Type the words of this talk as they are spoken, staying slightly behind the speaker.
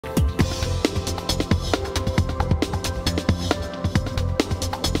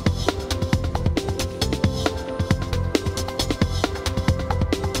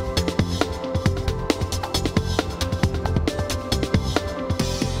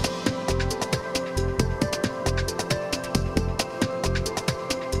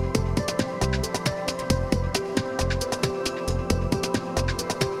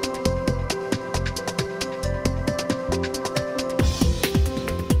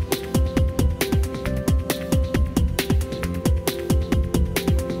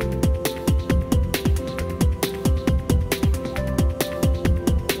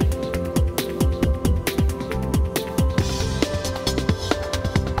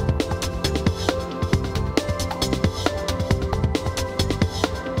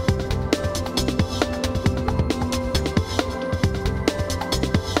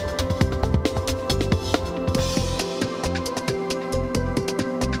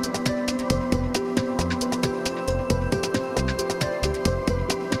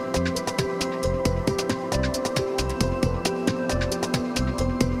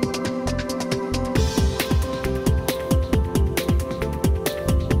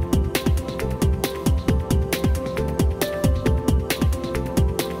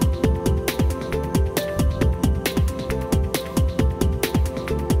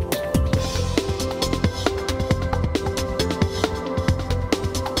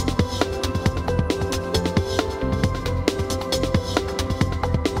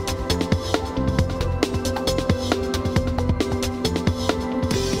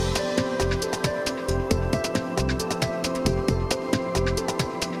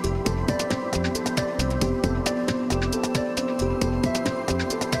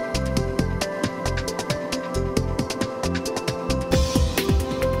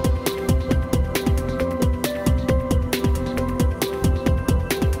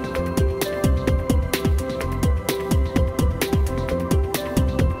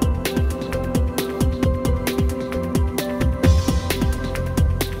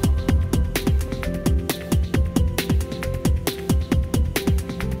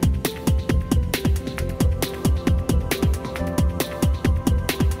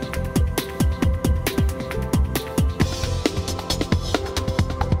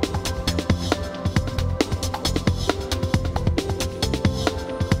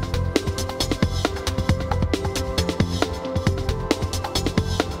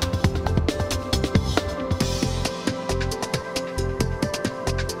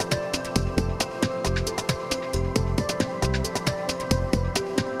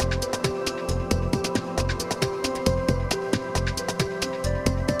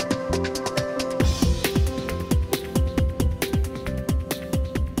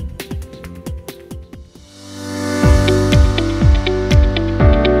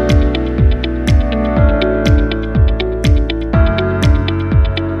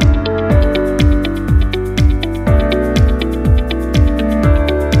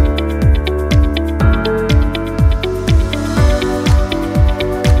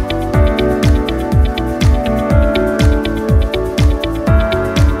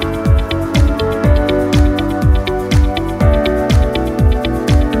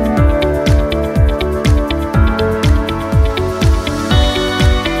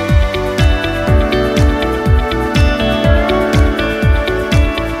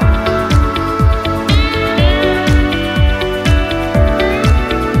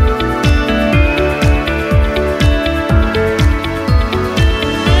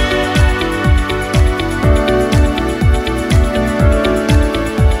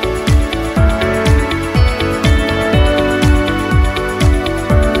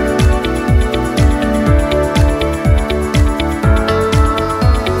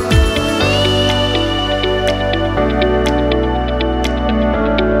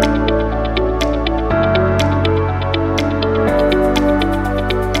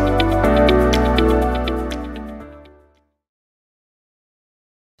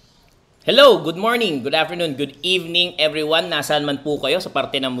Hello, good morning, good afternoon, good evening everyone. Nasaan man po kayo sa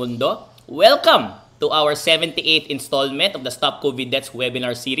parte ng mundo. Welcome to our 78th installment of the Stop COVID Deaths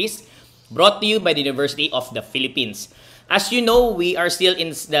webinar series brought to you by the University of the Philippines. As you know, we are still in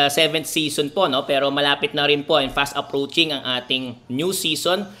the 7th season po, no? Pero malapit na rin po and fast approaching ang ating new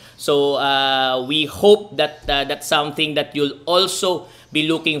season. So we hope that that's something that you'll also be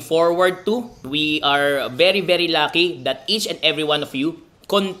looking forward to. We are very, very lucky that each and every one of you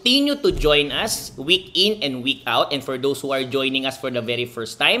continue to join us week in and week out. And for those who are joining us for the very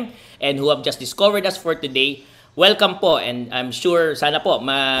first time and who have just discovered us for today, welcome po. And I'm sure sana po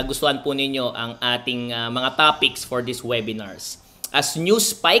magustuhan po ninyo ang ating mga topics for these webinars. As new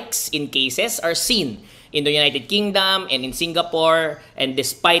spikes in cases are seen in the United Kingdom and in Singapore, and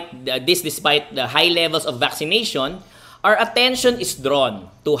despite the high levels of vaccination, our attention is drawn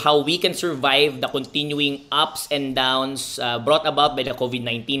to how we can survive the continuing ups and downs brought about by the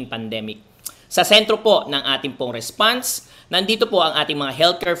COVID-19 pandemic. Sa sentro po ng ating pong response, nandito po ang ating mga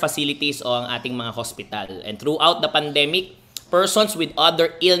healthcare facilities o ang ating mga hospital. And throughout the pandemic, persons with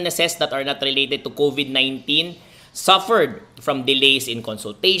other illnesses that are not related to COVID-19 suffered from delays in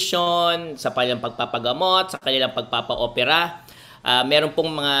consultation, sa kanilang pagpapagamot, sa kanilang pagpapaopera. Meron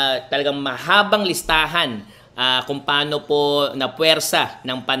pong mga talagang mahabang listahan kung paano po napuwersa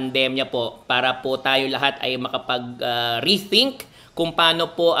ng pandemya po para po tayo lahat ay makapag-rethink kung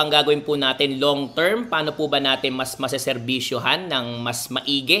paano po ang gagawin po natin long term, paano po ba natin mas maseserbisyohan ng mas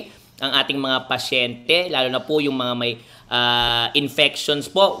maigi ang ating mga pasyente, lalo na po yung mga may infections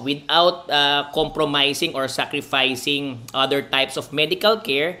po without compromising or sacrificing other types of medical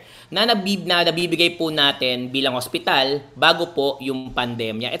care na nabibigay po natin bilang hospital bago po yung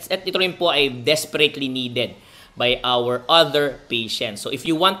pandemya. Ito rin po ay desperately needed by our other patients. So if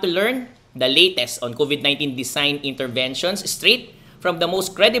you want to learn the latest on COVID-19 design interventions straight from the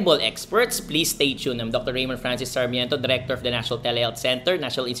most credible experts, please stay tuned. I'm Dr. Raymond Francis Sarmiento, Director of the National Telehealth Center,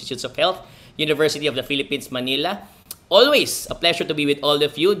 National Institutes of Health, University of the Philippines, Manila. Always a pleasure to be with all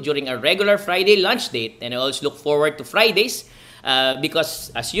of you during our regular Friday lunch date. And I always look forward to Fridays because,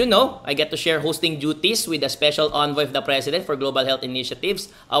 as you know, I get to share hosting duties with the Special Envoy of the President for Global Health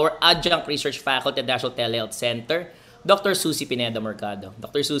Initiatives, our Adjunct Research Faculty at National Telehealth Center, Dr. Susie Pineda Mercado.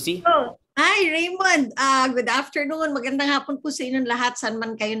 Dr. Susie? Oh, hi Raymond. Good afternoon. Magandang hapon po sa inyong lahat. Saan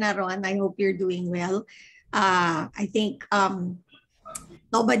man kayo naroon. I hope you're doing well. I think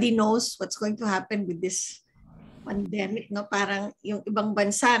nobody knows what's going to happen with this pandemic, no? Parang yung ibang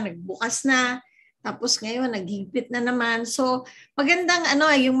bansa nagbukas na, tapos ngayon naghigpit na naman. So magandang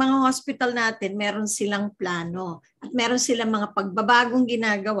yung mga hospital natin, meron silang plano at meron silang mga pagbabagong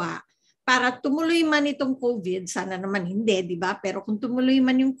ginagawa para tumuloy man itong COVID. Sana naman hindi, di ba? Pero kung tumuloy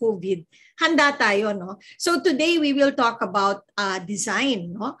man yung COVID, handa tayo, no? So today we will talk about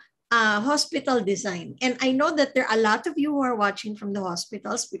design, no? Hospital design. And I know that there are a lot of you who are watching from the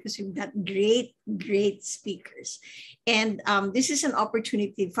hospitals because you've got great speakers. And this is an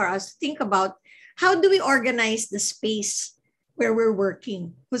opportunity for us to think about how do we organize the space where we're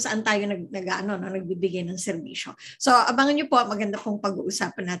working, kung saan tayo nagbibigay ng serbisyo. So abangan niyo po, maganda pong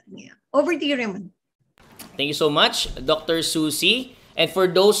pag-uusapan natin ngayon. Over to you, Raymond. Thank you so much, Dr. Susie. And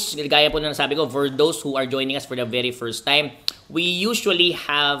for those, gaya po na nasabi ko, for those who are joining us for the very first time, we usually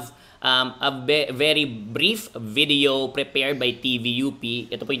have a very brief video prepared by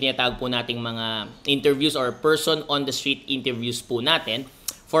TVUP. Ito po yung tinatawag po nating mga interviews or person on the street interviews po natin.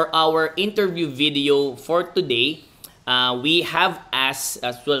 For our interview video for today, we have asked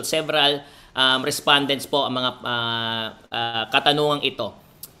as well several respondents po ang mga katanungang ito.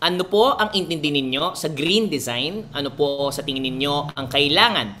 Ano po ang intindi ninyo sa green design? Ano po sa tingin ninyo ang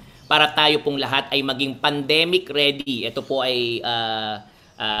kailangan para tayo pong lahat ay maging pandemic ready? Ito po ay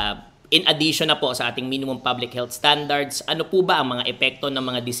in addition na po sa ating minimum public health standards. Ano po ba ang mga epekto ng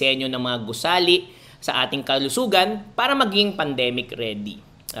mga disenyo ng mga gusali sa ating kalusugan para maging pandemic ready?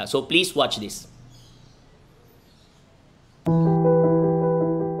 So please watch this.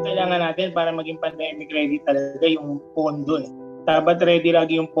 Kailangan natin para maging pandemic ready talaga yung pondo. Dapat ready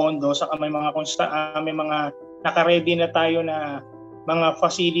lagi yung pondo, saka may mga naka-ready na tayo na mga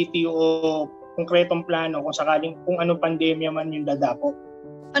facility o konkretong plano kung sakaling kung anong pandemya man yung dadako.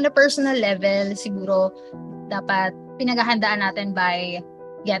 On a personal level, siguro dapat pinaghahandaan natin by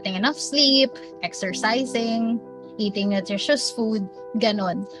getting enough sleep, exercising, eating nutritious food,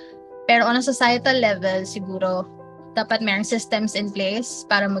 ganon. Pero on a societal level, siguro dapat mayroong systems in place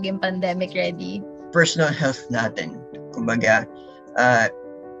para maging pandemic ready. Personal health natin. Kumbaga,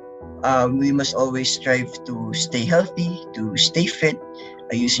 we must always strive to stay healthy, to stay fit,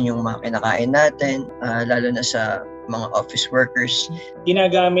 ayusin yung mga kinakain natin, lalo na sa mga office workers.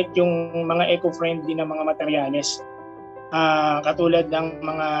 Ginagamit yung mga eco-friendly na mga materyales. Katulad ng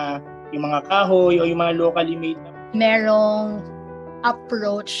yung mga kahoy o yung mga locally made. Merong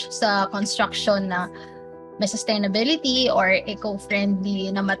approach sa construction na may sustainability or eco-friendly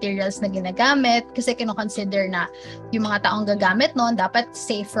na materials na ginagamit kasi kino-consider na yung mga taong gagamit noon dapat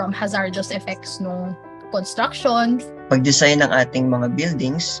safe from hazardous effects ng construction. Pag-design ng ating mga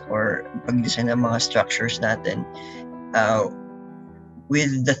buildings or pag-design ng mga structures natin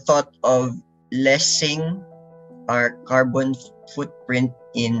with the thought of lessening our carbon footprint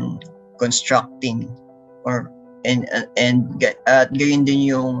in constructing and gayon din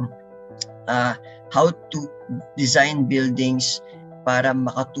yung how to design buildings para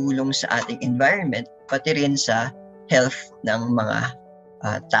makatulong sa ating environment pati rin sa health ng mga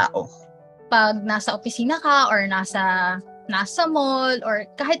tao. Pag nasa opisina ka or nasa mall or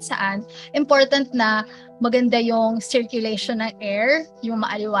kahit saan, important na maganda yung circulation ng air, yung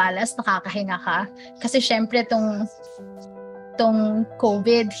maaliwalas, nakakahinga ka. Kasi syempre tong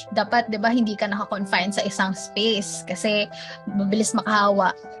COVID, dapat 'di ba hindi ka naka-confine sa isang space kasi mabilis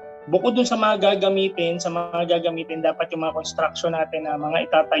makahawa. Bukod dun sa mga gagamitin, dapat yung mga construction natin na mga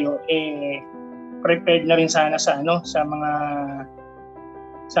itatayo prepared na rin sana sa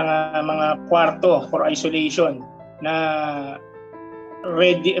mga kwarto for isolation na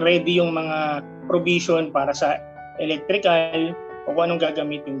ready yung mga provision para sa electrical o kung anong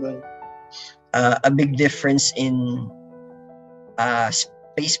gagamitin doon. A big difference in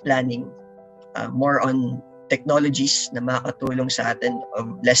space planning, more on technologies na makakatulong sa atin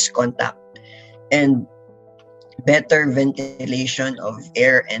of less contact and better ventilation of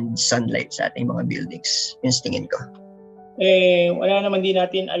air and sunlight sa ating mga buildings. Yun tingin ko. Wala naman din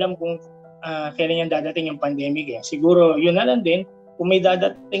natin alam kung kailan yan dadating yung pandemic. Siguro yun na lang din, kung may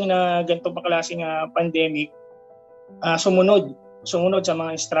dadating na ganito pa klaseng pandemic, sumunod sa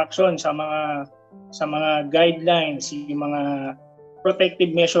mga instruction, sa mga guidelines, yung mga protective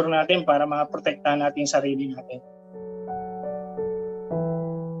measure natin para maprotektahan natin sarili natin.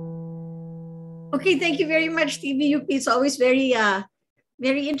 Okay, thank you very much, TVUP. It's always very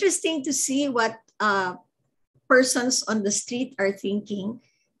interesting to see what persons on the street are thinking.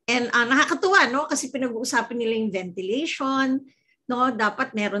 And nakakatuwa, no? Kasi pinag-uusapan nila yung ventilation, no?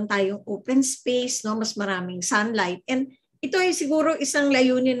 Dapat meron tayong open space, no? Mas maraming sunlight. And ito ay siguro isang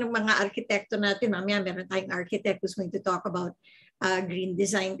layunin ng mga arkitekto natin. Mamaya meron tayong architect who's going to talk about green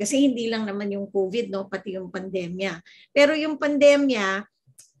design. Kasi hindi lang naman yung COVID, no? Pati yung pandemya. Pero yung pandemya,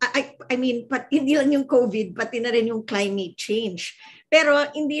 hindi lang yung COVID, pati na rin yung climate change. Pero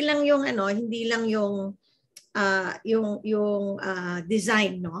hindi lang yung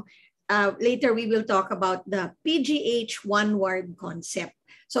design, no? Later we will talk about the PGH one-word concept.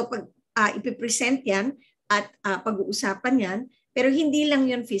 So pag ipipresent yan at pag-uusapan yan, pero hindi lang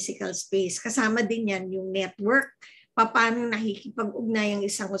yun physical space. Kasama din yan yung network, paano nakikipag-ugnay ang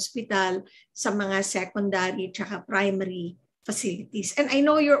isang ospital sa mga secondary tsaka primary facilities. And I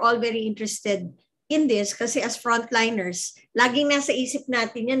know you're all very interested in this kasi as frontliners, laging nasa isip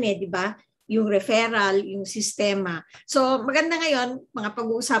natin yan di ba? Yung referral, yung sistema. So maganda ngayon, mga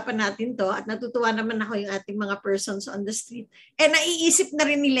pag-uusapan natin to at natutuwa naman ako yung ating mga persons on the street. And naiisip na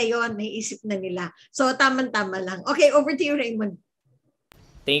rin nila yon, naiisip na nila. So tama-tama lang. Okay, over to you, Raymond.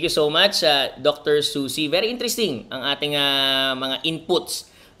 Thank you so much, Dr. Susie. Very interesting ang ating mga inputs.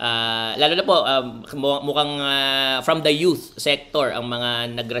 Lalo na po, mukhang from the youth sector ang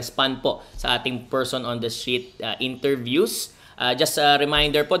mga nag-respond po sa ating person on the street interviews. Just a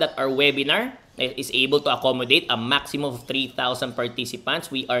reminder po that our webinar is able to accommodate a maximum of 3,000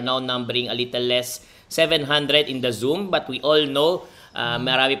 participants. We are now numbering a little less 700 in the Zoom, but we all know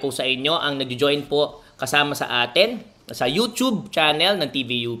marami po sa inyo ang nag-join po kasama sa atin sa YouTube channel ng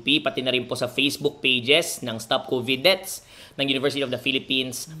TVUP, pati na rin po sa Facebook pages ng Stop COVID Deaths ng University of the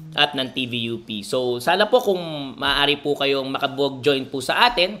Philippines at ng TVUP. So sana po kung maaari po kayong makabog-join po sa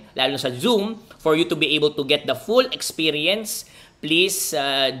atin, lalo sa Zoom, for you to be able to get the full experience, please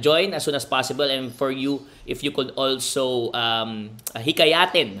join as soon as possible. And for you, if you could also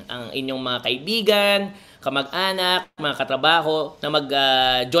hikayatin ang inyong mga kaibigan, kamag-anak, mga katrabaho na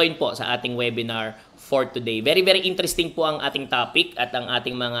mag-join po sa ating webinar for today. Very, very interesting po ang ating topic at ang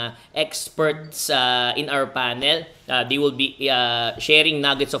ating mga experts in our panel. They will be sharing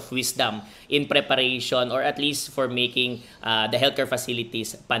nuggets of wisdom in preparation or at least for making the healthcare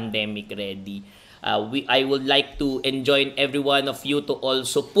facilities pandemic ready. I would like to enjoin every one of you to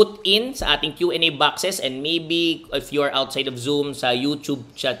also put in sa ating Q&A boxes, and maybe if you are outside of Zoom, sa YouTube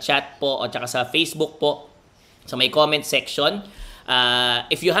chat po o tsaka sa Facebook po, sa may comment section,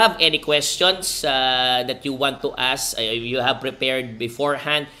 If you have any questions that you want to ask, you have prepared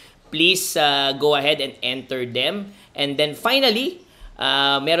beforehand, please go ahead and enter them. And then finally,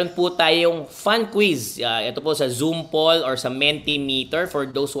 meron po tayong fun quiz. Ito po sa Zoom poll or sa Mentimeter for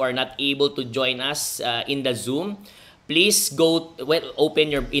those who are not able to join us in the Zoom. Please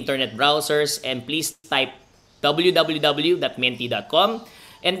open your internet browsers and please type www.menti.com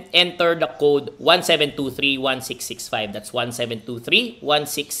and enter the code 17231665. That's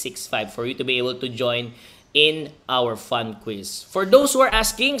 17231665 for you to be able to join in our fun quiz. For those who are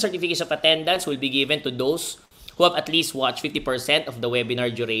asking, certificates of attendance will be given to those who have at least watched 50% of the webinar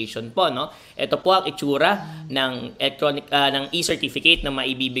duration po, no? Ito po ang itsura ng ng e-certificate na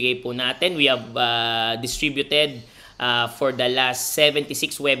maibibigay po natin. We have distributed for the last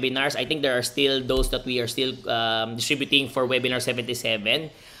 76 webinars. I think there are still those that we are still distributing for webinar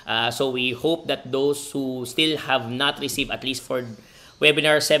 77. So we hope that those who still have not received at least for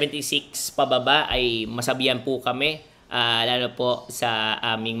webinar 76 pababa ay masabihan po kami. Lalo po sa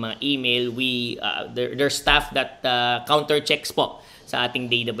aming mga email. There's staff that counter checks po sa ating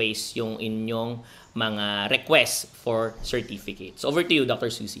database yung inyong mga requests for certificates. Over to you,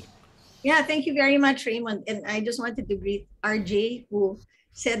 Dr. Susie. Yeah, thank you very much, Raymond. And I just wanted to greet RJ, who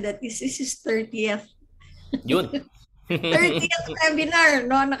said that this is his 30th. Yun. 30th webinar,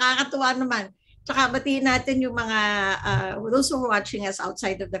 no? Nakakatuwa naman. Tsaka batiin natin yung mga, those who are watching us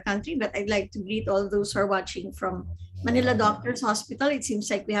outside of the country, but I'd like to greet all those who are watching from Manila Doctors Hospital. It seems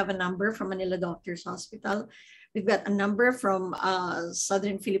like we have a number from Manila Doctors Hospital. We've got a number from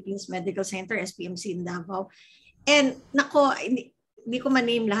Southern Philippines Medical Center, SPMC in Davao. And nako, hindi ko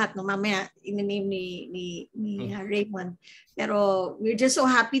ma-name lahat, no? Mamaya in-name ni Raymond. Pero we're just so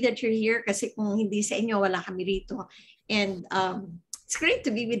happy that you're here kasi kung hindi sa inyo, wala kami rito. And it's great to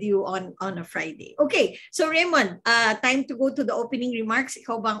be with you on a Friday. Okay, so Raymond, time to go to the opening remarks.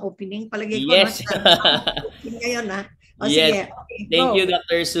 Ikaw ba ang opening? Palagay ko yes. Ngayon, ha? O, yes. Sige. Okay, thank go. you,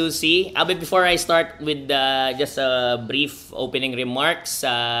 Dr. Susie. But before I start with just a brief opening remarks,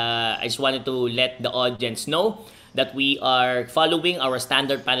 I just wanted to let the audience know that we are following our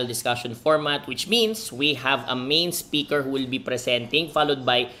standard panel discussion format, which means we have a main speaker who will be presenting, followed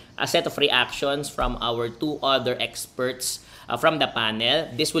by a set of reactions from our two other experts from the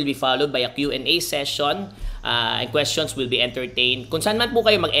panel. This will be followed by a Q&A session, and questions will be entertained. Kung saan man po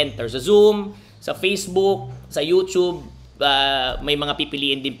kayo mag-enter, sa Zoom, sa Facebook, sa YouTube, may mga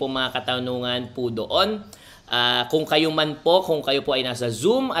pipiliin din po mga katanungan po doon. Kung kayo po ay nasa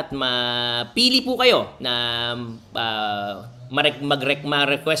Zoom at mapili po kayo na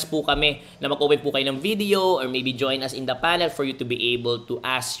ma-request po kami na mag-open po kayo ng video or maybe join us in the panel for you to be able to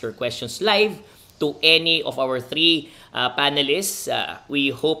ask your questions live to any of our three panelists.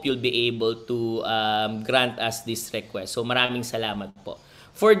 We hope you'll be able to grant us this request. So maraming salamat po.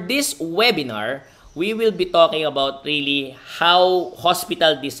 For this webinar, we will be talking about really how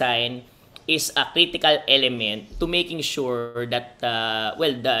hospital design is a critical element to making sure that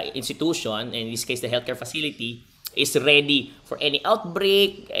the institution, in this case the healthcare facility, is ready for any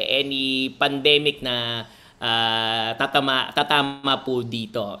outbreak, any pandemic na tatama po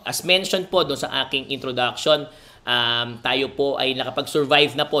dito. As mentioned po doon sa aking introduction, tayo po ay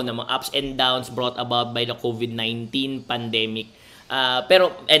nakapag-survive na po ng mga ups and downs brought about by the COVID-19 pandemic.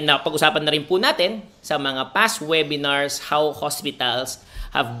 Pero napag-usapan na rin po natin sa mga past webinars how hospitals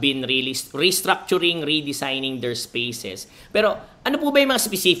have been really restructuring, redesigning their spaces. Pero ano po ba yung mga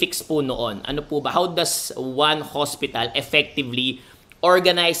specifics po noon? Ano po ba? How does one hospital effectively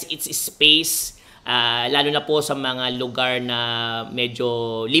organize its space, lalo na po sa mga lugar na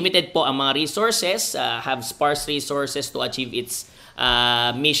medyo limited po ang mga resources, have sparse resources to achieve its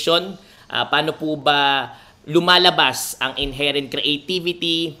mission? Paano po ba lumalabas ang inherent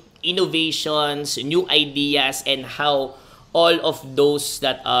creativity, innovations, new ideas, and how all of those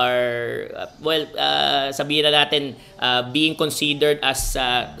that are, sabihin na natin, being considered as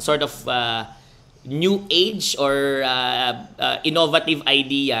sort of new age or innovative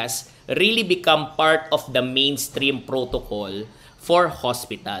ideas really become part of the mainstream protocol for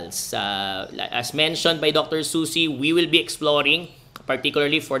hospitals. As mentioned by Dr. Susie, we will be exploring,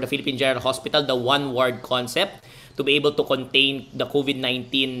 particularly for the Philippine General Hospital, the one-ward concept to be able to contain the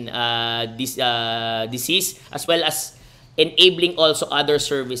COVID-19 disease, as well as enabling also other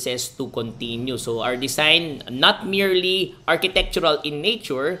services to continue. So our design, not merely architectural in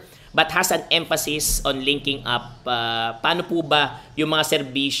nature, but has an emphasis on linking up paano po ba yung mga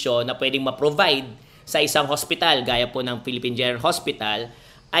serbisyo na pwedeng ma-provide sa isang hospital, gaya po ng Philippine General Hospital,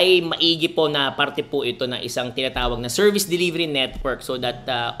 ay maigi po na parte po ito ng isang tinatawag na service delivery network, so that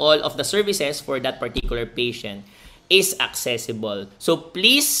all of the services for that particular patient is accessible. So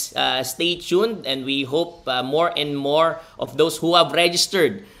please stay tuned, and we hope more and more of those who have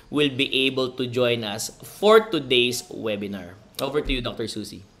registered will be able to join us for today's webinar. Over to you, Dr.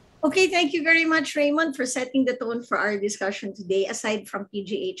 Susie. Okay, thank you very much, Raymond, for setting the tone for our discussion today. Aside from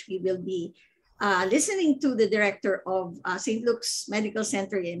PGH, we will be listening to the director of St. Luke's Medical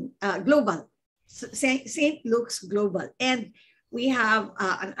Center in Global, St. Luke's Global. And we have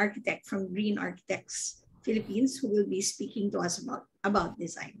an architect from Green Architects Philippines who will be speaking to us about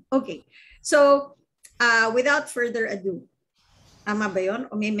design. Okay, so without further ado, tama ba yun?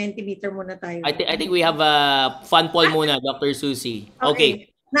 O may mentimeter muna tayo? I think we have a fun poll muna, Dr. Susie.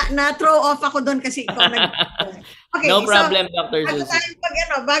 Okay. Na-throw off ako doon kasi ikaw Okay, no problem, so, Dr. Susie.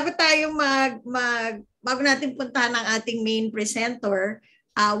 Bago natin puntahan ang ating main presenter,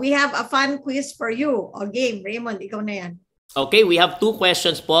 we have a fun quiz for you. O game, Raymond, ikaw na yan. Okay, we have 2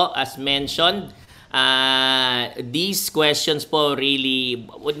 questions po as mentioned. These questions po really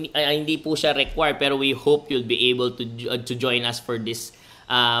hindi po siya required, pero we hope you'll be able to join us for this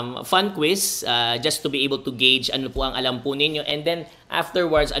fun quiz, just to be able to gauge ano po ang alam po ninyo, and then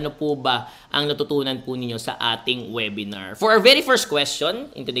afterwards ano po ba ang natutunan po ninyo sa ating webinar. For our very first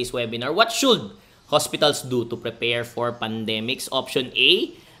question in today's webinar, what should hospitals do to prepare for pandemics? Option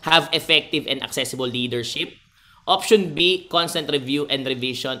A, have effective and accessible leadership. Option B, constant review and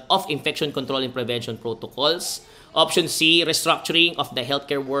revision of infection control and prevention protocols. Option C, restructuring of the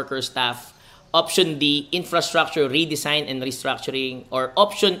healthcare worker staff. Option D, infrastructure redesign and restructuring. Or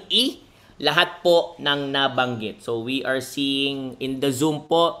option E, lahat po ng nabanggit. So we are seeing in the Zoom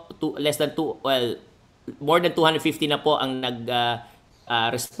po, more than 250 na po ang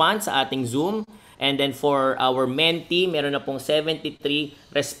nag-respond sa ating Zoom. And then for our mentee, meron na pong 73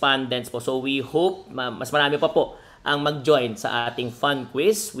 respondents po. So we hope mas marami pa po ang mag-join sa ating fun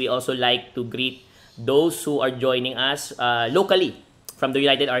quiz. We also like to greet those who are joining us locally from the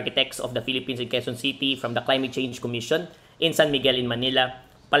United Architects of the Philippines in Quezon City, from the Climate Change Commission in San Miguel in Manila,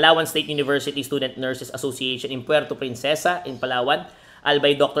 Palawan State University Student Nurses Association in Puerto Princesa in Palawan,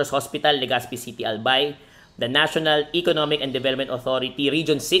 Albay Doctors Hospital, Legaspi City, Albay, the National Economic and Development Authority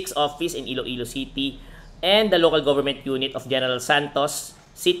Region 6 Office in Iloilo City, and the Local Government Unit of General Santos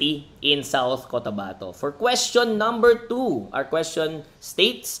City in South Cotabato. For question number 2, our question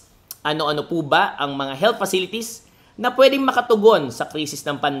states, ano-ano po ba ang mga health facilities na pwedeng makatugon sa krisis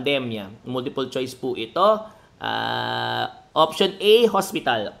ng pandemya? Multiple choice po ito. Option A,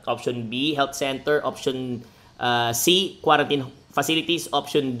 hospital. Option B, health center. Option C, quarantine facilities.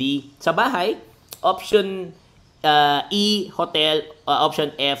 Option D, sa bahay. Option E, hotel.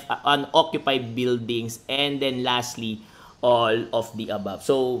 Option F, unoccupied buildings. And then lastly, all of the above.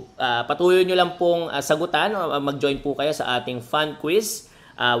 So, patuloy nyo lang pong sagutan. Mag-join po kayo sa ating fun quiz.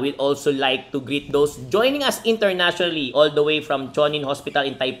 We'd also like to greet those joining us internationally, all the way from Chonin Hospital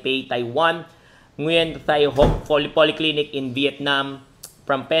in Taipei, Taiwan, Nguyen Thai Hope Polyclinic in Vietnam,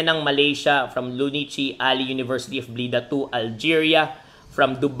 from Penang, Malaysia, from Lunichi Ali University of Blida 2, Algeria,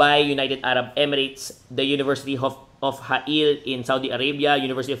 from Dubai, United Arab Emirates, the University of Hail in Saudi Arabia,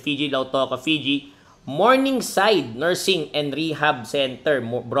 University of Fiji, Lautoka, Fiji, Morningside Nursing and Rehab Center,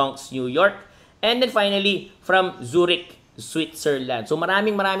 Bronx, New York, and then finally from Zurich, Switzerland. So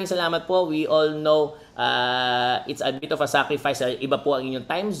maraming salamat po. We all know it's a bit of a sacrifice. Iba po ang inyong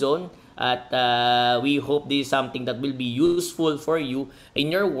time zone. At we hope this is something that will be useful for you in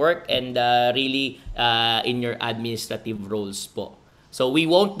your work and really in your administrative roles po. So we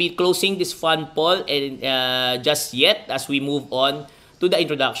won't be closing this fun poll just yet as we move on to the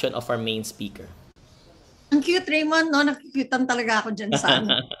introduction of our main speaker. Ang cute, Raymond, no? Nakikitan talaga ako dyan sa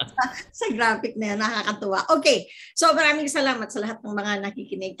graphic na yan. Nakakatuwa. Okay. So maraming salamat sa lahat ng mga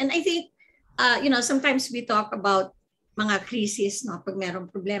nakikinig. And I think, sometimes we talk about mga krisis, no? Pag mayroong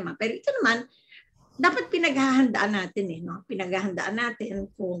problema. Pero ito naman, dapat pinaghahandaan natin, no? Pinaghahandaan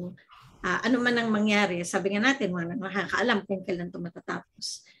natin kung ano man ang mangyari. Sabi nga natin, wala nakakaalam kung kailan ito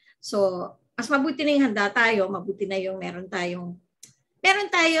matatapos. So, mas mabuti na yung handa tayo, mabuti na yung meron tayong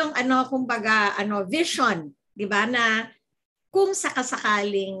vision, 'di ba, na kung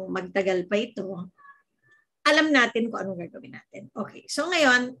sakasakaling magtagal pa ito, alam natin kung anong gagawin natin. Okay. So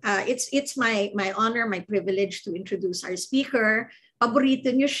ngayon, it's my honor, my privilege to introduce our speaker. Paborito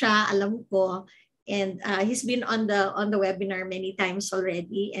niyo siya, alam ko. And he's been on the webinar many times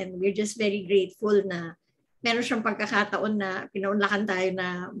already, and we're just very grateful na meron siyang pagkakataon na pinaunlakan tayo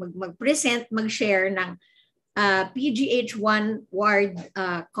na mag-present, mag-share ng PGH1 ward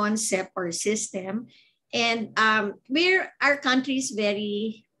concept or system. And our country is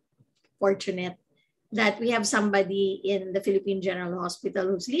very fortunate that we have somebody in the Philippine General Hospital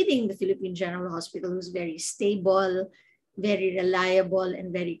who's leading the Philippine General Hospital who's very stable, very reliable,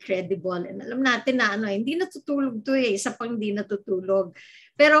 and very credible. And alam natin na hindi natutulog to isa pang hindi natutulog.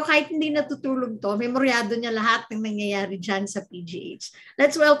 Pero kahit hindi natutulog to, memoryado niya lahat ng nangyayari dyan sa PGH.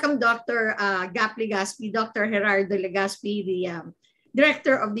 Let's welcome Dr. Gap Legaspi, Dr. Gerardo Legaspi, the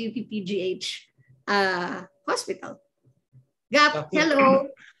Director of the UP PGH Hospital. Gap,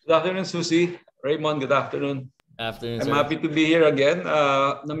 hello. Good afternoon, Susie. Raymond, good afternoon. Afternoon, I'm sir. happy to be here again.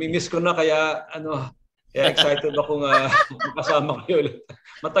 Namimiss ko na kaya excited akong makasama kayo ulit.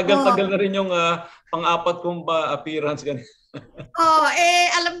 Matagal-tagal na rin yung pang-apat kong appearance ganun.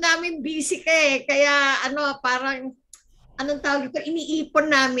 Alam namin busy ka kaya parang anong tawag ito, iniipon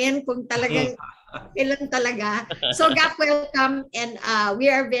namin kung talagang kailan talaga. So Gap, welcome, and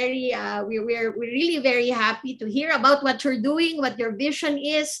we are very we're really very happy to hear about what you're doing, what your vision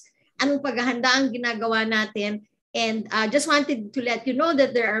is, anong paghahanda ang ginagawa natin. And just wanted to let you know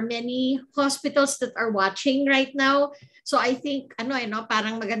that there are many hospitals that are watching right now. So I think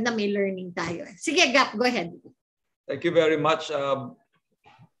parang maganda may learning tayo. Sige Gap, go ahead. Thank you very much.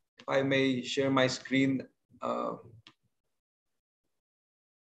 If I may share my screen.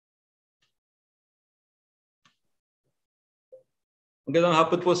 Magandang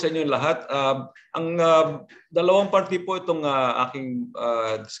hapon po sa inyo lahat. Ang dalawang parte po itong aking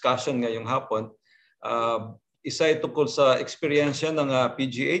discussion ngayong hapon. Isa ay tungkol sa experience ng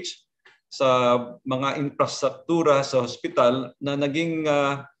PGH sa mga infrastruktura sa hospital na naging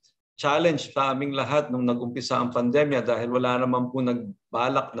challenge sa aming lahat nung nag-umpisa ang pandemya dahil wala naman po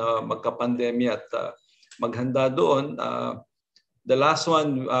nagbalak na magka-pandemya at maghanda doon. The last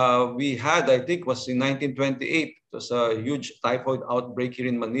one we had, I think, was in 1928. It was a huge typhoid outbreak here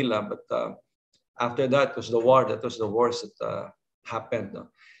in Manila, but after that was the war. That was the worst that happened.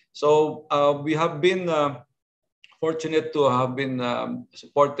 So we have been fortunate to have been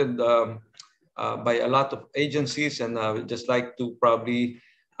supported by a lot of agencies, and we'd just like to probably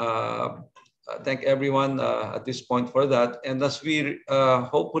thank everyone at this point for that. And as we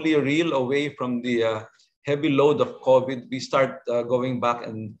hopefully reel away from the heavy load of COVID, we start going back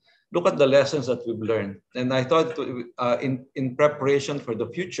and look at the lessons that we've learned. And I thought in preparation for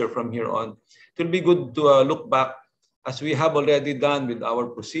the future from here on, it will be good to look back as we have already done with our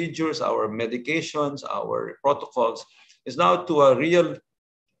procedures, our medications, our protocols, is now to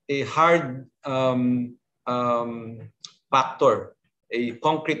a hard factor, a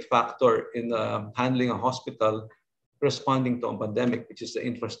concrete factor in handling a hospital responding to a pandemic, which is the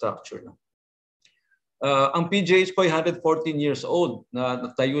infrastructure. Ang PGH po ay 114 years old.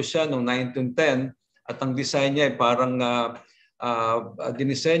 Natayo siya noong 1910 at ang design niya ay parang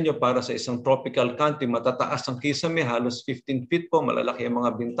dinisenyo para sa isang tropical country. Matataas ang kisame, halos 15 feet po, malalaki ang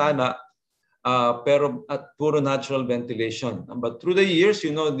mga bintana, pero at puro natural ventilation. But through the years,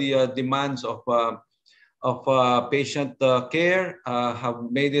 the demands of patient care have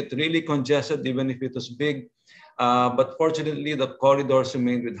made it really congested, even if it was big. But fortunately, the corridors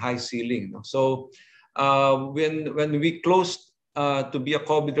remained with high ceiling. So when we closed to be a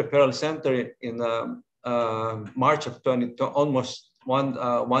COVID referral center in March of 2020, almost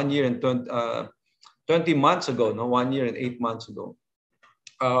one year and 20 months ago, 1 year and 8 months ago,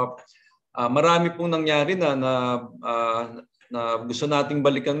 marami pong nangyari na gusto nating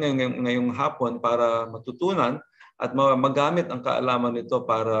balikan ngayong hapon para matutunan at magamit ang kaalaman nito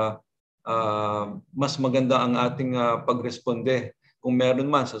para mas maganda ang ating pagresponde kung meron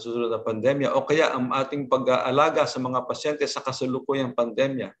man sa susunod na pandemya o kaya ang ating pag-aalaga sa mga pasyente sa kasalukuyang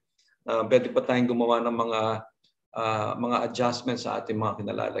pandemya. Pwede pa tayong gumawa ng mga adjustments sa ating mga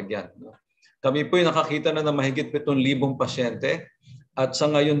kinalalagyan. Kami po ay nakakita na mahigit 7,000 pasyente at sa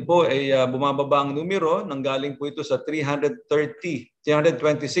ngayon po ay bumababa ang numero. Nanggaling po ito sa 326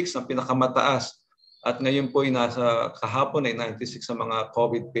 na pinakamataas at ngayon po ay kahapon ay 96 sa mga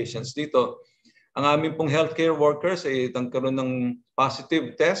COVID patients dito. Ang aming pong healthcare workers ay nagkaroon ng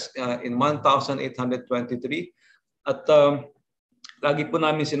positive test in 1,823 at lagi po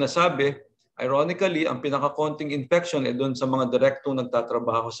namin sinasabi, ironically, ang pinakakonting infection ay doon sa mga direktong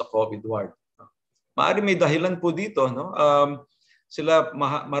nagtatrabaho sa COVID ward. Maaari may dahilan po dito. Sila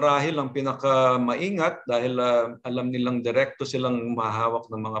marahil ang pinakamaingat dahil alam nilang direkto silang mahawak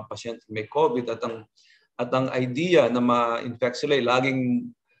ng mga pasyente may COVID at ang idea na ma-infect sila ay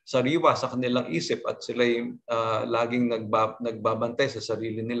laging sariwa sa kanilang isip at sila laging nagbabantay sa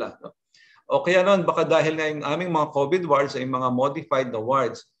sarili nila. O kaya noon, baka dahil nga yung aming mga COVID wards ay mga modified na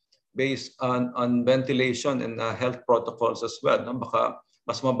wards based on ventilation and health protocols as well. Baka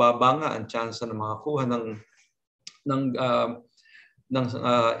mas mababa nga ang chance na makakuha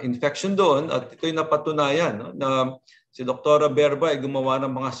infection doon at ito'y napatunayan, no, na si Dr. Berba ay gumawa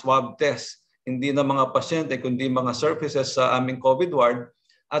ng mga swab test, hindi na mga pasyente kundi mga surfaces sa aming COVID ward,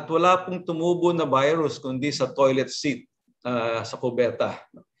 at wala pong tumubo na virus kundi sa toilet seat sa kubeta.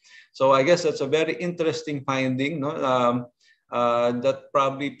 So I guess that's a very interesting finding, no? That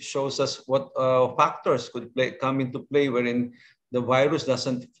probably shows us what factors could come into play wherein the virus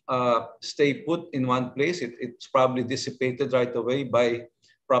doesn't stay put in one place. It's probably dissipated right away by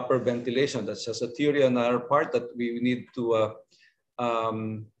proper ventilation. That's just a theory on our part that we need to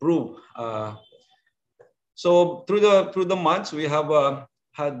prove. So through the months, we have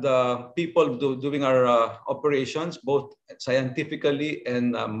had people doing our operations, both scientifically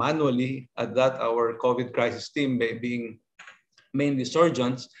and manually. At that, our COVID crisis team being mainly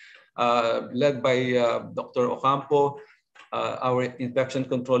surgeons, led by Dr. Ocampo, our infection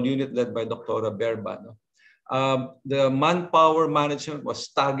control unit led by Dr. Berba. The manpower management was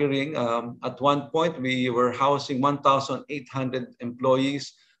staggering. At one point, we were housing 1,800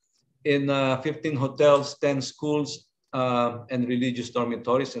 employees in 15 hotels, 10 schools, and religious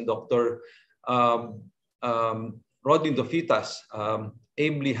dormitories. And Dr. Rodin Dofitas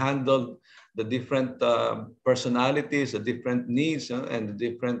ably handled the different personalities, the different needs, and the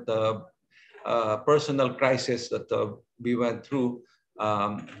different personal crises that we went through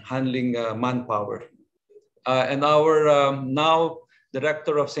handling manpower. And our now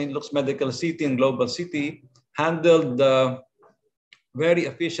director of St. Luke's Medical City and Global City handled very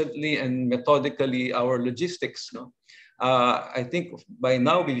efficiently and methodically our logistics. No? I think by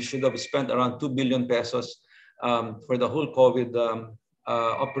now we should have spent around 2 billion pesos for the whole COVID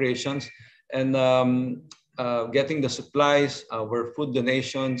operations, and getting the supplies, our food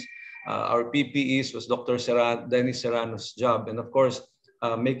donations, our PPEs was Dr. Dennis Serrano's job, and of course,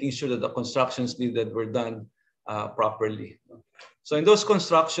 making sure that the constructions needed were done properly. So in those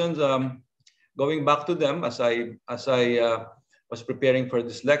constructions, going back to them as I was preparing for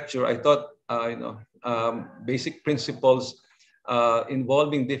this lecture, I thought basic principles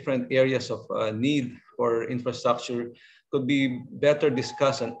involving different areas of need for infrastructure could be better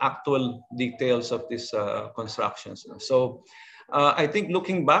discussed and actual details of these constructions. So I think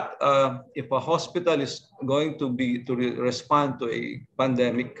looking back, if a hospital is going to respond to a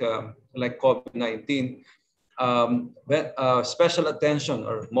pandemic like COVID-19, special attention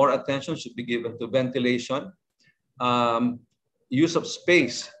or more attention should be given to ventilation, use of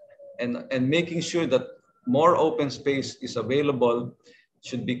space, and making sure that more open space is available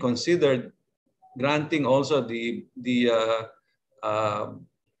should be considered, granting also the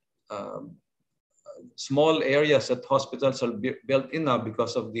small areas that hospitals are built in now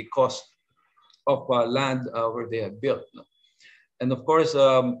because of the cost of land where they are built. And of course,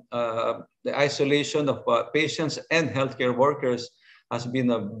 the isolation of patients and healthcare workers has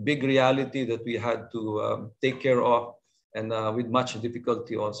been a big reality that we had to take care of, and with much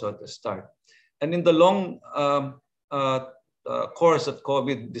difficulty also at the start. And in the long course of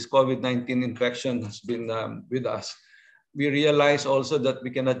this COVID-19 infection has been with us, we realize also that we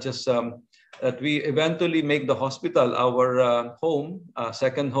cannot just, that we eventually make the hospital our home,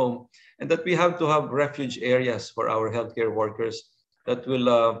 second home, and that we have to have refuge areas for our healthcare workers that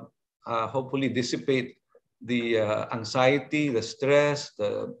will hopefully dissipate the anxiety, the stress,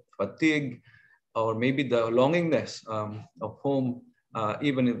 the fatigue, or maybe the longingness of home,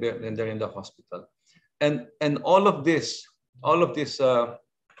 even if they're in the hospital. And all of these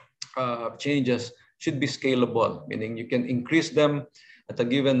changes should be scalable, meaning you can increase them at a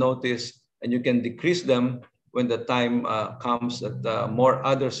given notice, and you can decrease them when the time comes that more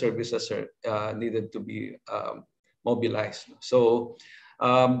other services are needed to be mobilized. So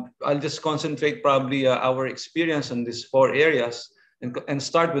I'll just concentrate probably our experience in these 4 areas and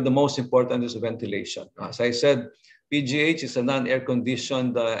start with the most important is ventilation. As I said, PGH is a non-air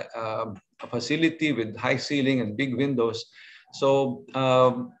conditioned facility with high ceiling and big windows. So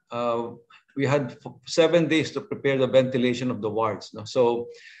we had 7 days to prepare the ventilation of the wards. So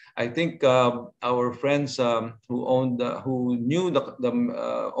I think our friends who knew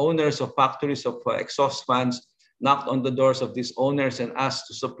the owners of factories of exhaust fans knocked on the doors of these owners and asked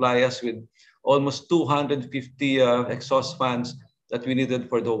to supply us with almost 250 exhaust fans that we needed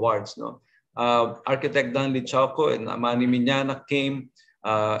for the wards. Architect Dan Lichauco and Manny Miñana came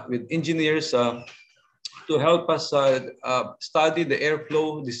with engineers to help us study the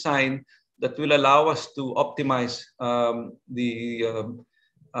airflow design that will allow us to optimize the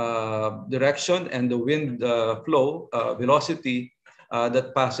direction and the wind flow velocity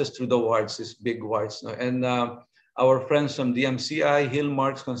that passes through the wards, these big wards. And our friends from DMCI,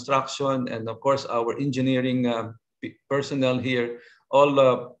 Hillmarks Construction, and of course our engineering personnel here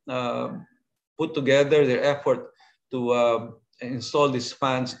all put together their effort to install these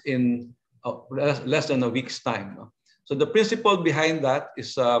fans in less than a week's time. So the principle behind that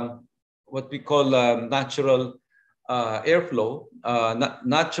is what we call natural airflow,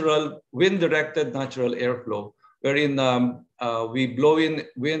 natural wind-directed natural airflow, wherein we blow in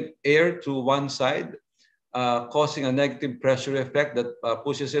air to one side, causing a negative pressure effect that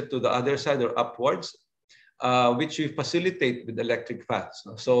pushes it to the other side or upwards, which we facilitate with electric fans.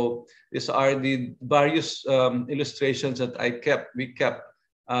 So these are the various illustrations that we kept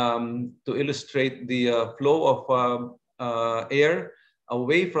to illustrate the flow of air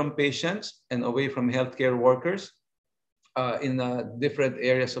away from patients and away from healthcare workers in different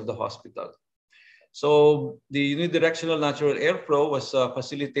areas of the hospital. So the unidirectional natural airflow was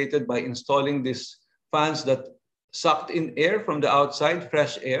facilitated by installing these fans that sucked in air from the outside,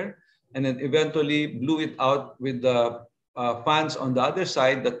 fresh air, and then eventually blew it out with the fans on the other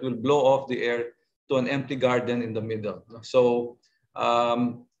side that will blow off the air to an empty garden in the middle. So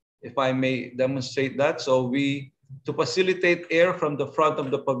if I may demonstrate that, so to facilitate air from the front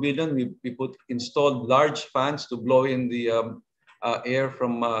of the pavilion, we installed large fans to blow in the air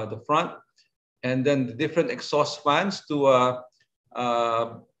from the front, and then the different exhaust fans to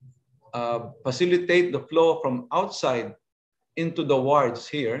facilitate the flow from outside into the wards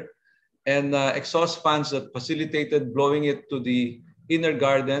here, and exhaust fans that facilitated blowing it to the inner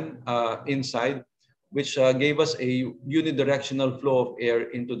garden inside, which gave us a unidirectional flow of air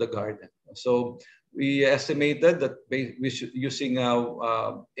into the garden. So we estimated that using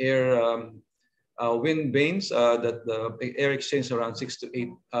air wind vanes that the air exchange around 6 to 8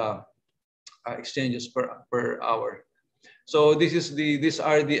 exchanges per hour. So these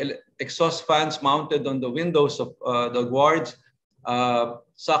are the exhaust fans mounted on the windows of the wards,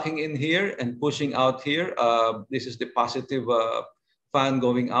 sucking in here and pushing out here. This is the positive fan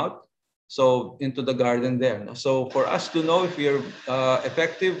going out, so into the garden there. So for us to know if we are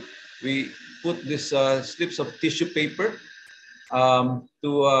effective, we put these slips of tissue paper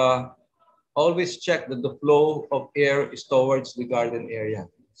to always check that the flow of air is towards the garden area.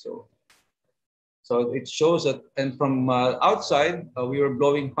 So it shows that, and from outside, we were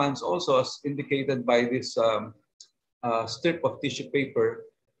blowing fans also, as indicated by this strip of tissue paper,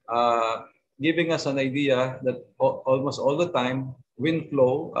 giving us an idea that almost all the time, wind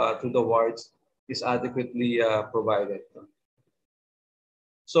flow to the wards is adequately provided.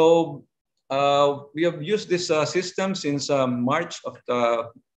 So we have used this system since March of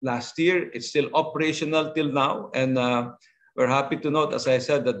last year. It's still operational till now, and we're happy to note, as I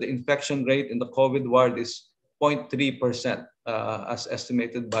said, that the infection rate in the COVID ward is 0.3%, as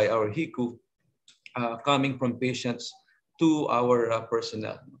estimated by our HICU, coming from patients to our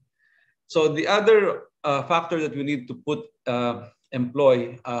personnel. So the other factor that we need to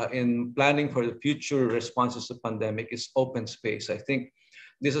employ in planning for the future responses to pandemic is open space. I think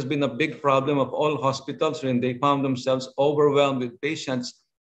this has been a big problem of all hospitals when they found themselves overwhelmed with patients.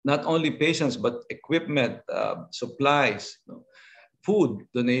 Not only patients, but equipment, supplies, food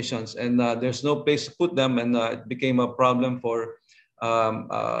donations, and there's no place to put them, and it became a problem for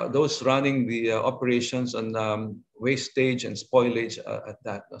those running the operations and wastage and spoilage at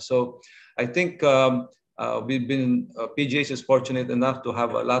that. So I think PGH is fortunate enough to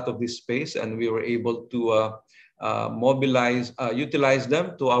have a lot of this space, and we were able to utilize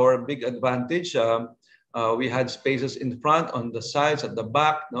them to our big advantage. We had spaces in front, on the sides, at the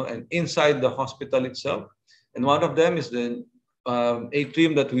back, and inside the hospital itself. And one of them is the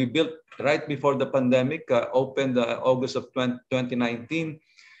atrium that we built right before the pandemic, opened August of 2019. It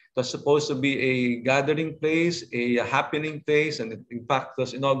was supposed to be a gathering place, a happening place, and it, in fact,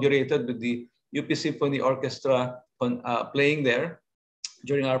 was inaugurated with the UP Symphony Orchestra playing there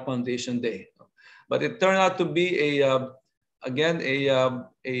during our foundation day. But it turned out to be a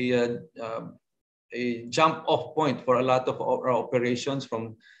jump-off point for a lot of our operations,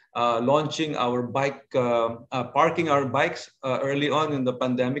 from launching our parking our bikes early on in the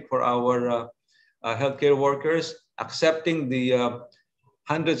pandemic for our healthcare workers, accepting the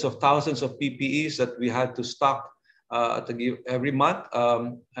hundreds of thousands of PPEs that we had to stock to give every month,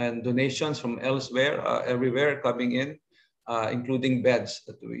 and donations from elsewhere, everywhere coming in, including beds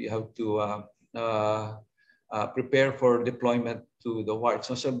that we have to prepare for deployment to the wards.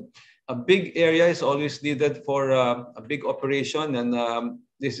 So a big area is always needed for a big operation, and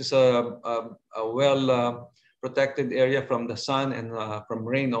this is a well protected area from the sun and from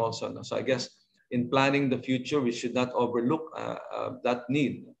rain also. So I guess in planning the future, we should not overlook that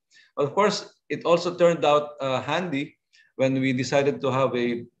need. But of course, it also turned out handy when we decided to have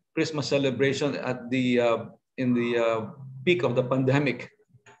a Christmas celebration at in the peak of the pandemic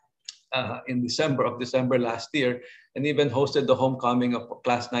in December last year, and even hosted the homecoming of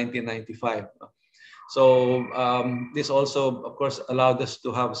class 1995. So this also, of course, allowed us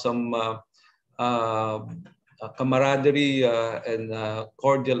to have some camaraderie and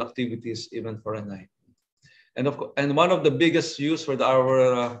cordial activities even for a night. And one of the biggest use for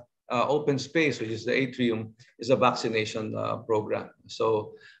our open space, which is the atrium, is a vaccination program.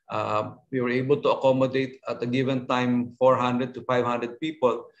 So we were able to accommodate at a given time 400 to 500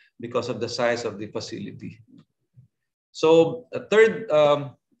 people because of the size of the facility. So a third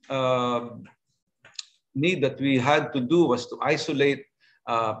need that we had to do was to isolate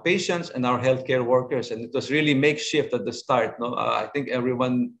patients and our healthcare workers, and it was really makeshift at the start. No, I think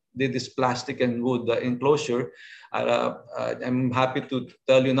everyone did this plastic and wood enclosure. I'm happy to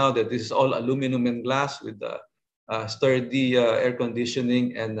tell you now that this is all aluminum and glass with sturdy air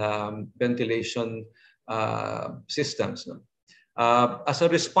conditioning and ventilation systems. No? As a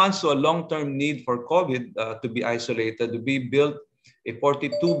response to a long-term need for COVID to be isolated, we built a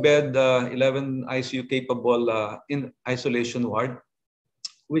 42-bed, 11 ICU-capable in isolation ward,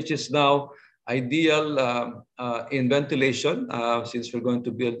 which is now ideal in ventilation, since we're going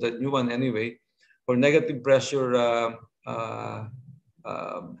to build a new one anyway, for negative pressure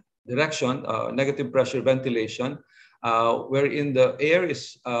direction, negative pressure ventilation, wherein the air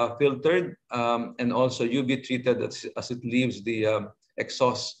is filtered and also UV treated as it leaves the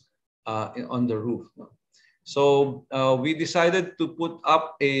exhaust on the roof. So we decided to put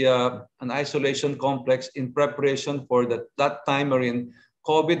up an isolation complex in preparation for that time wherein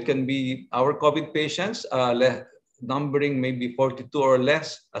COVID can be, our COVID patients, numbering maybe 42 or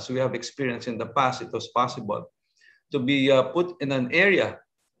less, as we have experienced in the past, it was possible to be put in an area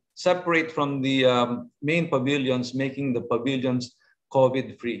separate from the main pavilions, making the pavilions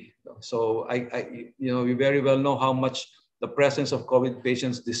COVID-free. So we very well know how much the presence of COVID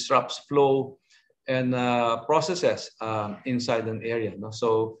patients disrupts flow and processes inside an area.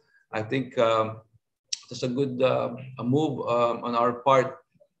 So I think it's a good move on our part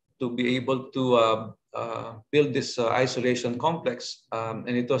to be able to build this isolation complex. And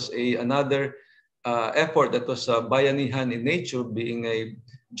it was another effort that was bayanihan in nature, being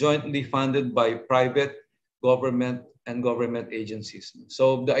jointly funded by private, government, and government agencies.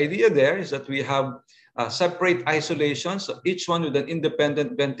 So the idea there is that we have separate isolations, each one with an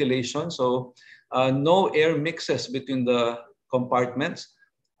independent ventilation. So no air mixes between the compartments.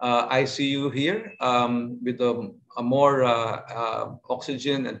 ICU here with a more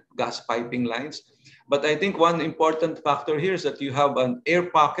oxygen and gas piping lines. But I think one important factor here is that you have an air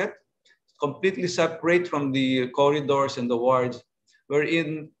pocket completely separate from the corridors and the wards,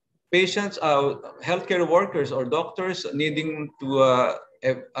 wherein patients, healthcare workers or doctors needing to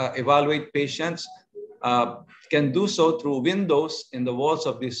evaluate patients can do so through windows in the walls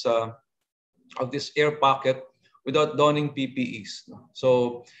of this air pocket without donning PPEs.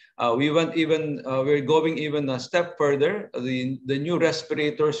 So we're going even a step further. The new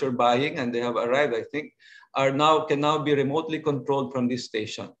respirators we're buying, and they have arrived, I think, can now be remotely controlled from this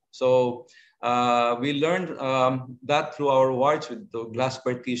station. So we learned that through our wards with the glass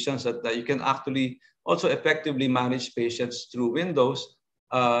partitions that you can actually also effectively manage patients through windows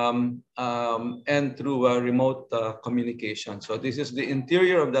and through remote communication. So this is the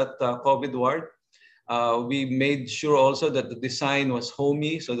interior of that COVID ward. We made sure also that the design was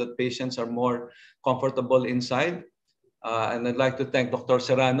homey so that patients are more comfortable inside. And I'd like to thank Dr.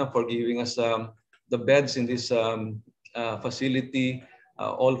 Serrano for giving us the beds in this facility,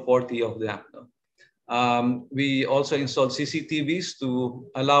 all 40 of them. We also installed CCTVs to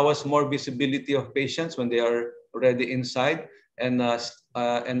allow us more visibility of patients when they are already inside, and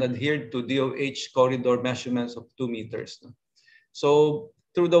adhered to DOH corridor measurements of 2 meters. So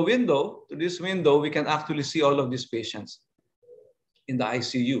through this window, we can actually see all of these patients in the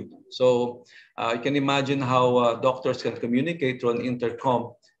ICU. So you can imagine how doctors can communicate through an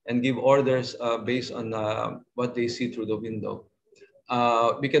intercom and give orders based on what they see through the window.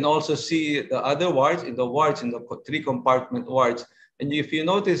 We can also see the other wards, in the 3-compartment wards. And if you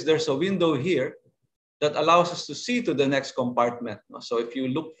notice, there's a window here that allows us to see to the next compartment. So if you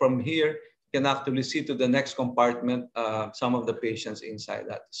look from here, you can actually see to the next compartment some of the patients inside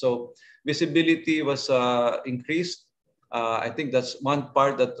that. So visibility was increased. I think that's one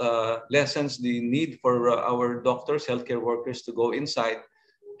part that lessens the need for our doctors, healthcare workers to go inside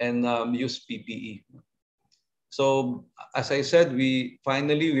and use PPE. So as I said, we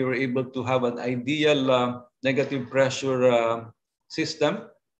were able to have an ideal negative pressure system.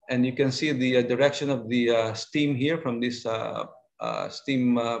 And you can see the direction of the steam here from this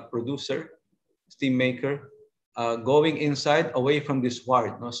steam maker. going inside away from this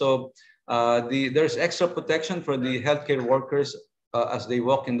ward. No? So there's extra protection for the healthcare workers as they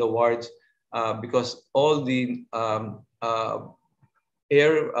walk in the wards because all the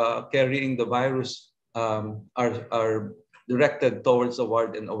air carrying the virus are directed towards the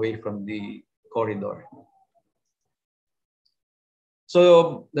ward and away from the corridor.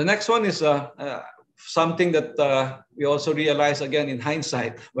 So the next one is something that we also realized again in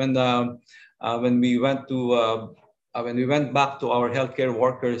hindsight when we went back to our healthcare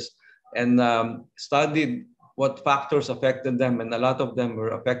workers and studied what factors affected them, and a lot of them were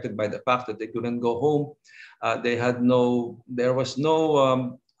affected by the fact that they couldn't go home. There was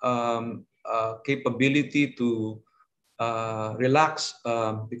no capability to relax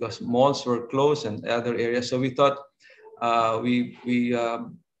because malls were closed and other areas. So we thought we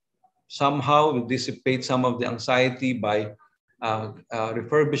somehow will dissipate some of the anxiety by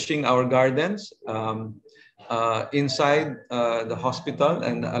refurbishing our gardens inside the hospital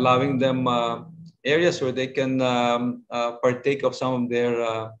and allowing them areas where they can partake of some of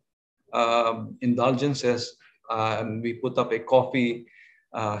their indulgences. We put up a coffee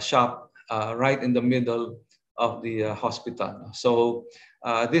shop right in the middle of the hospital. So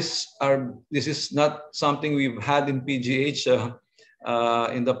this is not something we've had in PGH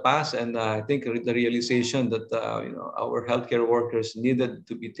in the past, and I think the realization that our healthcare workers needed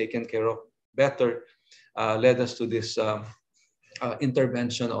to be taken care of better led us to this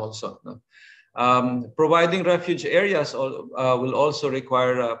intervention also. Providing refuge areas will also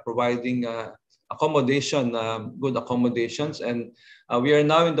require providing accommodation, good accommodations, and we are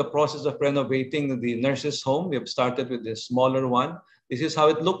now in the process of renovating the nurses' home. We have started with the smaller one. This is how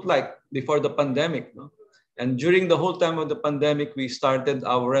it looked like before the pandemic. No? And during the whole time of the pandemic, we started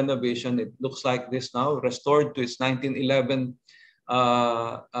our renovation. It looks like this now, restored to its 1911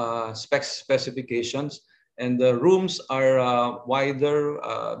 specifications. And the rooms are wider,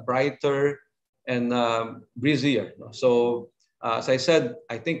 brighter, and breezier. So as I said,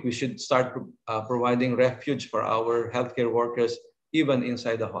 I think we should start providing refuge for our healthcare workers, even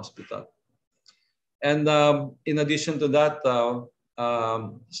inside the hospital. And in addition to that,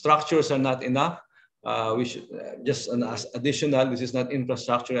 structures are not enough. We should just an additional, this is not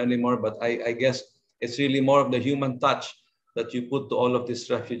infrastructure anymore, but I guess it's really more of the human touch that you put to all of these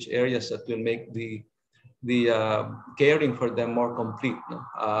refuge areas that will make the caring for them more complete. No?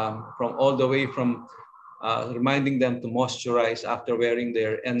 From all the way from reminding them to moisturize after wearing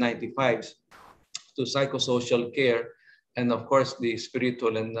their N95s, to psychosocial care, and of course the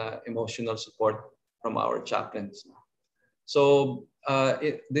spiritual and emotional support from our chaplains. So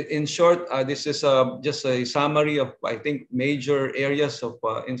in short, this is just a summary of, I think, major areas of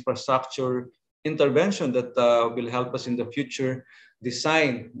infrastructure intervention that will help us in the future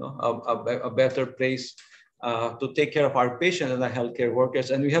design a better place to take care of our patients and our healthcare workers.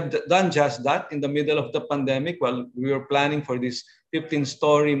 And we have done just that in the middle of the pandemic while we were planning for this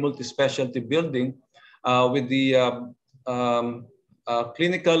 15-story multi-specialty building with the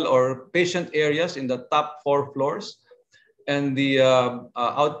clinical or patient areas in the top 4 floors, and the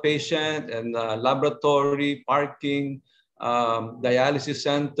outpatient and laboratory, parking, dialysis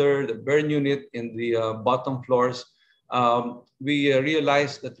center, the burn unit in the bottom floors. We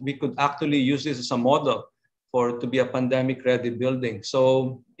realized that we could actually use this as a model to be a pandemic-ready building.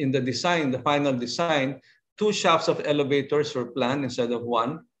 So in the design, the final design, 2 shafts of elevators were planned instead of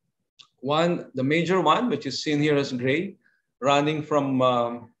one. One, the major one, which is seen here as gray, running from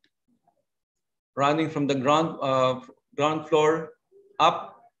the ground floor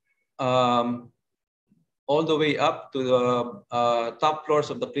up, all the way up to the top floors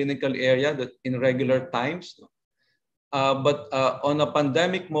of the clinical area in regular times. But on a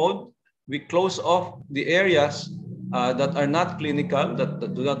pandemic mode, we close off the areas that are not clinical, that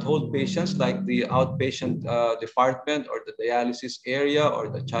do not hold patients, like the outpatient department or the dialysis area or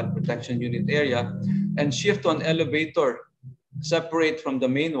the child protection unit area, and shift to an elevator separate from the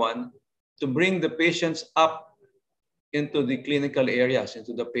main one to bring the patients up into the clinical areas,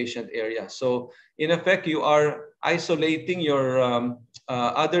 into the patient area. So in effect, you are isolating your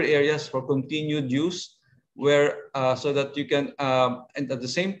other areas for continued use, where so that you can, and at the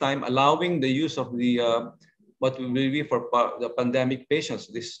same time, allowing the use of the what will be for the pandemic patients.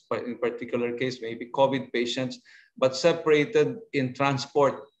 This in particular case may be COVID patients, but separated in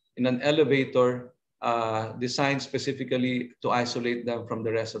transport in an elevator designed specifically to isolate them from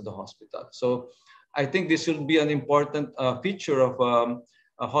the rest of the hospital. So I think this will be an important feature of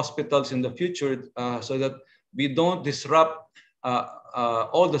hospitals in the future, so that we don't disrupt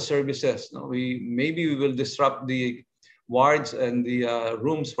all the services. No? Maybe we will disrupt the wards and the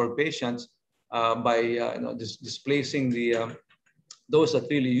rooms for patients, by displacing those that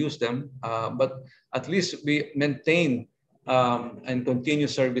really use them, but at least we maintain and continue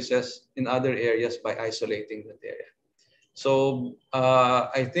services in other areas by isolating that area. So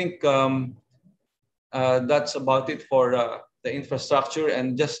I think that's about it for the infrastructure.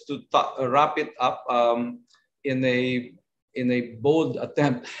 And just to wrap it up, in a bold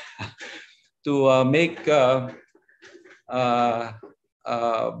attempt to make a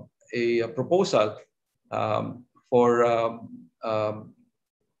proposal for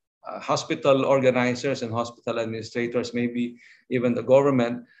hospital organizers and hospital administrators, maybe even the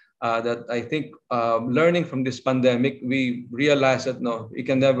government, that I think learning from this pandemic, we realize that no, we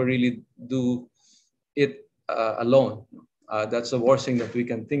can never really do it alone. That's the worst thing that we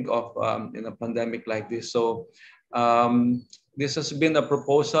can think of in a pandemic like this. So this has been a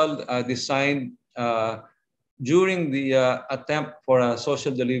proposal designed during the attempt for a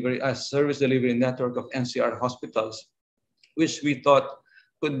social delivery, a service delivery network of NCR hospitals, which we thought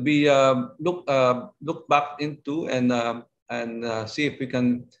could be looked back into and see if we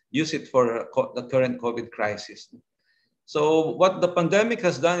can use it for the current COVID crisis. So what the pandemic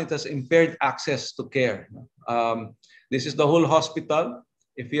has done, it has impaired access to care. This is the whole hospital.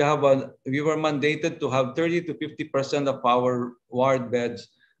 If we were mandated to have 30 to 50% of our ward beds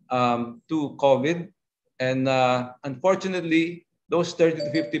to COVID, and unfortunately, those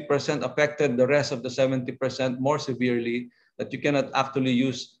 30 to 50% affected the rest of the 70% more severely, that you cannot actually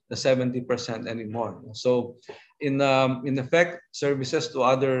use the 70% anymore. So in effect, services to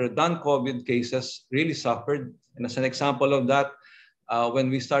other non-COVID cases really suffered. And as an example of that, when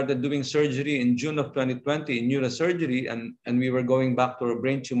we started doing surgery in June of 2020 in neurosurgery, and we were going back to our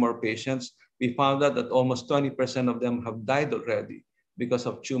brain tumor patients, we found out that almost 20% of them have died already because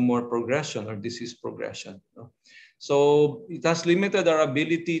of tumor progression or disease progression. So it has limited our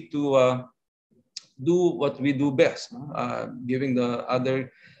ability to do what we do best, giving the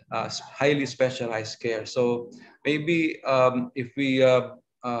other highly specialized care. So maybe if we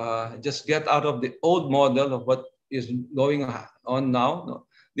just get out of the old model of what is going on now,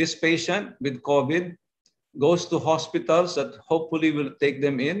 this patient with COVID goes to hospitals that hopefully will take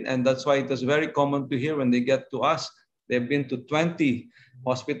them in. And that's why it is very common to hear when they get to us, they've been to 20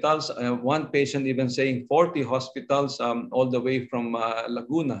 hospitals, one patient even saying 40 hospitals, all the way from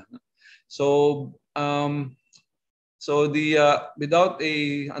Laguna. So without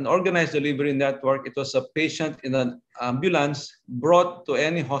an organized delivery network, it was a patient in an ambulance brought to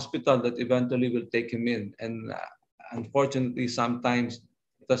any hospital that eventually will take him in. And unfortunately, sometimes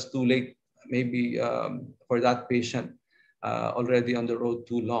it was too late, maybe for that patient, already on the road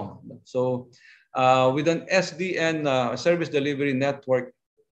too long. So with an SDN, service delivery network,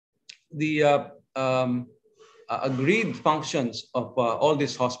 the agreed functions of all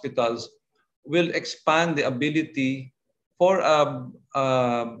these hospitals will expand the ability for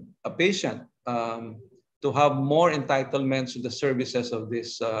a patient to have more entitlements to the services of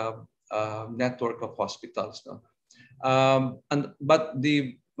this network of hospitals. But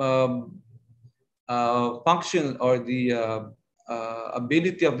the function or the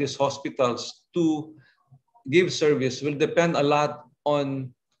ability of these hospitals to give service will depend a lot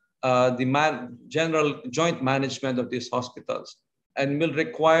on the general joint management of these hospitals, and will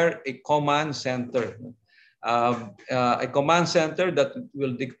require a command center. A command center that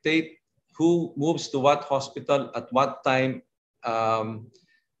will dictate who moves to what hospital at what time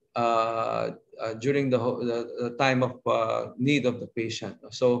during the time of need of the patient.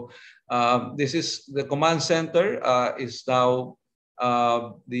 So this is the command center is now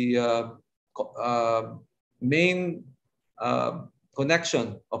the main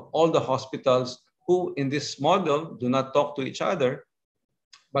connection of all the hospitals who in this model do not talk to each other.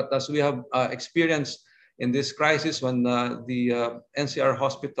 But as we have experienced in this crisis, when the NCR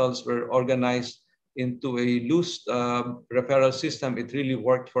hospitals were organized into a loose referral system, it really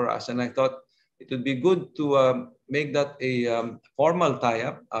worked for us. And I thought it would be good to make that a formal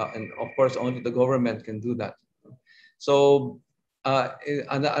tie-up. And of course, only the government can do that. So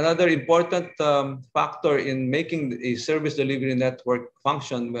another important factor in making a service delivery network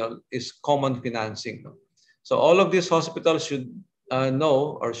function well is common financing. So all of these hospitals should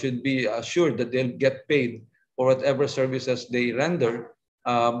know or should be assured that they'll get paid for whatever services they render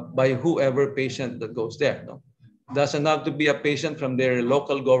by whoever patient that goes there. Doesn't have to be a patient from their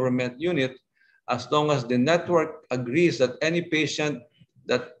local government unit, as long as the network agrees that any patient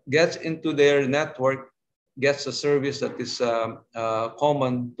that gets into their network gets a service that is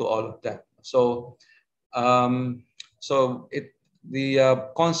common to all of them. So,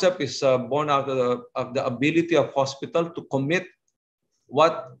 the concept is born out of the ability of hospital to commit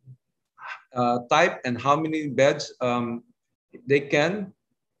what type and how many beds they can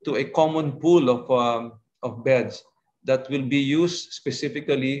to a common pool of beds that will be used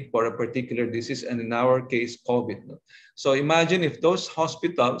specifically for a particular disease, and in our case, COVID. So imagine if those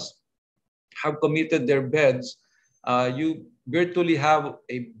hospitals have committed their beds, you virtually have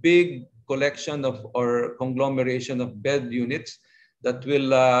a big collection of or conglomeration of bed units that will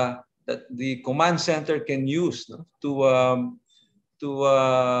that the command center can use to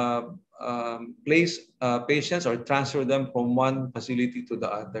place patients or transfer them from one facility to the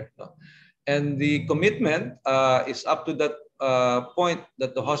other. And the commitment is up to that point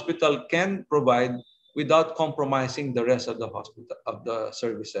that the hospital can provide without compromising the rest of the hospital of the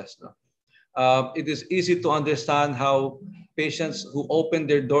services. It is easy to understand how patients who open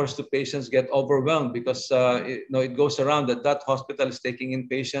their doors to patients get overwhelmed because it goes around that hospital is taking in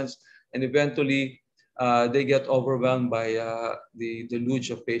patients, and eventually they get overwhelmed by the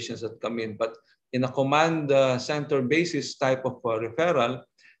deluge of patients that come in. But in a command center basis type of referral,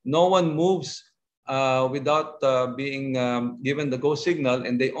 no one moves without being given the go signal,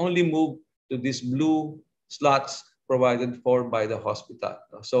 and they only move to these blue slots provided for by the hospital.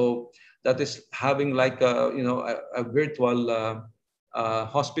 So that is having like a virtual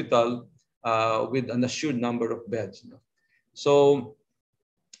hospital with an assured number of beds. So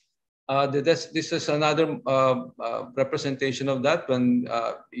this is another representation of that when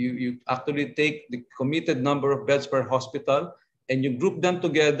you actually take the committed number of beds per hospital and you group them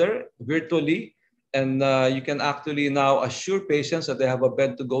together virtually, and you can actually now assure patients that they have a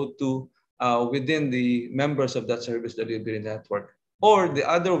bed to go to within the members of that service delivery network. Or the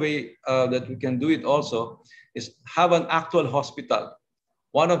other way that we can do it also is have an actual hospital.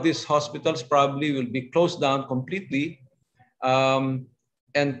 One of these hospitals probably will be closed down completely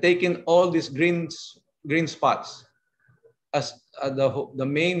and taking all these green spots as the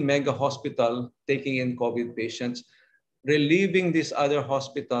main mega hospital taking in COVID patients, relieving these other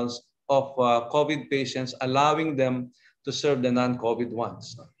hospitals of COVID patients, allowing them to serve the non-COVID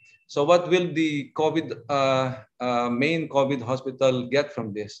ones. So what will the main COVID hospital get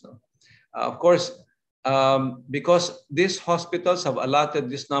from this? Of course, because these hospitals have allotted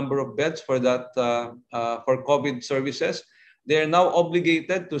this number of beds for that for COVID services, they are now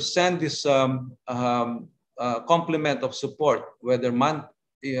obligated to send this complement of support, whether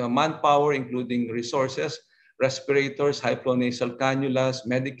manpower, including resources, respirators, high flow nasal cannulas,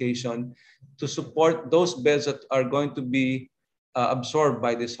 medication, to support those beds that are going to be absorbed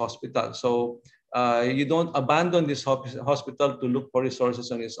by this hospital. So you don't abandon this hospital to look for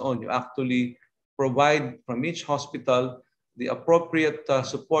resources on its own. You actually provide from each hospital the appropriate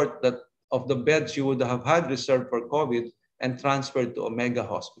support that of the beds you would have had reserved for COVID and transferred to a mega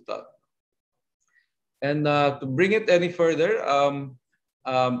hospital. And to bring it any further,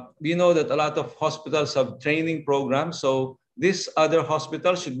 we know that a lot of hospitals have training programs. So this other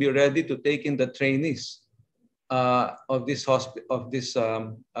hospital should be ready to take in the trainees of this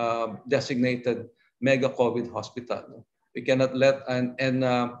designated mega COVID hospital. We cannot let, and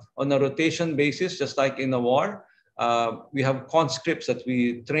on a rotation basis, just like in a war, we have conscripts that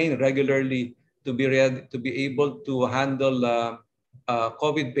we train regularly to be ready, to be able to handle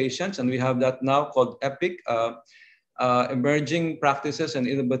COVID patients. And we have that now called EPIC, Emerging Practices and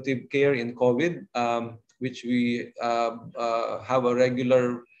Innovative Care in COVID, which we have a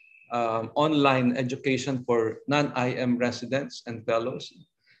regular online education for non-IM residents and fellows.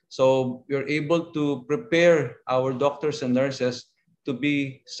 So we're able to prepare our doctors and nurses to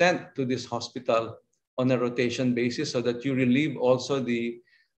be sent to this hospital on a rotation basis so that you relieve also the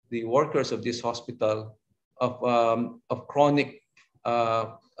workers of this hospital of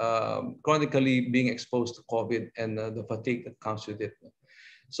chronically being exposed to COVID and the fatigue that comes with it.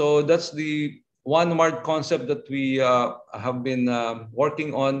 So that's the one word concept that we have been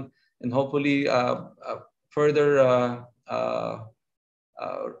working on, and hopefully further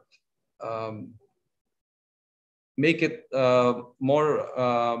make it more,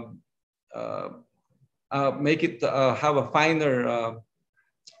 make it have a finer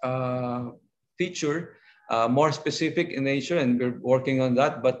feature, more specific in nature, and we're working on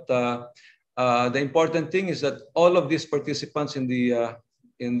that. But the important thing is that all of these participants in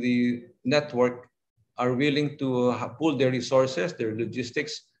the network are willing to pool their resources, their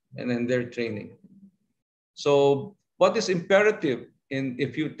logistics, and then their training. So what is imperative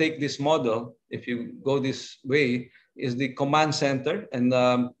if you take this model, if you go this way, is the command center. And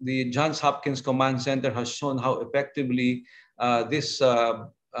the Johns Hopkins Command Center has shown how effectively this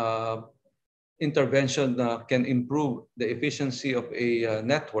intervention can improve the efficiency of a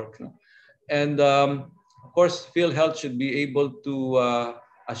network. And of course, PhilHealth should be able to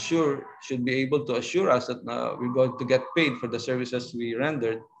should be able to assure us that we're going to get paid for the services we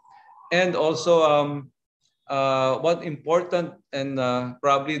rendered. And also, what important and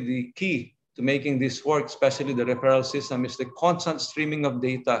probably the key to making this work, especially the referral system, is the constant streaming of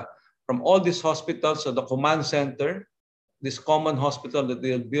data from all these hospitals. So the command center, this common hospital that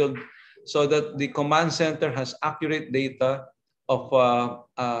they'll build, so that the command center has accurate data of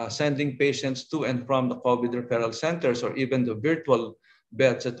sending patients to and from the COVID referral centers, or even the virtual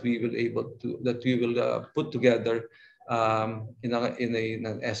beds that we will put together in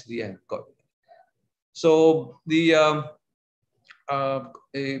an SDN. So the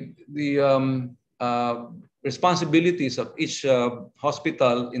responsibilities of each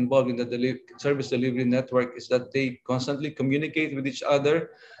hospital involved in the service delivery network is that they constantly communicate with each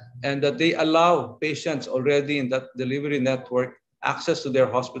other, and that they allow patients already in that delivery network access to their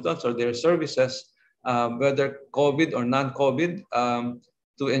hospitals or their services, whether COVID or non-COVID,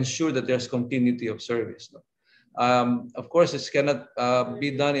 to ensure that there's continuity of service. Of course, this cannot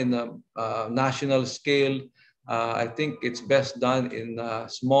be done in a national scale. I think it's best done in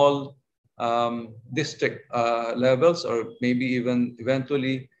small district levels, or maybe even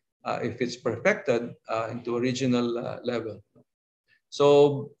eventually, if it's perfected, into a regional level.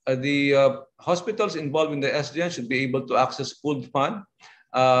 So the hospitals involved in the SDN should be able to access pooled fund.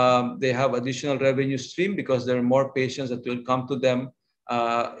 They have additional revenue stream because there are more patients that will come to them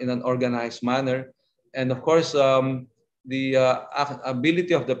in an organized manner. And of course, the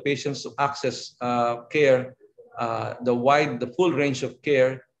ability of the patients to access care, the full range of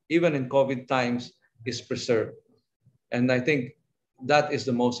care, even in COVID times, is preserved. And I think that is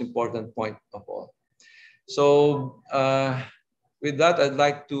the most important point of all. So with that, I'd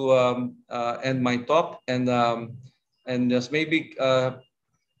like to end my talk, and just maybe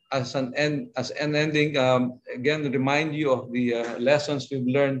as an ending, again, remind you of the lessons we've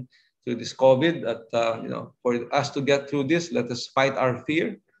learned through this COVID. That for us to get through this, let us fight our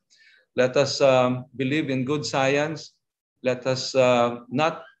fear. Let us believe in good science. Let us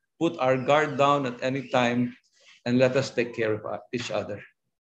not put our guard down at any time, and let us take care of each other.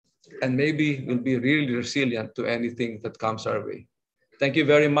 And maybe we'll be really resilient to anything that comes our way. Thank you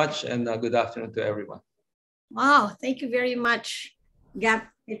very much, and good afternoon to everyone. Wow, thank you very much, Gap.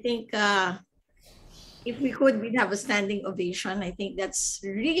 I think if we could, we'd have a standing ovation. I think that's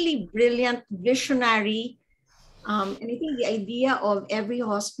really brilliant, visionary. And I think the idea of every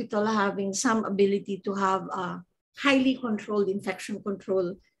hospital having some ability to have a highly controlled infection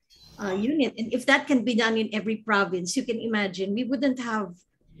control unit. And if that can be done in every province, you can imagine we wouldn't have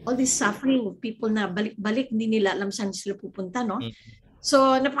all this suffering of people na balik-balik, hindi nila alam saan sila pupunta, no?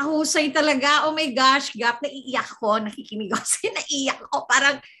 So, napahusay talaga. Oh my gosh, Gap, naiiyak ko, nakikinig ako kasi naiiyak ko.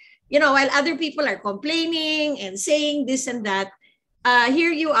 Parang, while other people are complaining and saying this and that,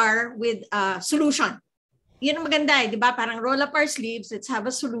 here you are with a solution. Yun ang maganda, di ba? Parang roll up our sleeves, let's have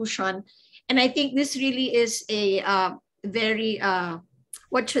a solution. And I think this really is a very,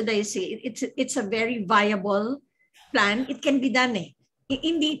 what should I say? It's a very viable plan. It can be done eh.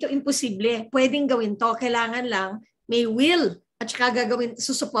 Hindi ito imposible. Pwedeng gawin to. Kailangan lang may will at saka gagawin,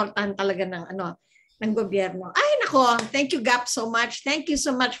 susuportahan talaga ng gobyerno. Ay nako, thank you Gap so much. Thank you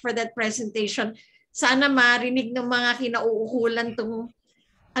so much for that presentation. Sana marinig ng mga kinauukulan itong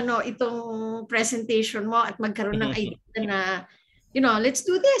presentation mo at magkaroon ng idea na, let's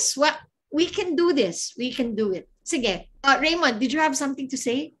do this. We can do this. We can do it. Sige. Raymond, did you have something to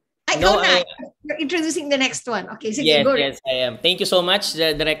say? You're introducing the next one. Okay, sige, yes, go. Yes, I am. Thank you so much,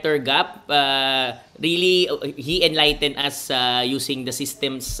 Director Gap. Really, he enlightened us using the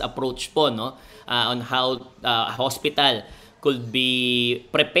systems approach po, no? On how a hospital could be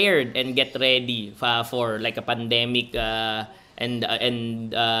prepared and get ready for like a pandemic and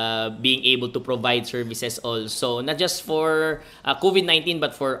being able to provide services also, not just for COVID-19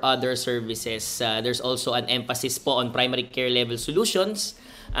 but for other services. There's also an emphasis po on primary care level solutions,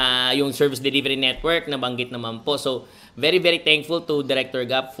 yung service delivery network na banggit naman po. So very, very thankful to Director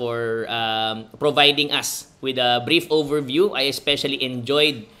Gap for providing us with a brief overview. I especially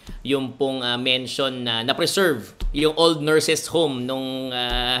enjoyed yung pong mention na na-preserve yung old nurses home nung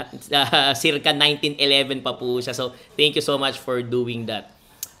circa 1911 pa po siya. So thank you so much for doing that.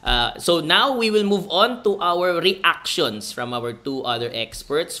 So now we will move on to our reactions from our two other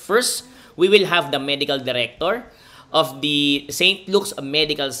experts. First, we will have the medical director of the St. Luke's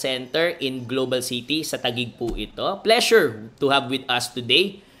Medical Center in Global City sa Taguig po ito. Pleasure to have with us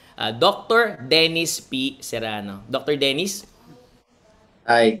today, Dr. Dennis P. Serrano. Dr. Dennis?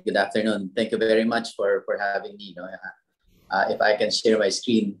 Hi, good afternoon. Thank you very much for having me. If I can share my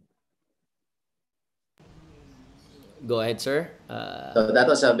screen. Go ahead, sir. So that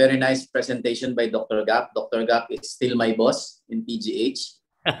was a very nice presentation by Dr. Gap. Dr. Gap is still my boss in PGH.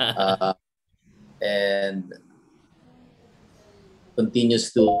 And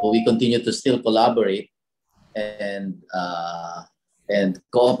we continue to still collaborate and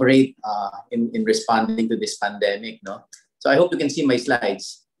cooperate in responding to this pandemic, no? So I hope you can see my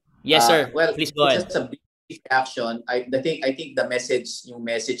slides. Yes, sir. Well, Please go ahead. just a brief action. I think the message, yung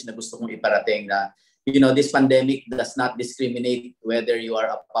message na gusto kong iparating na, you know, this pandemic does not discriminate whether you are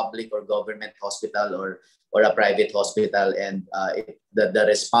a public or government hospital or a private hospital, and the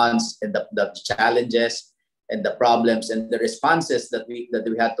response and the challenges and the problems and the responses that we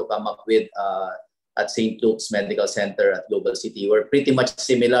had to come up with at St. Luke's Medical Center at Global City were pretty much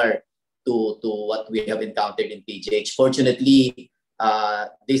similar to what we have encountered in PGH. Fortunately,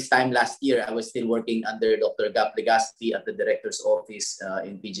 this time last year, I was still working under Dr. Legaspi at the director's office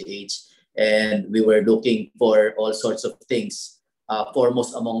in PGH, and we were looking for all sorts of things.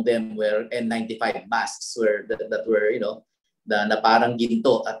 Foremost among them were N95 masks that were, you know, na parang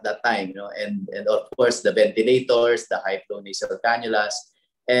ginto at that time, you know, and of course the ventilators, the high flow nasal cannulas,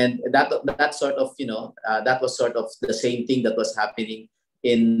 and that sort of, you know, that was sort of the same thing that was happening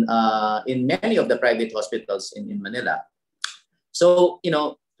in many of the private hospitals in Manila. So, you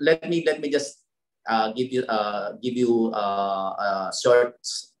know, let me just give you a short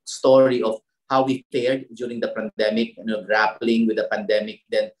story of how we fared during the pandemic, you know, grappling with the pandemic,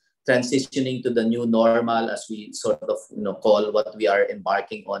 then transitioning to the new normal, as we sort of, you know, call what we are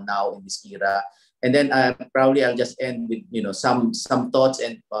embarking on now in this era. And then probably I'll just end with, you know, some thoughts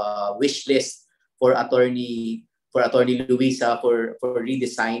and wish list for Attorney Luisa for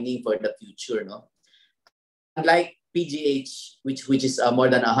redesigning for the future. No, unlike PGH, which is more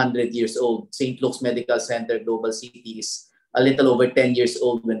than 100 years old, St. Luke's Medical Center Global City is a little over 10 years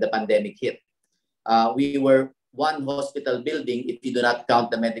old when the pandemic hit. We were one hospital building, if you do not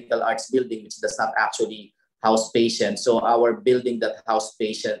count the medical arts building, which does not actually house patients. So our building that housed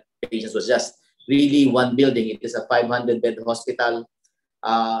patients was just really one building. It is a 500-bed hospital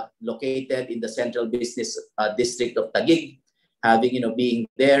located in the central business district of Taguig. Having, you know, being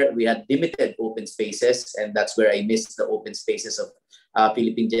there, we had limited open spaces, and that's where I missed the open spaces of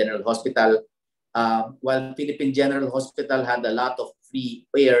Philippine General Hospital. While Philippine General Hospital had a lot of free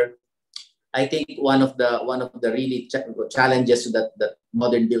air, I think one of the really challenges that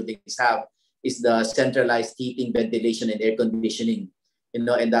modern buildings have is the centralized heating, ventilation, and air conditioning. You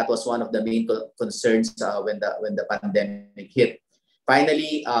know, and that was one of the main concerns when the pandemic hit.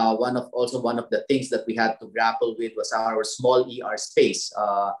 Finally, one of the things that we had to grapple with was our small ER space,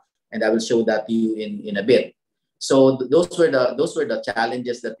 and I will show that to you in a bit. So those were the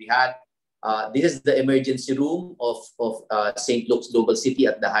challenges that we had. This is the emergency room of St. Luke's Global City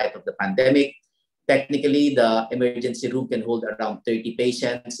at the height of the pandemic. Technically, the emergency room can hold around 30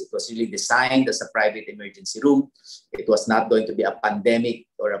 patients. It was really designed as a private emergency room. It was not going to be a pandemic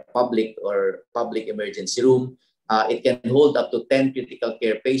or a public emergency room. It can hold up to 10 critical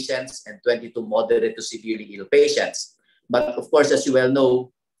care patients and 22 moderate to severely ill patients. But of course, as you well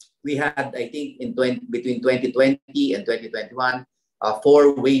know, we had, I think, between 2020 and 2021,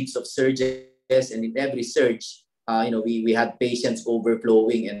 4 waves of surges, and in every surge, you know, we had patients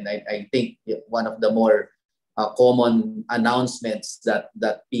overflowing. And I think one of the more common announcements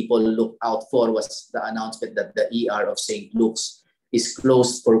that people look out for was the announcement that the ER of St. Luke's is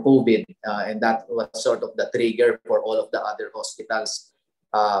closed for COVID, and that was sort of the trigger for all of the other hospitals,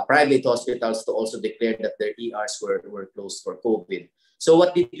 private hospitals, to also declare that their ERs were closed for COVID. So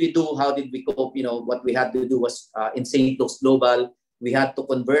what did we do? How did we cope? You know, what we had to do was in St. Luke's Global, we had to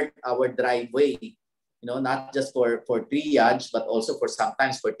convert our driveway, you know, not just for triage, but also for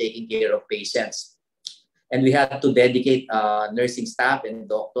sometimes for taking care of patients. And we had to dedicate nursing staff and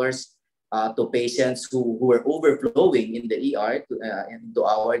doctors to patients who were overflowing in the ER into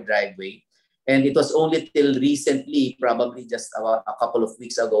our driveway. And it was only till recently, probably just a couple of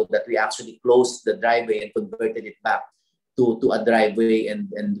weeks ago, that we actually closed the driveway and converted it back to a driveway,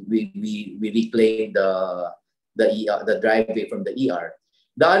 and we reclaimed the driveway from the ER.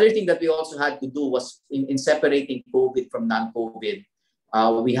 The other thing that we also had to do was in separating COVID from non-COVID,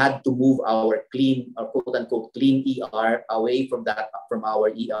 we had to move our quote-unquote clean ER away from our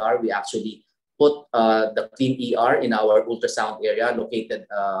ER. We actually put the clean ER in our ultrasound area, located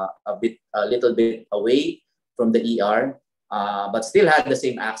a little bit away from the ER, but still had the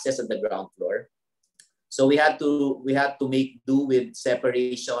same access at the ground floor. So we had to make do with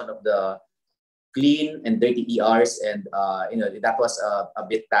separation of the clean and dirty ERs, and you know, that was a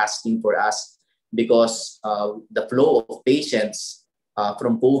bit tasking for us, because the flow of patients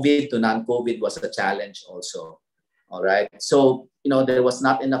from COVID to non-COVID was a challenge also. All right. So, there was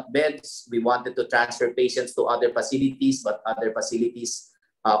not enough beds. We wanted to transfer patients to other facilities, but other facilities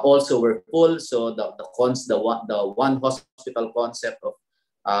also were full. So the one hospital concept of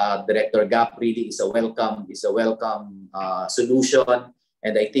Director Gap really is a welcome solution.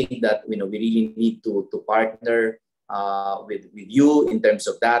 And I think that we really need to partner with you in terms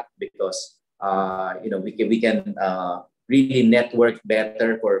of that, because we can really network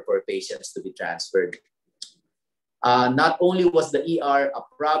better for patients to be transferred. Not only was the ER a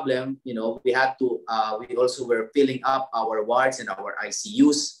problem, we also were filling up our wards and our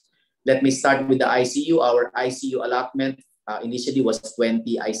ICUs. Let me start with the ICU. Our ICU allotment initially was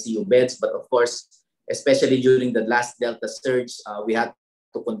 20 ICU beds, but of course, especially during the last Delta surge, we had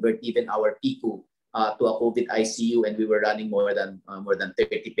to convert even our PICU to a COVID ICU, and we were running more than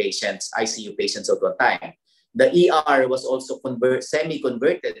 30 patients, ICU patients at one time. The ER was also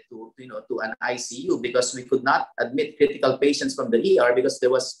semi-converted to an ICU, because we could not admit critical patients from the ER because there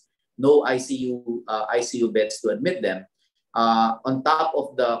was no ICU beds to admit them. On top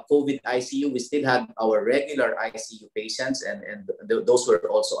of the COVID ICU, we still had our regular ICU patients, and those were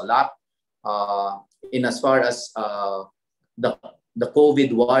also a lot. In as far as the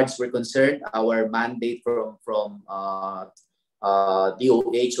COVID wards were concerned, our mandate from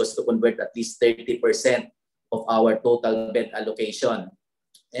DOH was to convert at least 30% of our total bed allocation.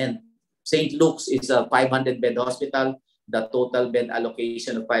 And St. Luke's is a 500-bed hospital. The total bed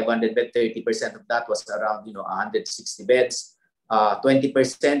allocation of 500 beds, 30% of that was around 160 beds.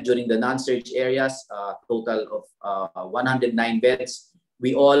 20% during the non-surge areas, total of 109 beds.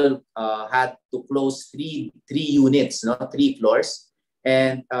 We all had to close three units, 3 floors.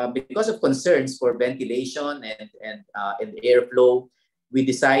 And because of concerns for ventilation and airflow, we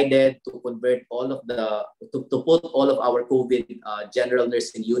decided to convert to put all of our COVID general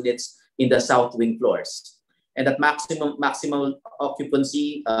nursing units in the south wing floors. And at maximum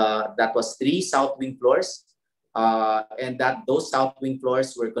occupancy, that was 3 south wing floors. And those south wing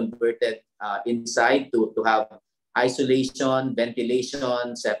floors were converted inside to have isolation,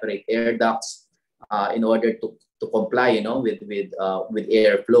 ventilation, separate air ducts in order to comply, with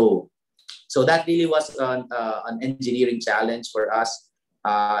airflow. So that really was an engineering challenge for us.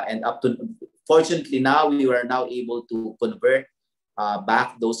 And fortunately now we were now able to convert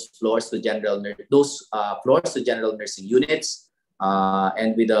back those floors to general nursing units.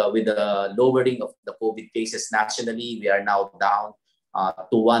 And with the lowering of the COVID cases nationally, we are now down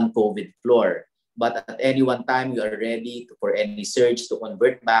to 1 COVID floor. But at any one time, we are ready for any surge to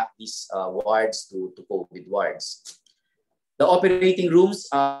convert back these wards to COVID wards. The operating rooms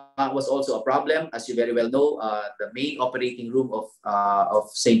was also a problem. As you very well know, the main operating room of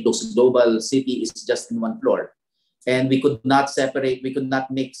St. Luke's Global City is just in 1 floor. And we could not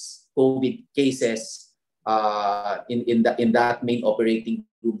mix COVID cases in that main operating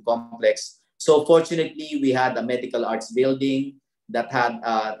room complex. So fortunately, we had a medical arts building that had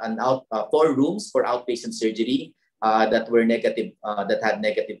 4 rooms for outpatient surgery that had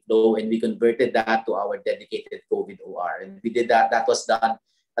negative flow, and we converted that to our dedicated COVID OR. And we did that. That was done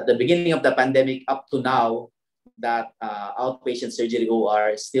at the beginning of the pandemic. Up to now, that outpatient surgery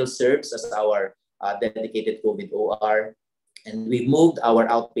OR still serves as our dedicated COVID OR. And we moved our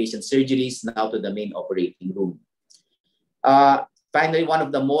outpatient surgeries now to the main operating room. Finally, one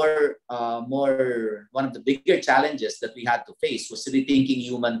of the bigger challenges that we had to face was rethinking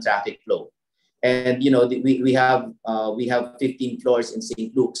human traffic flow. And we have 15 floors in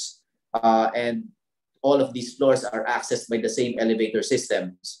St. Luke's, and all of these floors are accessed by the same elevator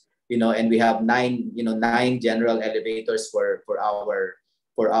systems. And we have 9 general elevators for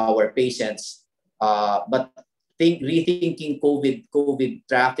our patients. But rethinking COVID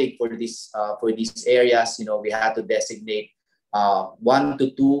traffic for these areas, we had to designate 1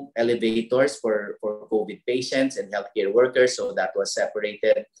 to 2 elevators for COVID patients and healthcare workers. So that was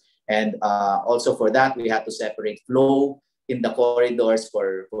separated. And also for that, we had to separate flow in the corridors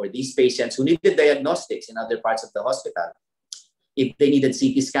for these patients who needed diagnostics in other parts of the hospital. If they needed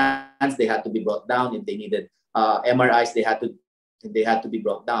CT scans, they had to be brought down. If they needed MRIs, they had to be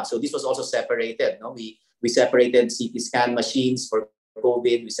brought down. So this was also separated. We separated CT scan machines for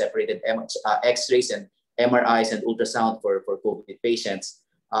COVID. We separated X-rays and MRIs and ultrasound for COVID patients,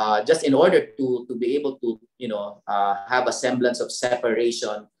 just in order to be able to have a semblance of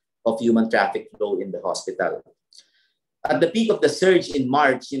separation of human traffic flow in the hospital. At the peak of the surge in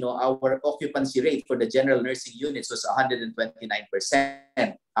March, our occupancy rate for the general nursing units was 129%.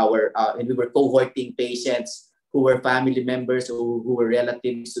 And we were cohorting patients who were family members who were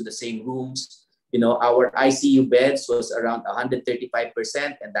relatives to the same rooms. Our ICU beds was around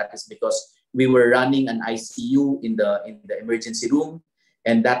 135%, and that is because we were running an ICU in the emergency room,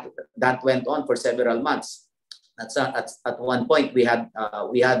 and that went on for several months. At one point, we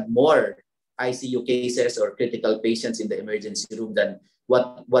had more ICU cases or critical patients in the emergency room than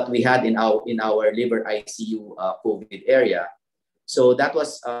what we had in our liver ICU COVID area. So that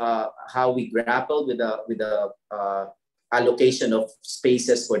was how we grappled with the allocation of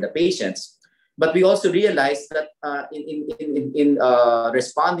spaces for the patients. But we also realized that in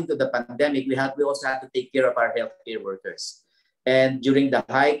responding to the pandemic, we also had to take care of our healthcare workers. And during the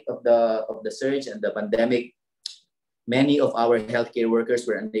height of the surge and the pandemic, many of our healthcare workers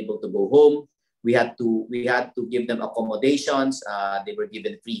were unable to go home. We had to give them accommodations. They were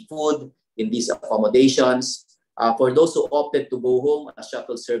given free food in these accommodations. For those who opted to go home, a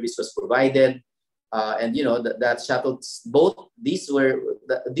shuttle service was provided. And you know that shuttles, these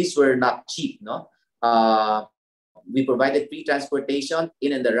were not cheap, no. We provided free transportation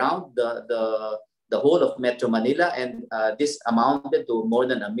in and around the whole of Metro Manila, and this amounted to more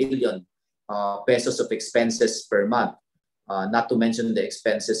than 1 million pesos of expenses per month. Not to mention the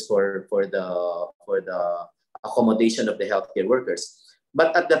expenses for the accommodation of the healthcare workers.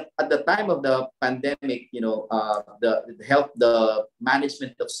 But at the time of the pandemic, you know, the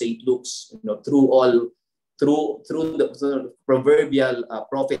management of St. Luke's, you know, through the proverbial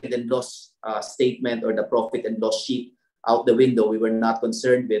profit and loss statement or the profit and loss sheet out the window, we were not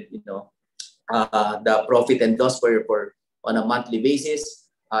concerned with, you know, the profit and loss for on a monthly basis.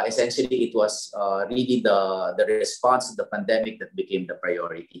 Essentially, it was really the response to the pandemic that became the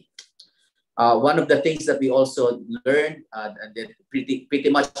priority. One of the things that we also learned and that pretty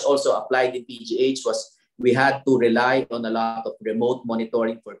much also applied in PGH was we had to rely on a lot of remote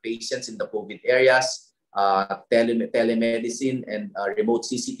monitoring for patients in the COVID areas, telemedicine and remote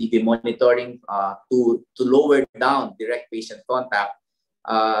CCTV monitoring to lower down direct patient contact.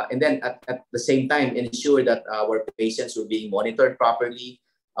 And then at the same time, ensure that our patients were being monitored properly,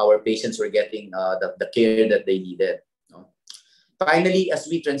 our patients were getting the care that they needed. Finally, as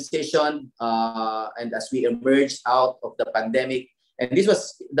we transitioned and as we emerged out of the pandemic, and this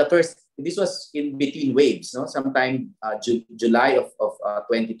was in between waves, no? Sometime July of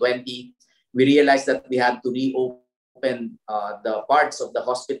 2020, we realized that we had to reopen the parts of the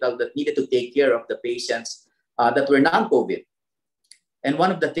hospital that needed to take care of the patients that were non-COVID. And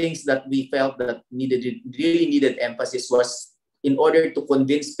one of the things that we felt that really needed emphasis was in order to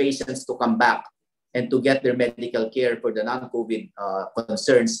convince patients to come back and to get their medical care for the non-COVID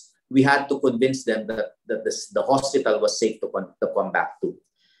concerns, we had to convince them that the hospital was safe to come back to.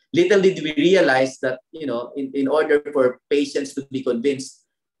 Little did we realize that, you know, in order for patients to be convinced,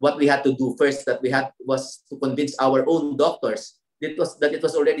 what we had to do first was to convince our own doctors that it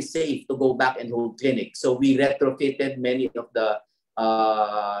was already safe to go back and hold clinic. So we retrofitted many of the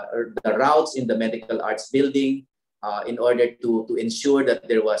routes in the medical arts building in order to ensure that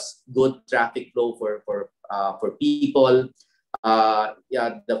there was good traffic flow for people.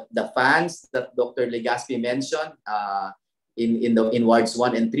 The fans that Dr. Legaspi mentioned in wards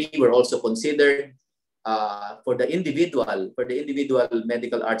 1 and 3 were also considered for the individual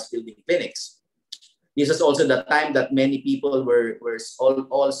medical arts building clinics. This was also the time that many people were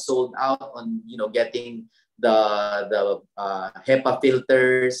all sold out on, you know, getting the HEPA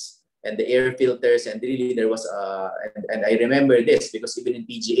filters and the air filters, and really there was and I remember this because even in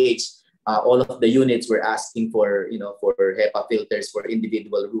PGH, all of the units were asking for, you know, for HEPA filters for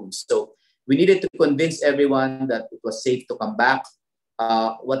individual rooms. So we needed to convince everyone that it was safe to come back.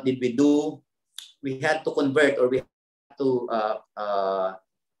 What did we do? We had to convert, or we had to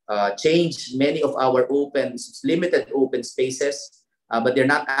change many of our limited open spaces, but they're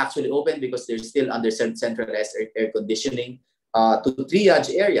not actually open because they're still under centralized air conditioning, to triage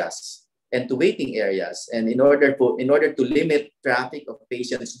areas and to waiting areas. And in order to limit traffic of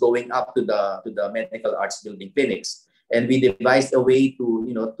patients going up to the medical arts building clinics, and we devised a way to,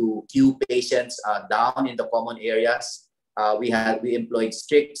 you know, to queue patients down in the common areas. We employed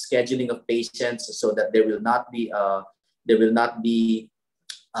strict scheduling of patients so that there will not be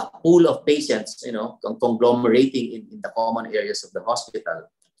a pool of patients, you know, conglomerating in the common areas of the hospital.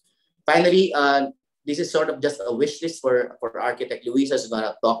 Finally, this is sort of just a wish list for Architect Luisa, who's going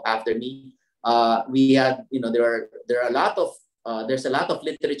to talk after me. We had, you know, there's a lot of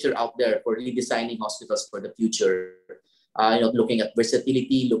literature out there for redesigning hospitals for the future. You know, looking at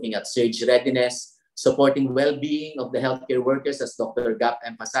versatility, looking at surge readiness, supporting well-being of the healthcare workers, as Dr. Gap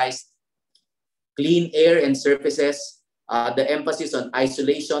emphasized, clean air and surfaces, the emphasis on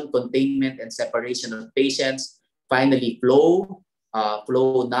isolation, containment, and separation of patients. Finally, flow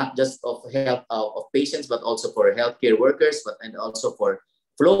not just of health of patients, but also for healthcare workers, and also for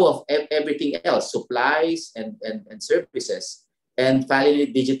flow of everything else, supplies and services, and finally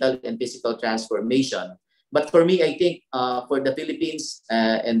digital and physical transformation. But for me, I think for the Philippines,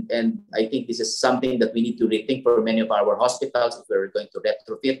 and I think this is something that we need to rethink for many of our hospitals if we're going to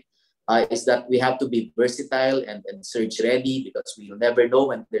retrofit, is that we have to be versatile and surge ready, because we will never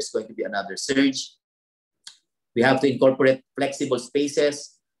know when there's going to be another surge. We have to incorporate flexible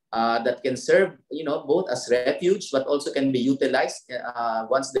spaces that can serve, both as refuge, but also can be utilized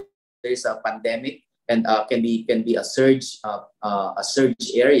once there is a pandemic, and can be a surge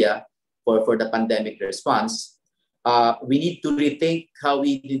area for the pandemic response. We need to rethink how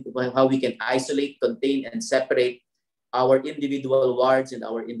we can isolate, contain, and separate our individual wards and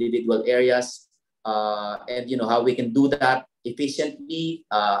our individual areas, and how we can do that efficiently,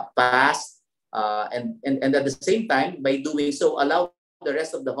 fast, and at the same time, by doing so, allow the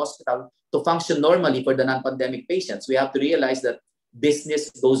rest of the hospital to function normally for the non-pandemic patients. We have to realize that business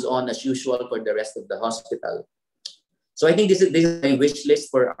goes on as usual for the rest of the hospital. So I think this is my wish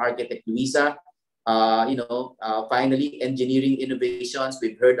list for Architect Luisa. Finally, engineering innovations.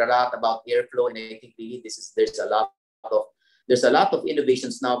 We've heard a lot about airflow, and I think really there's a lot of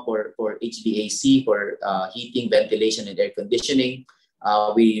innovations now for HVAC, for heating, ventilation, and air conditioning.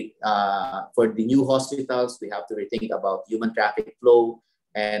 For the new hospitals, we have to rethink about human traffic flow,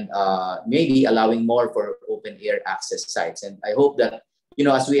 and maybe allowing more for open air access sites. And I hope that,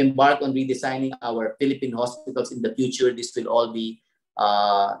 as we embark on redesigning our Philippine hospitals in the future, this will all be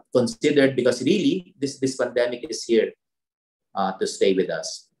considered, because really this pandemic is here to stay with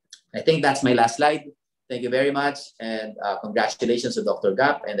us. I think that's my last slide. Thank you very much, and congratulations to Dr.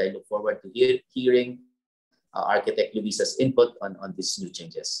 Gap, and I look forward to hearing Architect Luisa's input on these new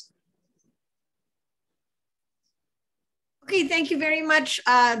changes. Okay, thank you very much,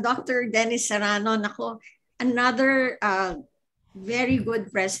 Dr. Dennis Serrano. Nako, another very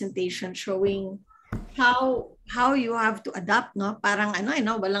good presentation showing how you have to adapt, no? Parang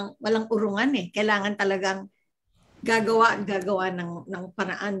walang urungan eh. Kailangan talagang gagawa ng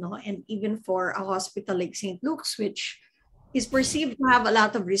paraan, no? And even for a hospital like St. Luke's, which is perceived to have a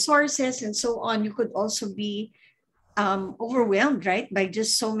lot of resources and so on, you could also be overwhelmed, right, by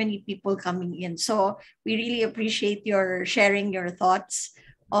just so many people coming in. So we really appreciate your sharing your thoughts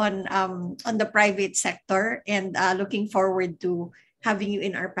on the private sector, and looking forward to having you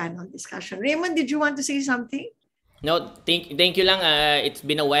in our panel discussion. Raymond, did you want to say something? No, thank you lang. It's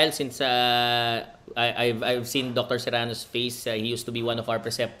been a while since I've seen Dr. Serrano's face. He used to be one of our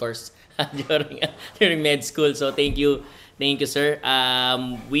preceptors during med school. So thank you, sir.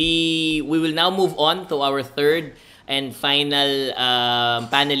 We will now move on to our third and final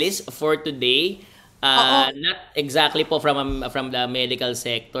panelist for today. Not exactly po from the medical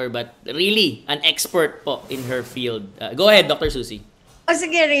sector, but really an expert po in her field. Go ahead, Dr. Susie.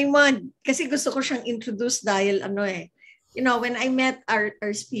 Sige, Raymond, kasi gusto ko siyang introduce dahil when I met our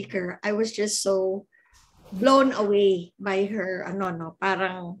speaker, I was just so blown away by her,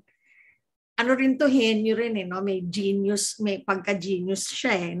 parang rin to, henyo rin may genius, may pagka-genius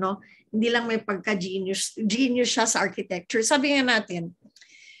siya hindi lang may pagka-genius siya sa architecture. Sabi nga natin,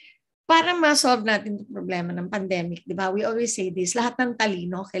 para ma-solve natin yung problema ng pandemic, di ba? We always say this, lahat ng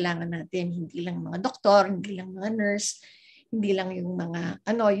talino kailangan natin, hindi lang mga doktor, hindi lang mga nurse, hindi lang yung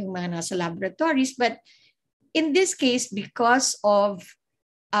mga nasa laboratories, but in this case, because of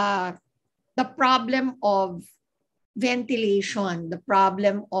the problem of ventilation, the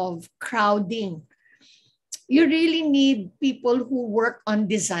problem of crowding, you really need people who work on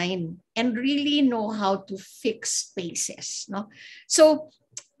design and really know how to fix spaces. No? So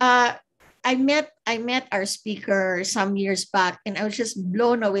I met our speaker some years back, and I was just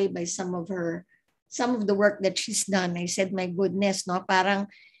blown away by some of the work that she's done. I said, my goodness, parang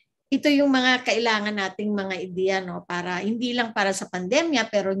ito yung mga kailangan nating mga ideya, para hindi lang para sa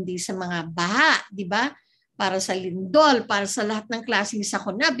pandemya, pero hindi sa mga baha, di ba? Para sa lindol, para sa lahat ng klaseng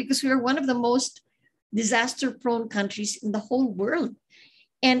sakuna, because we are one of the most disaster-prone countries in the whole world.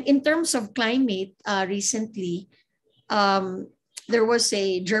 And in terms of climate, recently, there was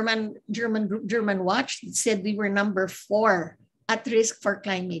a German watch that said we were number 4 at risk for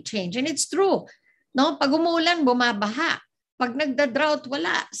climate change, and it's true. No, pag umulan, bumabaha. Pag nagda-drought,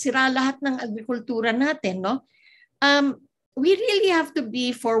 wala. Sira lahat ng agrikultura natin, no? We really have to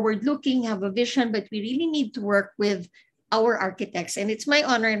be forward-looking, have a vision, but we really need to work with our architects. And it's my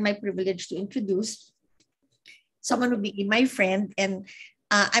honor and my privilege to introduce someone who became my friend. And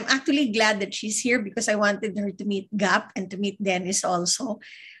I'm actually glad that she's here, because I wanted her to meet Gap and to meet Dennis also.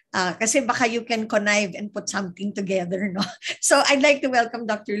 Kasi baka you can connive and put something together, no? So I'd like to welcome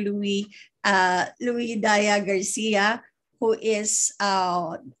Dr. Louis Daya-Garcia, who is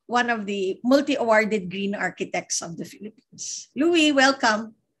one of the multi-awarded green architects of the Philippines. Louis,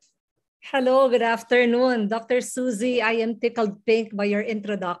 welcome. Hello, good afternoon. Dr. Susie, I am tickled pink by your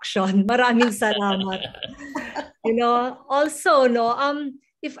introduction. Maraming salamat. Also,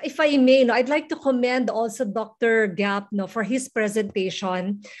 if I may, I'd like to commend also Dr. Gap for his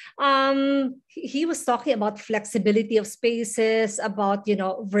presentation. He was talking about flexibility of spaces, about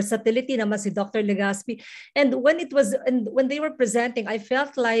versatility naman si Dr. Legaspi. And when they were presenting, I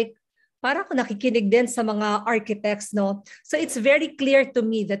felt like parang ako nakikinig din sa mga architects, no? So it's very clear to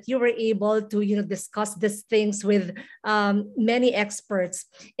me that you were able to, discuss these things with many experts.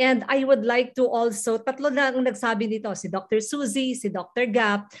 And I would like to also, tatlo na ang nagsabi nito, si Dr. Susie, si Dr.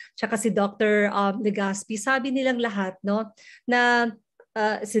 Gap, tsaka si Dr. Legaspi. Sabi nilang lahat, no, na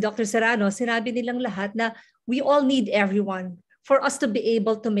si Dr. Serrano, sinabi nilang lahat na we all need everyone for us to be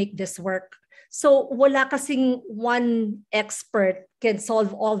able to make this work. So wala kasing one expert can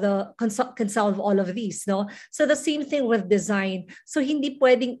solve all of these, no? So the same thing with design. So hindi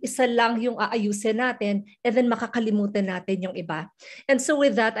pwedeng isa lang yung aayusin natin and then makakalimutan natin yung iba. And so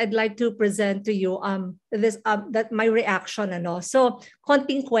with that, I'd like to present to you that my reaction, So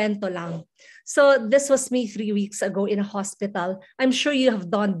konting kwento lang. So this was me 3 weeks ago in a hospital. I'm sure you have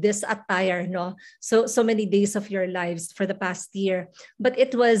done this attire, no? So many days of your lives for the past year. But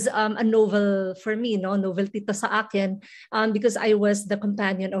it was a novel for me, no? Novelty to sa akin, because I was the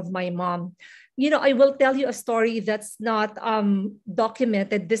companion of my mom. I will tell you a story that's not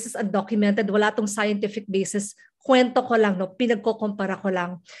documented. This is undocumented. Wala tong scientific basis. Kwento ko lang, no? Pinagkukumpara ko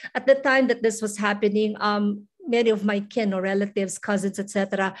lang. At the time that this was happening, many of my kin or relatives, cousins,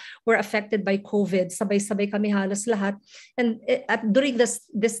 etc., were affected by COVID. Sabay-sabay kami halos lahat. And during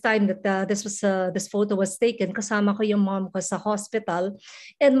this time that this photo was taken, kasama ko yung mom ko sa hospital,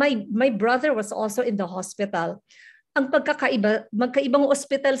 and my brother was also in the hospital. Ang pagkakaiba, magkaibang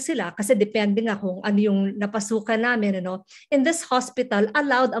ospital sila kasi depende nga kung ano yung napasukan namin. In this hospital,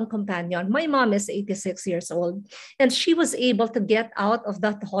 allowed ang companion. My mom is 86 years old and she was able to get out of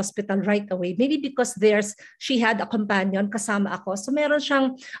that hospital right away. Maybe because she had a companion kasama ako. So meron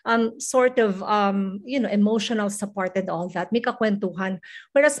siyang sort of emotional support and all that. May kakwentuhan.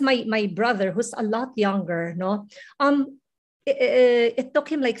 Whereas my brother, who's a lot younger, it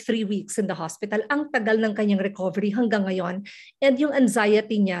took him like 3 weeks in the hospital. Ang tagal ng kanyang recovery hanggang ngayon. And yung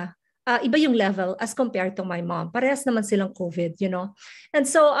anxiety niya, iba yung level as compared to my mom. Parehas naman silang COVID, And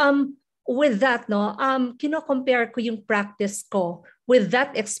so with that, kino-compare ko yung practice ko with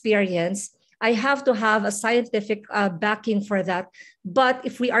that experience. I have to have a scientific backing for that. But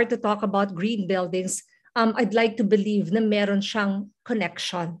if we are to talk about green buildings, I'd like to believe na meron siyang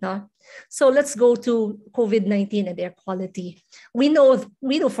connection, So let's go to COVID-19 and air quality. We know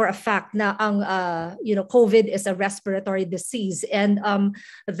for a fact na ang COVID is a respiratory disease and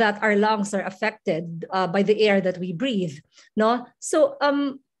that our lungs are affected by the air that we breathe, So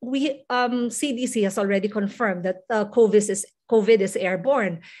CDC has already confirmed that COVID is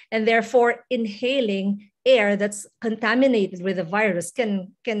airborne, and therefore inhaling air that's contaminated with the virus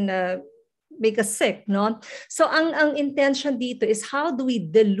can make us sick, So ang intention dito is how do we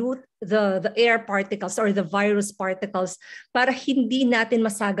dilute the air particles or the virus particles para hindi natin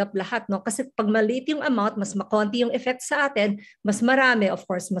masagap lahat, Kasi pag maliit yung amount, mas makonti yung effect sa atin, mas marami, of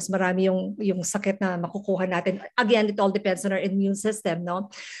course, mas marami yung sakit na makukuha natin. Again, it all depends on our immune system,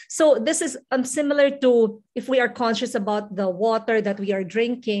 So this is similar to if we are conscious about the water that we are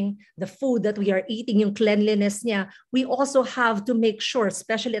drinking, the food that we are eating, yung cleanliness niya, we also have to make sure,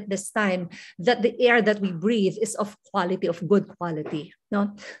 especially at this time, that the air that we breathe is of good quality.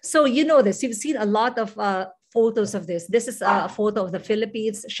 So this, you've seen a lot of photos of this. This is a photo of the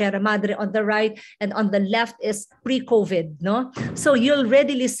Philippines, Sierra Madre on the right, and on the left is pre-COVID, So you'll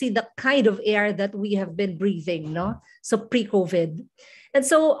readily see the kind of air that we have been breathing, So pre-COVID. And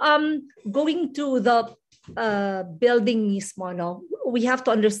so going to the building mismo, we have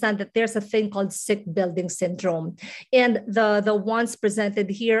to understand that there's a thing called sick building syndrome. And the ones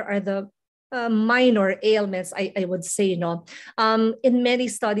presented here are the minor ailments, I would say, in many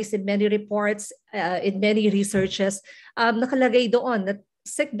studies, in many reports, in many researches, nakalagay doon that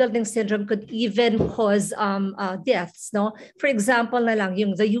sick building syndrome could even cause deaths, For example na lang,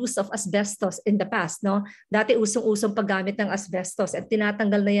 the use of asbestos in the past, Dati usong-usong paggamit ng asbestos at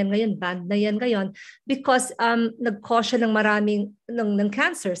tinatanggal na yan ngayon, banned na yan ngayon because nag-cause siya ng maraming ng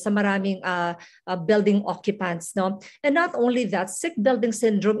cancer sa maraming building occupants, no? And not only that, sick building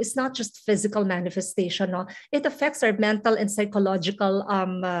syndrome is not just physical manifestation, no? It affects our mental and psychological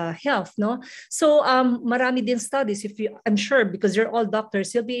health, no? So marami din studies, I'm sure because you're all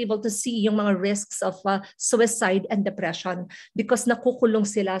doctors, you'll be able to see yung mga risks of suicide and depression because nakukulong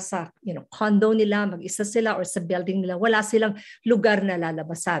sila sa condo nila, mag-isa sila, or sa building nila, wala silang lugar na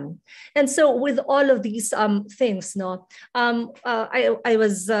lalabasan. And so with all of these things, no, I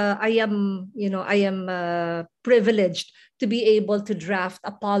am privileged to be able to draft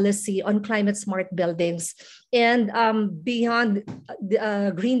a policy on climate smart buildings and beyond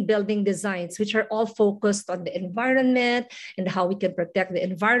green building designs, which are all focused on the environment and how we can protect the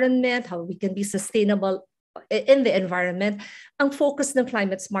environment, how we can be sustainable in the environment. Ang focus ng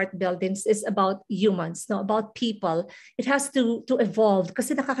climate smart buildings is about humans, no, about people. It has to evolve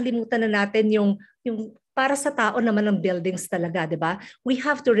kasi nakakalimutan na natin yung para sa tao naman ng buildings talaga, di ba? We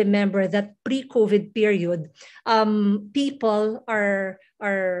have to remember that pre-COVID period, people are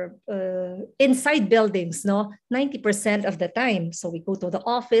inside buildings, no? 90% of the time. So we go to the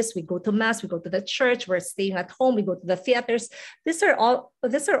office, we go to mass, we go to the church, we're staying at home, we go to the theaters. These are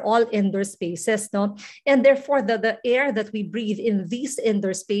all indoor spaces, no? And therefore, the air that we breathe in these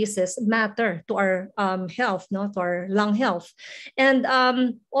indoor spaces matter to our health, no? To our lung health. And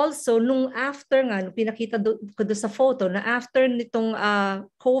also, nung after nga, pinakita ko doon sa photo, na after nitong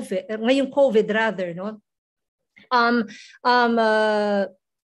ngayong COVID rather, no?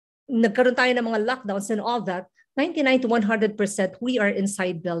 Nagkaroon tayo ng mga lockdowns and all that, 99 to 100% we are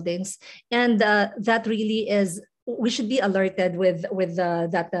inside buildings, and that really is, we should be alerted with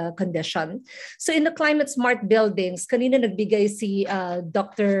that condition. So in the climate smart buildings, kanina nagbigay si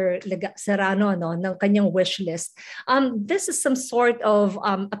Dr. Serrano, no, ng kanyang wish list. This is some sort of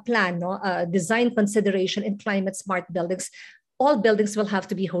a plan, no, design consideration in climate smart buildings. All buildings will have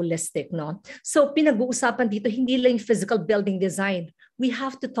to be holistic, no? So pinag-uusapan dito hindi lang physical building design. We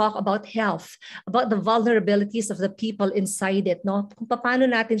have to talk about health, about the vulnerabilities of the people inside it, no? Kung paano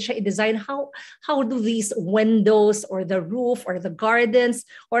natin siya i-design, how do these windows or the roof or the gardens,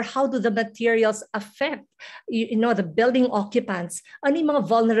 or how do the materials affect the building occupants? Ano yung mga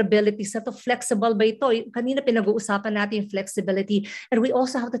vulnerabilities na to? Flexible ba ito? Kanina pinag-uusapan natin yung flexibility, and we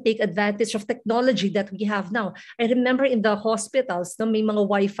also have to take advantage of technology that we have now. I remember in the hospitals, no, may mga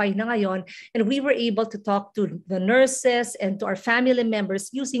Wi-Fi na ngayon, and we were able to talk to the nurses and to our family members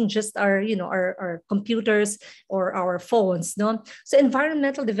using just our computers or our phones, no? So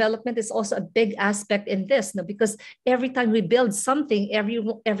environmental development is also a big aspect in this, no? Because every time we build something,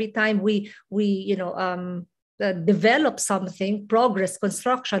 every time we develop something, progress,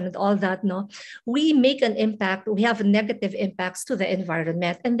 construction, and all that, no, we make an impact. We have negative impacts to the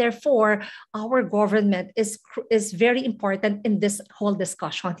environment, and therefore our government is very important in this whole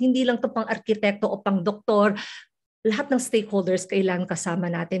discussion. Hindi lang to pang arkitekto o pang doktor. Lahat ng stakeholders kailangan kasama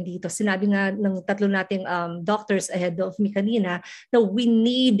natin dito. Sinabi nga ng tatlo nating doctors ahead of me kanina na we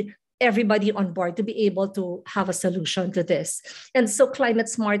need everybody on board to be able to have a solution to this. And so climate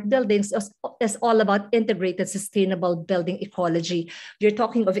smart buildings is all about integrated sustainable building ecology. You're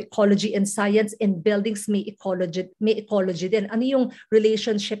talking of ecology and science, and buildings may ecology din. Ano yung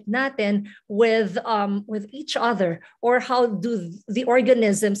relationship natin with each other, or how do the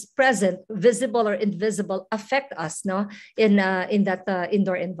organisms present, visible or invisible, affect us, no, in that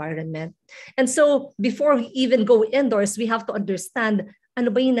indoor environment. And so before we even go indoors, we have to understand ano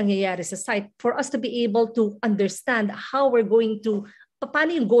ba yung nangyayari sa site for us to be able to understand how we're going to,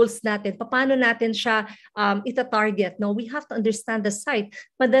 paano yung goals natin, paano natin siya ita-target. No? We have to understand the site.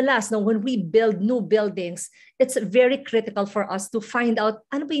 Madalas, no, when we build new buildings, it's very critical for us to find out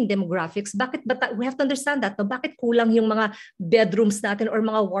ano ba yung demographics. Bakit ba we have to understand that. No? Bakit kulang yung mga bedrooms natin or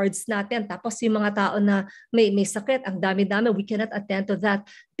mga wards natin? Tapos yung mga tao na may sakit, ang dami-dami, we cannot attend to that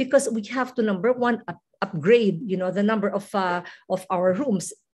because we have to, number one, upgrade, the number of our rooms.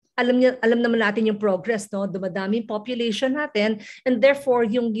 Alam naman natin yung progress, no? Dumadami yung population natin, and therefore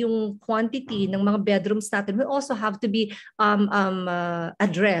yung quantity ng mga bedrooms natin will also have to be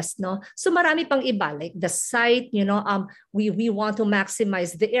addressed, no? So marami pang iba, like the site, we want to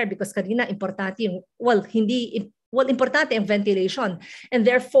maximize the air because kanina importante yung, importante ang ventilation. And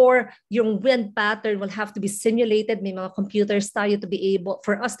therefore, yung wind pattern will have to be simulated. May mga computers tayo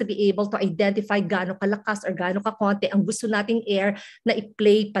for us to be able to identify gaano kalakas or gaano kakonti ang gusto nating air na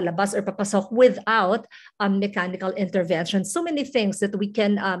i-play palabas or papasok without mechanical intervention. So many things that we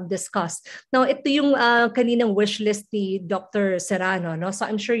can discuss. Now, ito yung kaninang wish list ni Dr. Serrano. No? So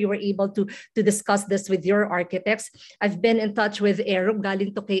I'm sure you were able to discuss this with your architects. I've been in touch with Arup,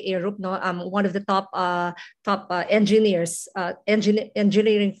 galing to kay Arup, no? One of the top engineering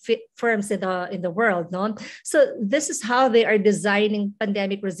firms in the world, no? So this is how they are designing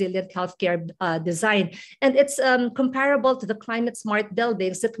pandemic resilient healthcare design, and it's comparable to the climate smart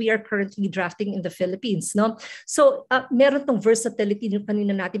buildings that we are currently drafting in the Philippines, no? So meron tong versatility yung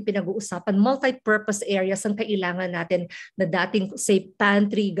kanina natin pinag-uusapan, multi-purpose areas ang kailangan natin na dating say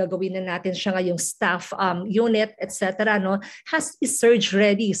pantry, gagawin na natin siya ngayong staff unit, etc., no, is surge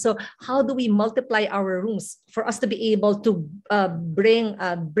ready. So how do we multiply our rooms for us to be able to bring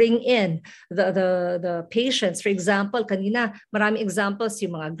in the patients? For example, kanina maraming examples,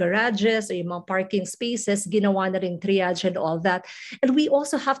 yung mga garages or yung mga parking spaces, ginawa na rin triage and all that. And we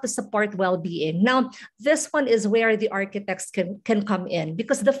also have to support well-being. Now, this one is where the architects can come in,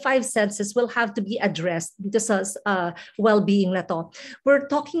 because the 5 senses will have to be addressed dito sa well-being na to. We're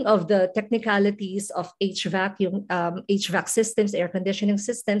talking of the technicalities of HVAC, yung HVAC systems, air conditioning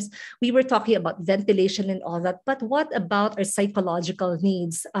systems. We were talking about ventilation and all that. But what about our psychological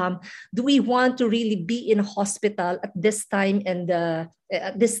needs? Do we want to really be in hospital at this time and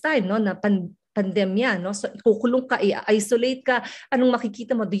no, na pandemya, no? So ikukulong ka, i-isolate ka, anong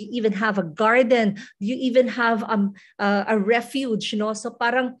makikita mo? Do you even have a garden? Do you even have a refuge, no? So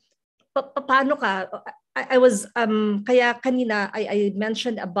parang paano ka? I was kaya kanina I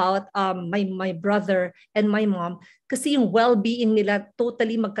mentioned about my brother and my mom, kasi yung well-being nila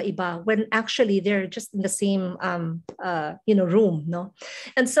totally magkaiba when actually they're just in the same room, no?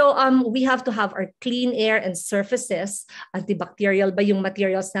 And so we have to have our clean air and surfaces, antibacterial ba yung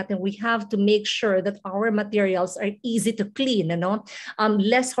materials natin. We have to make sure that our materials are easy to clean, no?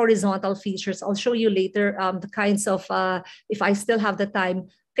 Less horizontal features. I'll show you later the kinds of if I still have the time,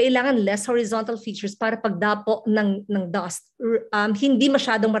 kailangan less horizontal features para pagdapo ng dust. Hindi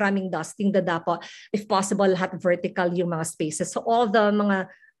masyadong maraming dusting dadapo. If possible, lahat vertical yung mga spaces. So all the mga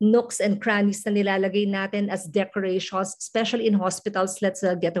nooks and crannies na nilalagay natin as decorations, especially in hospitals, let's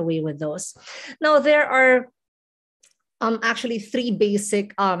get away with those. Now, there are actually 3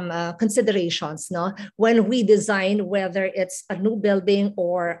 basic considerations, no, when we design, whether it's a new building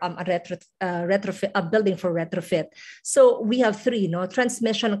or a retrofit, a building for retrofit. So we have 3, no.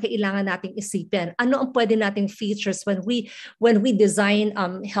 Transmission ang kailangan nating isipin. Ano ang pwede nating features when we design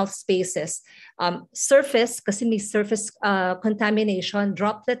health spaces? Surface, kasi may surface contamination,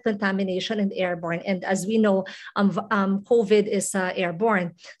 droplet contamination, and airborne. And as we know, COVID is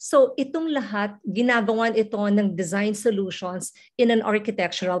airborne. So itong lahat, ginagawan ito ng design solutions in an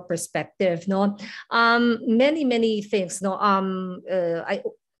architectural perspective, no? Many things, no?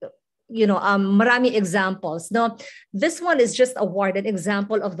 Marami examples, no? This one is just an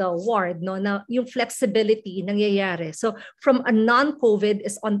example of the award, no? Na yung flexibility nangyayari. So from a non-COVID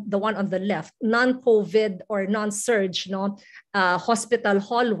is on the one on the left, non-COVID or non-surge, no? Hospital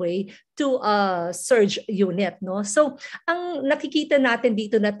hallway to a surge unit, no? So ang nakikita natin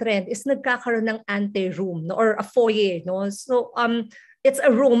dito na trend is nagkakaroon ng ante-room, no? Or a foyer, no? So it's a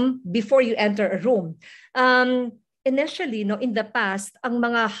room before you enter a room. Initially, no, in the past, ang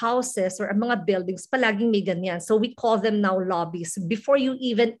mga houses or ang mga buildings palaging may ganyan. So we call them now lobbies. Before you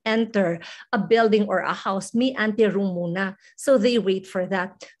even enter a building or a house, may ante-room muna. So they wait for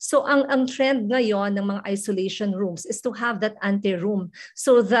that. So ang trend ngayon ng mga isolation rooms is to have that ante-room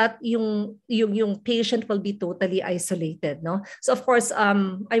so that yung patient will be totally isolated, no? So of course,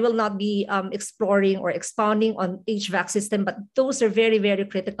 I will not be exploring or expounding on HVAC system, but those are very, very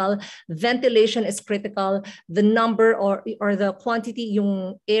critical. Ventilation is critical. The number or the quantity,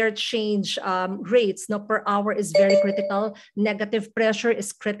 yung air change rates, no, per hour is very critical. Negative pressure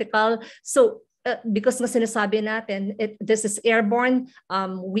is critical. So because nga sinasabi natin, this is airborne,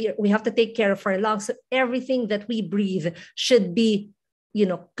 we have to take care of our lungs. So everything that we breathe should be,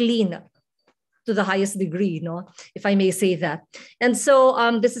 clean to the highest degree, no, if I may say that. And so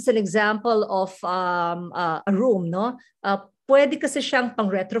this is an example of a room, no. Pwede kasi siyang pang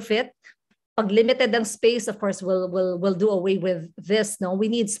retrofit. Pag limited ang space, of course, we'll do away with this. No, we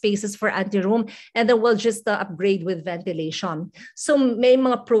need spaces for anteroom, and then we'll just upgrade with ventilation. So may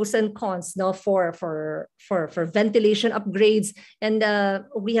mga pros and cons, no, for ventilation upgrades, and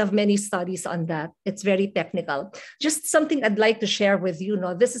we have many studies on that. It's very technical. Just something I'd like to share with you.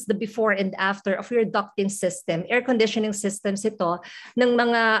 No, this is the before and after of your ducting system, air conditioning systems. Ito ng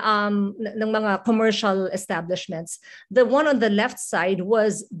mga commercial establishments. The one on the left side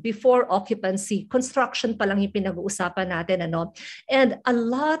was before occupancy. Construction pa lang yung pinag-uusapan natin, ano? And a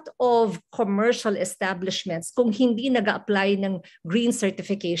lot of commercial establishments, kung hindi nag-apply ng green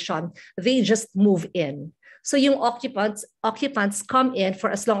certification, they just move in. So yung occupants come in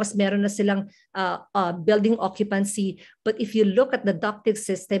for as long as meron na silang building occupancy. But if you look at the ducting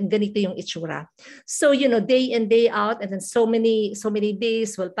system, ganito yung itsura. So, day in, day out, and then so many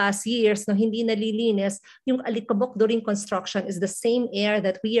days will pass, years, no, hindi nalilinis. Yung alikabok during construction is the same air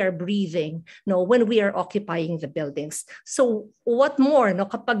that we are breathing, no, when we are occupying the buildings. So, what more, no,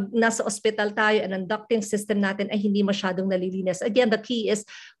 kapag nasa hospital tayo and ang ducting system natin ay hindi masyadong nalilinis. Again, the key is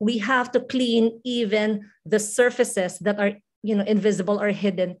we have to clean even the surfaces that are, invisible or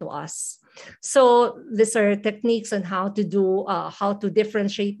hidden to us. So these are techniques on how to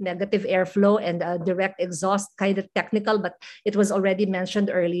differentiate negative airflow and direct exhaust, kind of technical, but it was already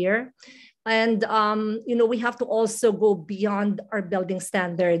mentioned earlier. And we have to also go beyond our building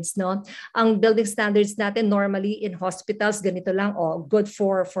standards, no? Ang building standards natin normally in hospitals ganito lang, good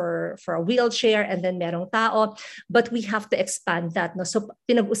for a wheelchair and then merong tao, but we have to expand that, no? So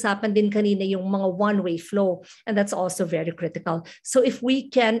pinag-usapan din kanina yung mga one-way flow, and that's also very critical. So if we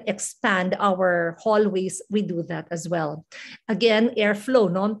can expand our hallways, we do that as well. Again, airflow,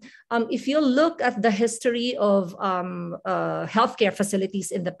 no? If you look at the history of healthcare facilities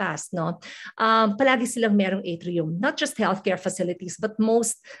in the past, no, palagi silang merong atrium. Not just healthcare facilities, but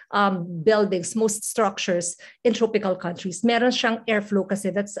most buildings, most structures in tropical countries, meron siyang airflow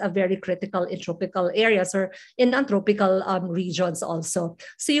kasi that's a very critical in tropical areas or in non-tropical regions also.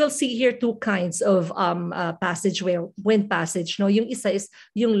 So you'll see here two kinds of passageway, wind passage. No, yung isa is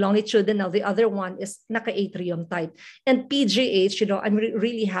yung longitudinal, the other one is naka-atrium type. And PGH, I'm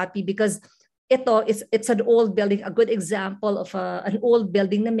really happy because it's an old building, a good example of an old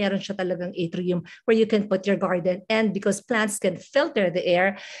building na meron siya talagang atrium where you can put your garden. And because plants can filter the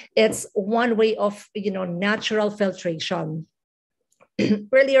air, it's one way of, natural filtration.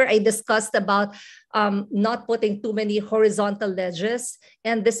 Earlier, I discussed about not putting too many horizontal ledges.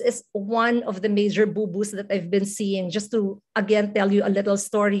 And this is one of the major boo-boos that I've been seeing. Just to, again, tell you a little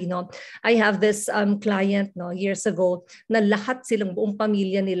story. No? I have this client years ago na lahat silang buong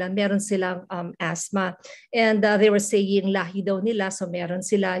pamilya nila, meron silang asthma. And they were saying lahi daw nila. So meron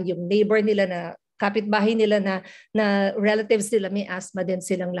sila, yung neighbor nila na kapitbahay nila na relatives nila may asthma din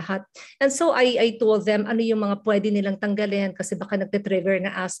silang lahat. And so I told them ano yung mga pwede nilang tanggalin kasi baka nagte-trigger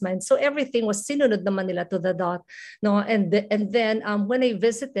na asthma. And so everything was sinunod naman nila to the dot. No? And then when I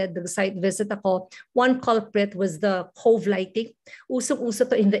visited, the site visit ako, one culprit was the cove lighting. Usong-uso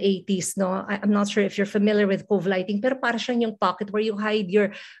to in the 80s. No? I'm not sure if you're familiar with cove lighting, pero para siyang yung pocket where you hide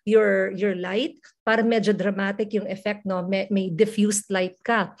your light. Para medyo dramatic yung effect, no? May diffused light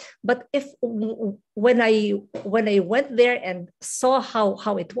ka. But when I went there and saw how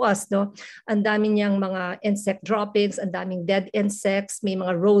it was, no, ang dami niyang mga insect droppings, ang daming dead insects, may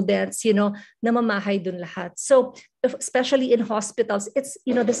mga rodents, namamahay dun lahat. So especially in hospitals, it's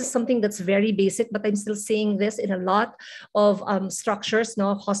this is something that's very basic, but I'm still seeing this in a lot of structures,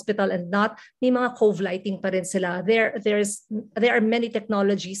 no, hospital and not. May mga cove lighting pa rin sila. There are many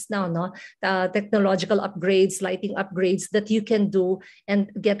technologies now, no, technological upgrades, lighting upgrades that you can do and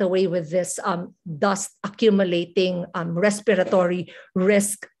get away with this dust accumulating respiratory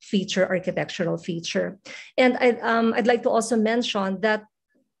risk feature, architectural feature. And I'd like to also mention that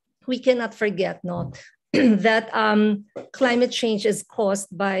we cannot forget, no, that climate change is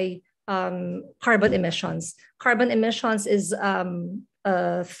caused by carbon emissions. Carbon emissions is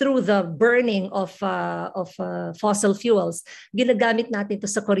through the burning of fossil fuels. Ginagamit natin to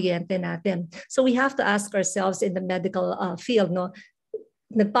sa kuryente natin. So we have to ask ourselves in the medical field, no,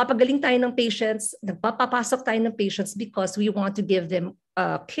 nagpapagaling tayo ng patients, nagpapapasok tayo ng patients because we want to give them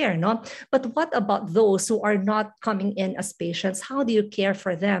care, no? But what about those who are not coming in as patients? How do you care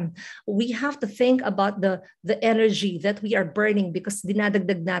for them? We have to think about the energy that we are burning because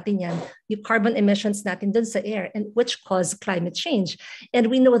dinadagdag natin yan, yung carbon emissions natin dun sa air, and which cause climate change.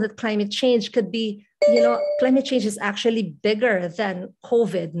 And we know that climate change could be, climate change is actually bigger than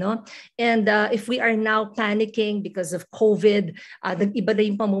COVID, no? And if we are now panicking because of COVID, nag-iba na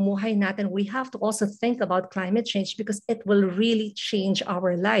yung pamumuhay natin, we have to also think about climate change because it will really change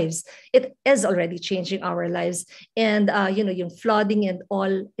our lives. It is already changing our lives. And, yung flooding and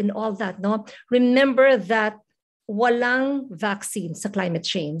all that, no? Remember that walang vaccine sa climate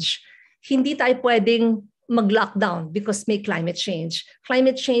change. Hindi tayo pwedeng mag-lockdown because may climate change.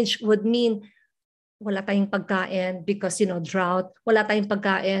 Climate change would mean wala tayong pagkain because, drought. Wala tayong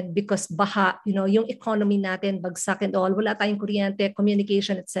pagkain because baha, yung economy natin, bagsak and all. Wala tayong kuryente,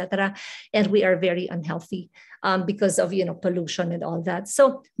 communication, etc. And we are very unhealthy because of, pollution and all that.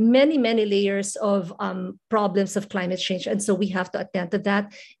 So many, many layers of problems of climate change. And so we have to attend to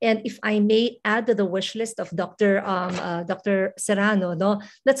that. And if I may add to the wish list of Dr. Serrano,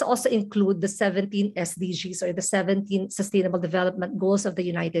 let's also include the 17 SDGs, or the 17 Sustainable Development Goals of the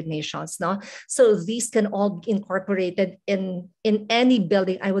United Nations. So these can all be incorporated in any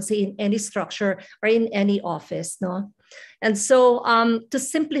building, I would say in any structure or in any office. And so to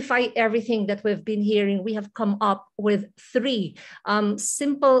simplify everything that we've been hearing, we have come up with 3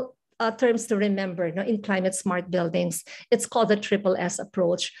 simple terms to remember in climate smart buildings. It's called the triple S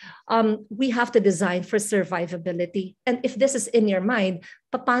approach. We have to design for survivability. And if this is in your mind,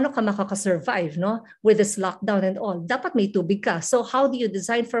 paano ka makakasurvive with this lockdown and all? Dapat may tubig ka. So how do you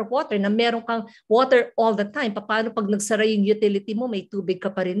design for water na meron kang water all the time? Paano pag nagsara yung utility mo, may tubig ka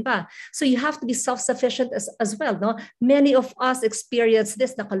pa rin ba? So you have to be self-sufficient as well. Many of us experience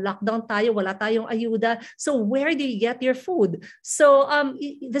this. Naka-lockdown tayo, wala tayong ayuda. So where do you get your food? So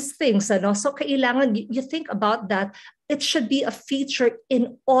these things, so kailangan you think about that. It should be a feature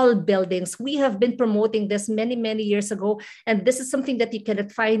in all buildings. We have been promoting this many, many years ago, and this is something that you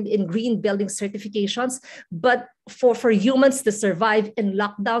cannot find in green building certifications. But for humans to survive in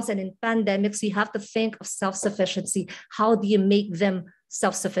lockdowns and in pandemics, you have to think of self-sufficiency. How do you make them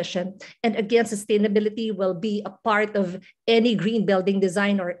self-sufficient? And again, sustainability will be a part of any green building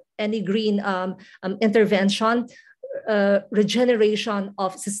design or any green intervention. Regeneration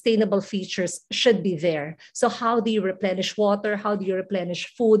of sustainable features should be there. So how do you replenish water? How do you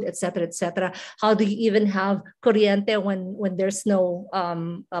replenish food, etc., etc.? How do you even have kuryente when there's no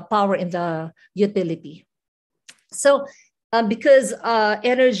power in the utility? So because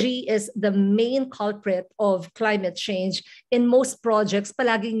energy is the main culprit of climate change, in most projects,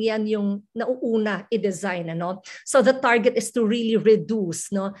 palaging yan yung nauuna i-design. So the target is to really reduce.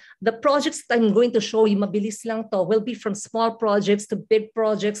 The projects that I'm going to show you, mabilis lang to, will be from small projects to big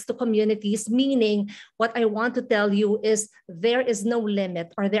projects to communities, meaning what I want to tell you is there is no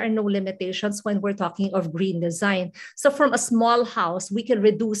limit, or there are no limitations when we're talking of green design. So from a small house, we can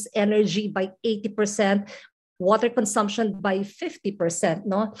reduce energy by 80%, water consumption by 50%.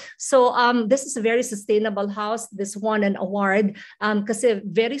 So this is a very sustainable house. This won an award kasi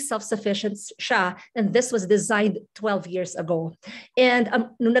very self-sufficient siya, and this was designed 12 years ago. And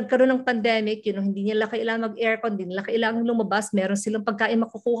nung nagkaroon ng pandemic, hindi nila kailangan mag-aircon, hindi nila kailangan lumabas, meron silang pagkain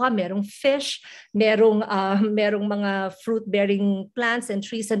makukuha, merong fish, merong mga fruit-bearing plants and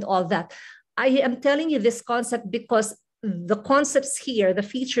trees and all that. I am telling you this concept because the concepts here, the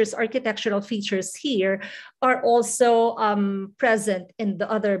features, architectural features here, are also present in the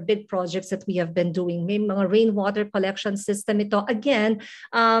other big projects that we have been doing. May mga rainwater collection system ito. Again,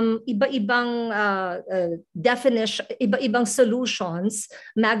 iba-ibang definition, iba-ibang solutions,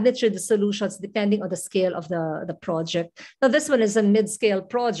 magnitude solutions, depending on the scale of the project. Now, this one is a mid-scale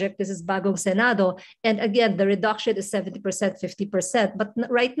project. This is Bagong Senado. And again, the reduction is 70%, 50%. But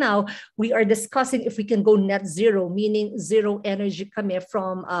right now, we are discussing if we can go net zero, meaning zero energy kami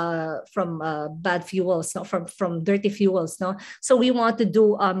from bad fuels, from dirty fuels. So we want to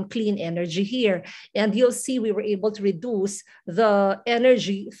do clean energy here. And you'll see we were able to reduce the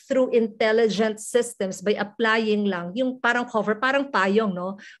energy through intelligent systems by applying lang yung parang cover, parang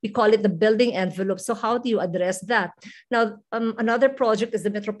payong. We call it the building envelope. So how do you address that? Now, another project is the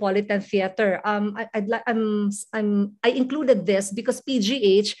Metropolitan Theater. I included this because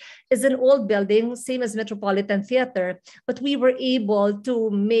PGH is an old building, same as Metropolitan Theater, but we were able to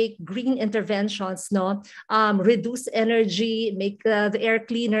make green interventions, reduce energy, make the air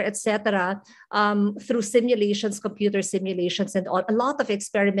cleaner, etc., through simulations, computer simulations, and all. A lot of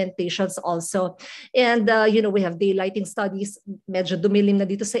experimentations also. And, we have daylighting studies. Medyo dumilim na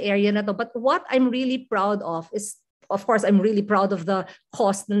dito sa area na to. But what I'm really proud of is, of course, I'm really proud of the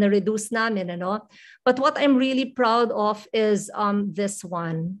cost na na-reduce namin, But what I'm really proud of is this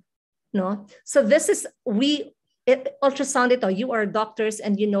one. So this is, ultrasound ito, you are doctors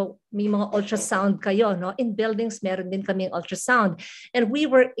and may mga ultrasound kayo. In buildings, meron din kaming ultrasound. And we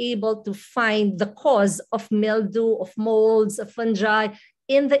were able to find the cause of mildew, of molds, of fungi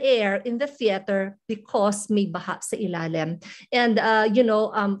in the air, in the theater, because may baha sa ilalim. And,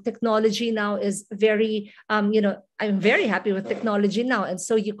 technology now is very, I'm very happy with technology now. And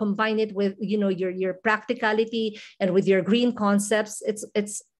so you combine it with, your practicality and with your green concepts.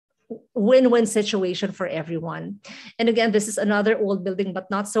 It's win-win situation for everyone. And again, this is another old building,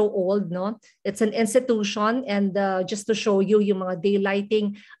 but not so old, no? It's an institution, and just to show you yung mga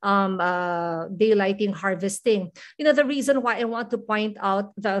daylighting harvesting. You know, the reason why I want to point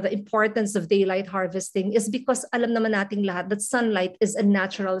out the importance of daylight harvesting is because alam naman nating lahat that sunlight is a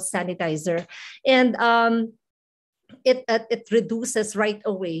natural sanitizer. And it reduces right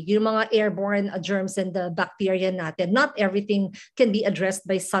away yung mga airborne germs and the bacteria natin. Not everything can be addressed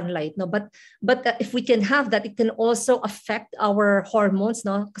by sunlight, no, but if we can have that, it can also affect our hormones,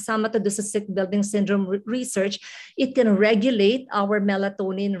 no. Kasama to sa sick building syndrome research, it can regulate our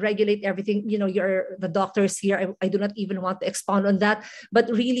melatonin, regulate everything. You know, the doctors here, I do not even want to expound on that, but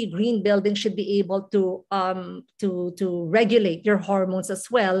really green building should be able to regulate your hormones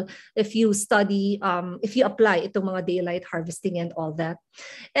as well if you study, if you apply itong mga daylight harvesting and all that.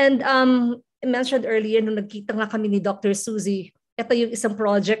 And I mentioned earlier, nung nagkita nga kami ni Dr. Suzy, ito yung isang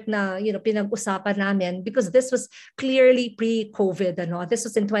project na, you know, pinag-usapan namin because this was clearly pre-COVID. Ano? This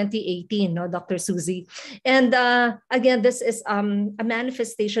was in 2018, no, Dr. Suzy. And again, this is a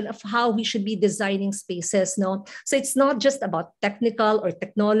manifestation of how we should be designing spaces. No? So it's not just about technical or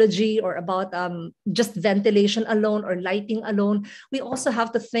technology or about just ventilation alone or lighting alone. We also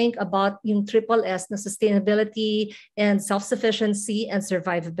have to think about yung triple S na sustainability and self-sufficiency and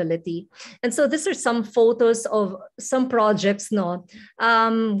survivability. And so these are some photos of some projects, no,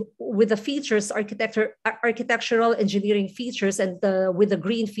 with the features, architectural engineering features, and with the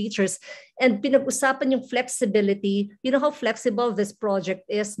green features. And pinag-usapan yung flexibility. You know how flexible this project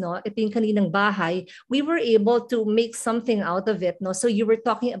is, no? Ito yung kaninang bahay. We were able to make something out of it, no? So you were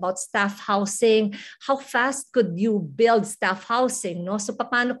talking about staff housing. How fast could you build staff housing, no? So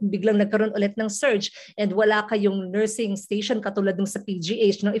paano kung biglang nagkaroon ulit ng surge and wala kayong nursing station katulad ng sa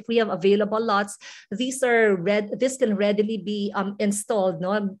PGH, no? If we have available lots, this can readily be installed,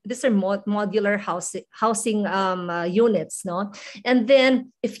 no? These are modular housing units, no? And then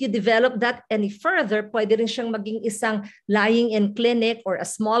if you develop that any further, pwede rin siyang maging isang lying-in clinic or a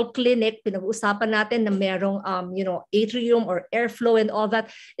small clinic. Pinag-uusapan natin na merong you know, atrium or airflow and all that.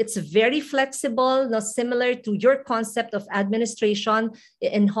 It's very flexible, no? Similar to your concept of administration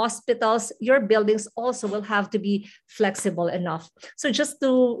in hospitals. Your buildings also will have to be flexible enough. So just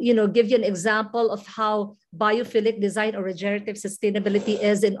to, you know, give you an example of how biophilic design or regenerative sustainability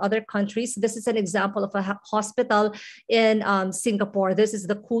is in other countries. This is an example of a hospital in Singapore. This is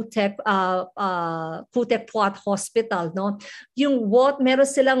the Kutek Puat Hospital, no? Yung meron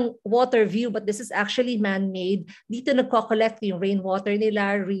silang water view, but this is actually man-made. Dito nagko-collect yung rainwater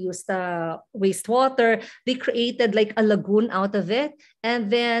nila, reuse the wastewater. They created like a lagoon out of it, and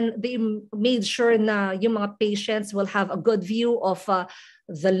then they made sure na yung mga patients will have a good view of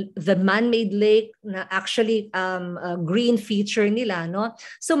the man-made lake na actually green feature nila, no?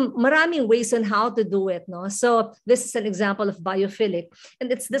 So maraming ways on how to do it, no? So this is an example of biophilic,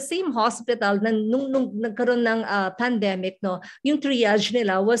 and it's the same hospital na nung nagkaroon ng pandemic, no? Yung triage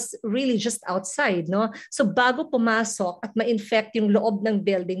nila was really just outside, no? So bago pumasok at ma-infect yung loob ng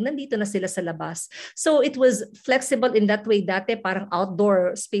building, nandito na sila sa labas. So it was flexible in that way. Dati parang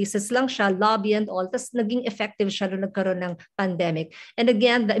outdoor spaces lang siya, lobby and all, tas naging effective siya nung nagkaroon ng pandemic. And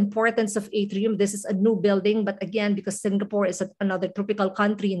again, the importance of atrium. This is a new building, but again, because Singapore is another tropical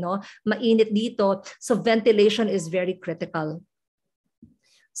country, no, mainit dito, so ventilation is very critical.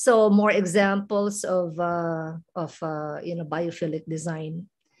 So more examples of you know, biophilic design.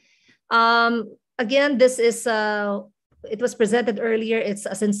 Again, this is it was presented earlier. It's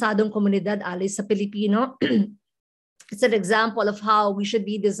a Sensadong Komunidad Alis sa Pilipino. It's an example of how we should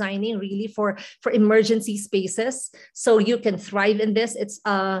be designing really for emergency spaces, so you can thrive in this. It's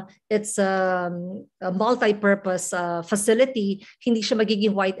a multi-purpose facility. Hindi siya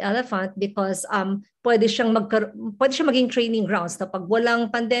magiging white elephant because pwede siyang maging training grounds na pag walang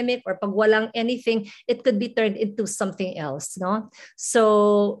pandemic or pag walang anything, it could be turned into something else, no?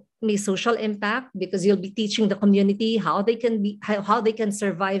 So may social impact because you'll be teaching the community how they can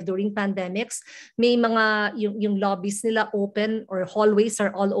survive during pandemics. May mga yung lobbies nila open, or hallways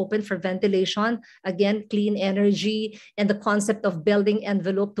are all open for ventilation. Again, clean energy and the concept of building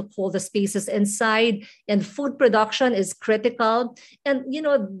envelope to cool the spaces inside. And food production is critical. And you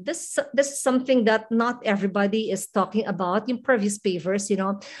know, this is something that not everybody is talking about yung previous pavers,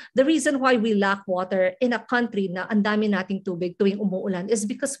 the reason why we lack water in a country na ang dami nating tubig tuwing umuulan is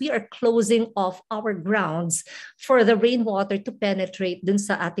because we are closing off our grounds for the rainwater to penetrate dun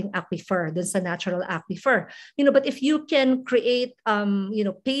sa ating aquifer, dun sa natural aquifer. But if you can create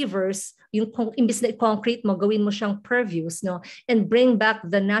pavers, imbis na concrete mo, gawin mo siyang pervious, and bring back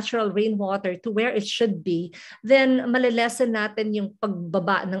the natural rainwater to where it should be, then malilesen natin yung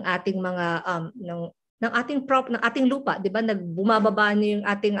pagbaba ng ating mga ng ating lupa, 'di ba? Bumababa niyo yung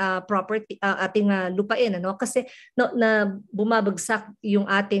ating property, ating lupain, kasi na bumabagsak yung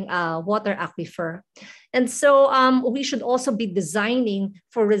ating water aquifer. And so we should also be designing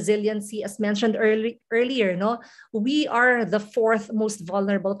for resiliency, as mentioned earlier. We are the fourth most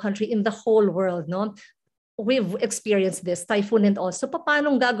vulnerable country in the whole world. We've experienced this, typhoon and all. So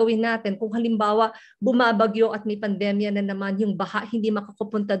paano gagawin natin kung halimbawa bumabagyo at may pandemya na naman, yung baha, hindi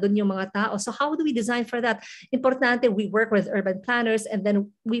makakupunta doon yung mga tao? So how do we design for that? Importante, we work with urban planners, and then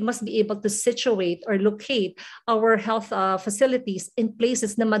we must be able to situate or locate our health facilities in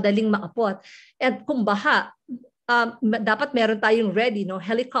places na madaling maapot. And kung baha, dapat meron tayong ready,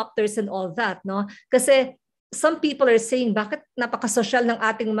 helicopters and all that, kasi some people are saying, bakit napakasosyal ng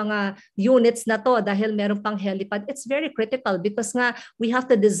ating mga units na to dahil meron pang helipad? It's very critical because nga we have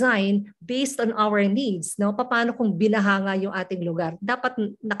to design based on our needs. Paano kung binahanga yung ating lugar?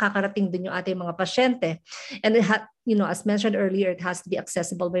 Dapat nakakarating din yung ating mga pasyente. And as mentioned earlier, it has to be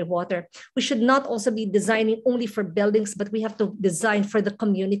accessible by water. We should not also be designing only for buildings, but we have to design for the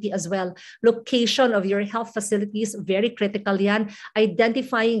community as well. Location of your health facilities, very critical yan.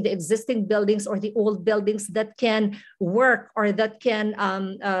 Identifying the existing buildings or the old buildings that can work or that can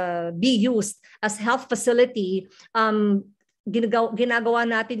be used as health facility. Ginagawa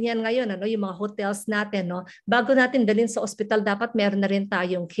natin yan ngayon, yung mga hotels natin, bago natin dalhin sa ospital, dapat meron na rin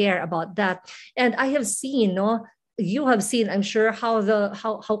tayong care about that. And I have seen, you have seen, I'm sure, how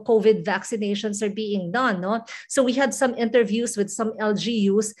COVID vaccinations are being done. So we had some interviews with some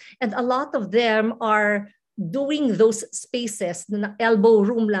LGUs, and a lot of them are doing those spaces na elbow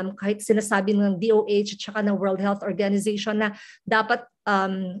room lang, kahit sinasabi ng DOH at saka ng World Health Organization na dapat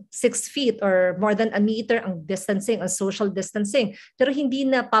 6 feet or more than a meter ang distancing, ang social distancing. Pero hindi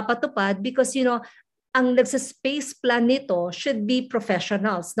na papatupad because, ang nagsa-space plan nito should be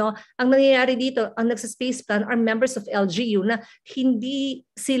professionals. Ang nangyayari dito, ang nagsa-space plan are members of LGU na hindi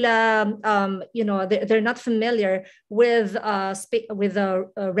sila, they're not familiar with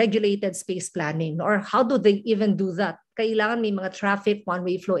regulated space planning, or how do they even do that? Kailangan may mga traffic,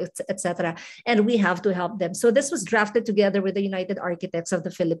 one-way flow, etc. And we have to help them. So this was drafted together with the United Architects of the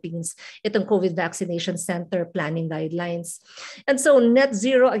Philippines, itong COVID Vaccination Center planning guidelines. And so net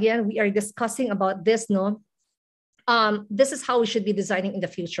zero, again, we are discussing about this, this is how we should be designing in the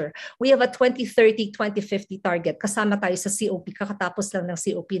future. We have a 2030-2050 target. Kasama tayo sa COP, kakatapos lang ng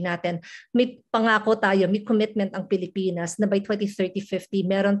COP natin. May pangako tayo, may commitment ang Pilipinas na by 2030-50,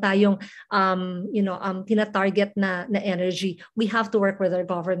 meron tayong tina-target na energy. We have to work with our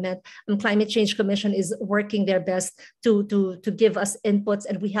government. Climate Change Commission is working their best to give us inputs,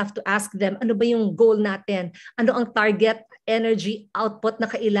 and we have to ask them, ano ba yung goal natin? Ano ang target energy output na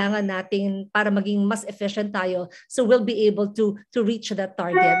kailangan natin para maging mas efficient tayo? So we'll be able to reach that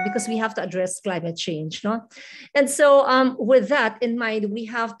target because we have to address climate change. And so with that in mind, we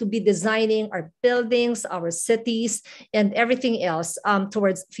have to be designing our buildings, our cities, and everything else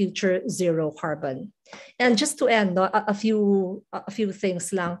towards future zero carbon. And just to end, a few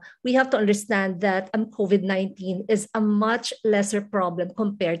things lang. We have to understand that COVID-19 is a much lesser problem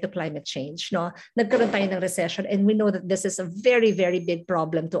compared to climate change. Nagkaroon tayo ng recession, and we know that this is a very, very big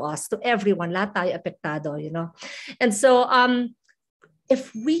problem to us, to everyone. Lahat tayo apektado, And so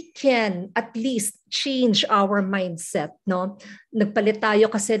if we can at least change our mindset, nagpalit tayo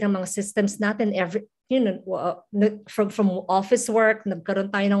kasi ng mga systems natin from office work, nagkaroon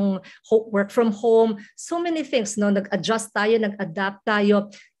tayo ng work from home, so many things, nag-adjust tayo, nag-adapt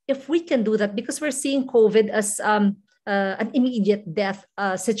tayo. If we can do that, because we're seeing COVID as an immediate death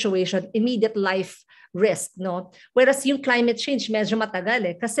situation, immediate life risk, Whereas yung climate change medyo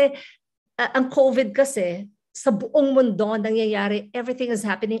matagal kasi ang COVID kasi sa buong mundo nangyayari, everything is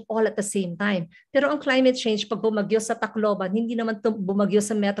happening all at the same time. Pero ang climate change, pag bumagyo sa Tacloban, hindi naman bumagyo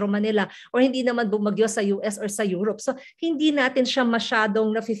sa Metro Manila, or hindi naman bumagyo sa US or sa Europe. So hindi natin siya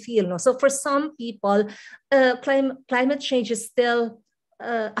masyadong nafe-feel. So for some people, climate change is still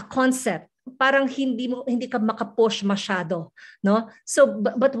a concept. Parang hindi ka makapush masyado, So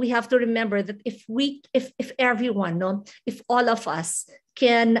but we have to remember that if everyone, if all of us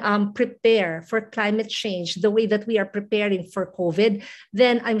can prepare for climate change the way that we are preparing for COVID,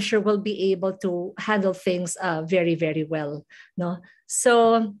 then I'm sure we'll be able to handle things very, very well. No?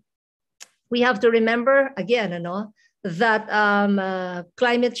 So we have to remember again, that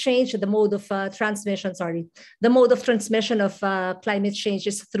climate change, the mode of transmission of climate change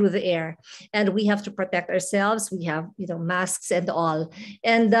is through the air, and we have to protect ourselves. We have, masks and all.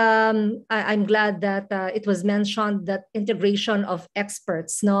 And I'm glad that it was mentioned that integration of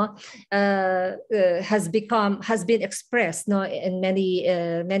experts, has been expressed, in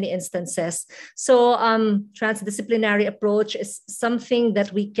many instances. So transdisciplinary approach is something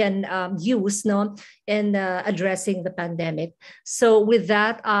that we can use, in addressing the pandemic. So with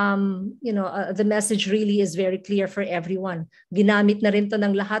that, the message really is very clear for everyone. Ginamit na rin to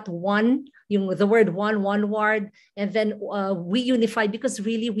ng lahat, the word one word, and then we unify, because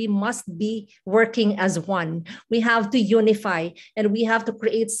really we must be working as one. We have to unify and we have to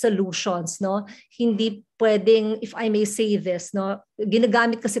create solutions, Hindi pwedeng, if I may say this,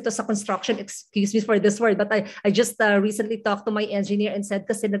 ginagamit kasi ito sa construction, excuse me for this word, but I just recently talked to my engineer and said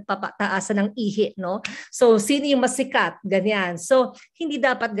kasi nagpapataasan ng ihi, So sino yung masikat, ganyan. So hindi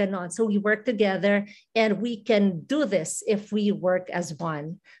dapat ganon. So we work together and we can do this if we work as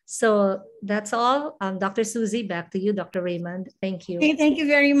one. So that's all. Dr. Susie, back to you. Dr. Raymond, thank you. Okay, thank you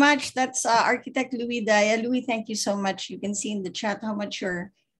very much. That's Architect Louis Daya. Louis, thank you so much. You can see in the chat how much your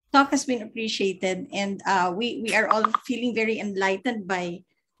talk has been appreciated, and we are all feeling very enlightened by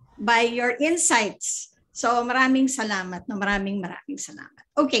your insights. So maraming salamat, maraming salamat.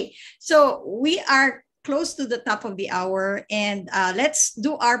 Okay, so we are close to the top of the hour, and let's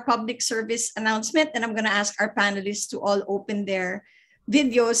do our public service announcement, and I'm going to ask our panelists to all open their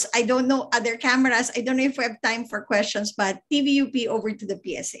videos. I don't know other cameras. I don't know if we have time for questions, but TVUP, over to the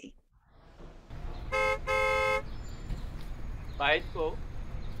PSA. Bayad po.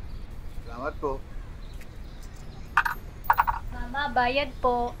 Salamat po. Mama, bayad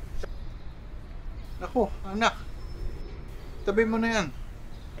po. Naku, anak. Tabi mo na yan.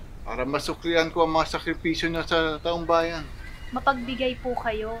 Para masuklian ko ang mga sakripisyo niya sa taong bayan. Mapagbigay po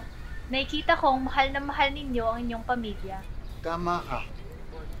kayo. Nakikita kong mahal na mahal ninyo ang inyong pamilya. Tama ka.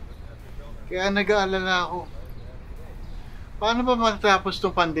 Kaya nag-aalala ako. Paano ba matapos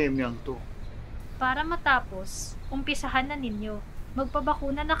tong pandemyang to? Para matapos, umpisahan na ninyo.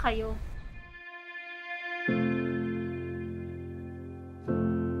 Magpabakuna na kayo.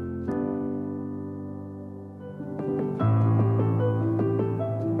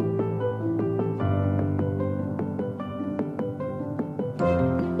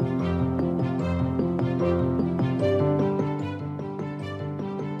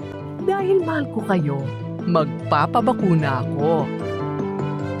 Dahil mahal ko kayo, magpapabakuna ako.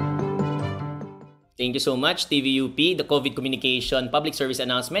 Thank you so much, TVUP. The COVID communication public service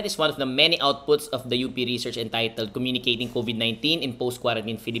announcement is one of the many outputs of the UP research entitled Communicating COVID-19 in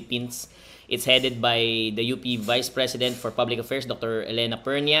Post-Quarantine Philippines. It's headed by the UP Vice President for Public Affairs, Dr. Elena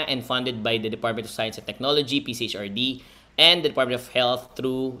Pernia, and funded by the Department of Science and Technology, PCHRD, and the Department of Health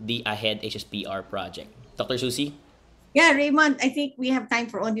through the AHEAD HSPR project. Dr. Susie? Yeah, Raymond, I think we have time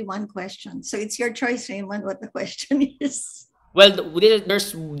for only one question. So it's your choice, Raymond, what the question is. Well,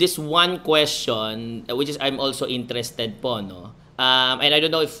 there's this one question which is I'm also interested po, no? And I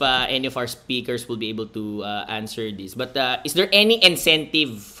don't know if any of our speakers will be able to answer this. But is there any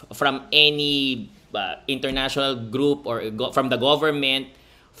incentive from any international group or from the government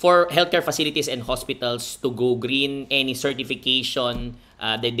for healthcare facilities and hospitals to go green? Any certification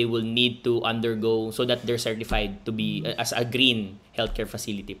that they will need to undergo so that they're certified to be as a green healthcare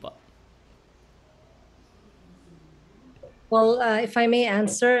facility po? Well, if I may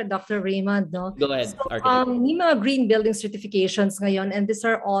answer, Dr. Raymond, no? Go ahead, So, Architect. may mga green building certifications ngayon, and these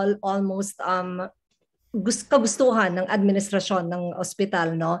are all almost kagustuhan ng administrasyon ng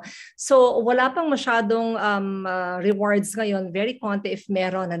ospital, no? So wala pang masyadong rewards ngayon, very konti if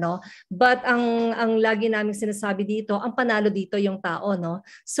meron, ano. But ang lagi naming sinasabi dito, ang panalo dito yung tao, no?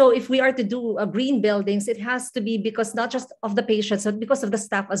 So if we are to do green buildings, it has to be because not just of the patients, but because of the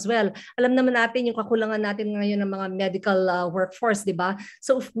staff as well. Alam naman natin yung kakulangan natin ngayon ng mga medical workforce, di ba?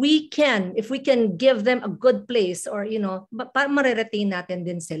 So if we can give them a good place, or para ma-retain natin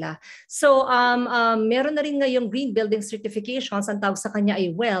din sila. So meron na rin ngayong green building certifications, ang tawag sa kanya ay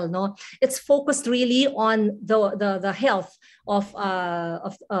WELL, no? It's focused really on the health of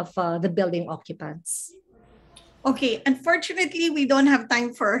the building occupants. Okay, unfortunately, we don't have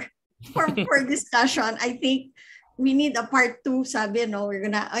time for discussion. I think we need a part 2, sabi, no?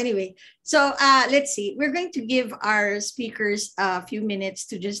 Anyway. So let's see. We're going to give our speakers a few minutes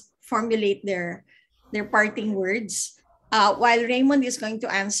to just formulate their parting words. while Raymond is going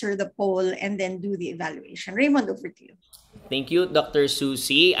to answer the poll and then do the evaluation. Raymond, over to you. Thank you, Dr.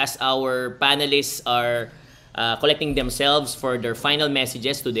 Susie. As our panelists are collecting themselves for their final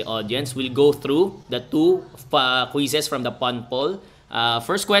messages to the audience, we'll go through the two quizzes from the PON poll.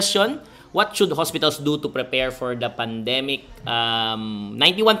 First question, what should hospitals do to prepare for the pandemic?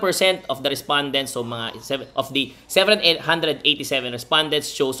 91% of the respondents, so of the 787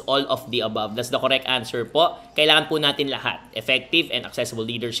 respondents chose all of the above. That's the correct answer po. Kailangan po natin lahat. Effective and accessible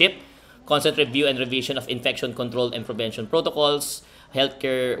leadership, constant review and revision of infection control and prevention protocols,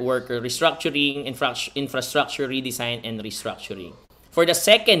 healthcare worker restructuring, infrastructure redesign and restructuring. For the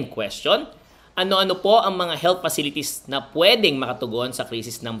second question, ano-ano po ang mga health facilities na pwedeng makatugon sa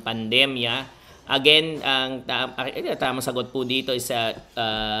krisis ng pandemya? Again, ang tamang sagot po dito is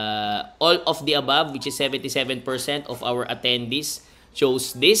all of the above, which is 77% of our attendees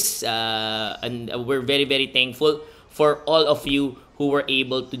chose this. And we're very, very thankful for all of you who were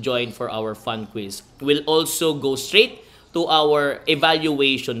able to join for our fun quiz. We'll also go straight to our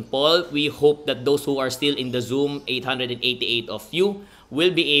evaluation poll. We hope that those who are still in the Zoom, 888 of you,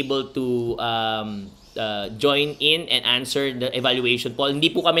 will be able to join in and answer the evaluation poll.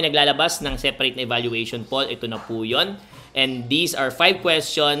 Hindi po kami naglalabas ng separate na evaluation poll. Ito na po yun. And these are 5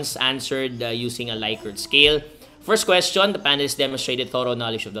 questions answered using a Likert scale. First question, the panelists demonstrated thorough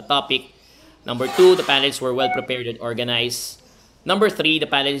knowledge of the topic. Number 2, the panelists were well prepared and organized. Number 3, the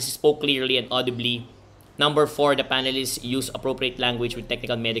panelists spoke clearly and audibly. Number 4, the panelists used appropriate language with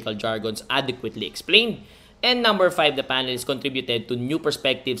technical medical jargons adequately explained. And number 5, the panelists contributed to new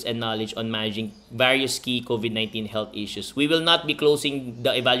perspectives and knowledge on managing various key COVID-19 health issues. We will not be closing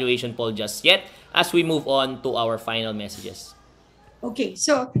the evaluation poll just yet as we move on to our final messages. Okay,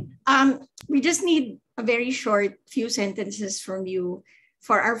 so we just need a very short few sentences from you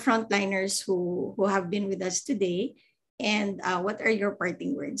for our frontliners who have been with us today. And what are your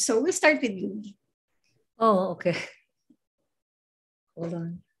parting words? So we'll start with you. Oh, okay. Hold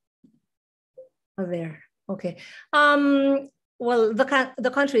on. Oh, there. Okay. Well,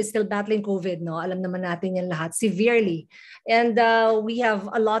 the country is still battling COVID, no? Alam naman natin yan lahat, severely. And we have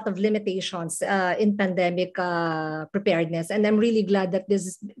a lot of limitations in pandemic preparedness. And I'm really glad that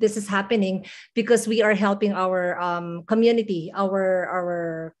this is happening because we are helping our community,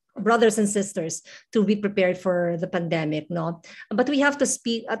 our brothers and sisters to be prepared for the pandemic, no? But we have to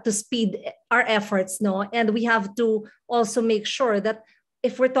speed our efforts, no? And we have to also make sure that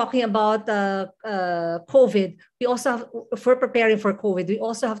if we're talking about COVID, we also have, if we're preparing for COVID, we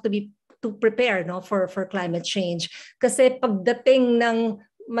also have to prepare, no, for climate change. Kasi pagdating ng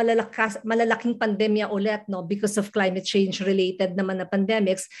malalaking pandemya ulit, no, because of climate change related naman na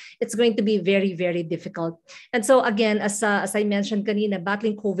pandemics, it's going to be very, very difficult. And so again, as I mentioned kanina,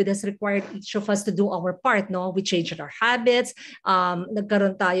 battling COVID has required each of us to do our part, no? We changed our habits,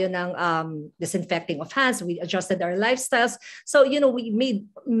 nagkaroon tayo ng disinfecting of hands, we adjusted our lifestyles. So, we made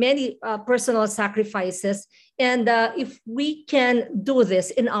many personal sacrifices. And if we can do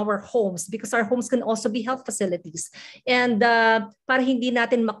this in our homes, because our homes can also be health facilities, and para hindi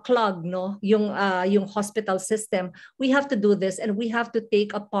natin maklog, no, yung hospital system, we have to do this, and we have to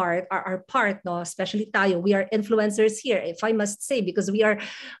take a part, our part, no, especially tayo. We are influencers here, if I must say, because we are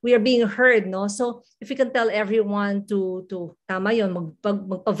being heard, no. So if we can tell everyone to tama yun,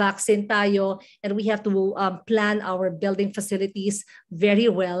 magpa-vaccine tayo, and we have to plan our building facilities very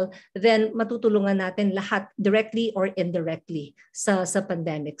well, then matutulungan natin lahat, directly or indirectly sa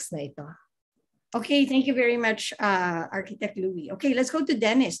pandemics na ito. Okay, thank you very much, Architect Louie. Okay, let's go to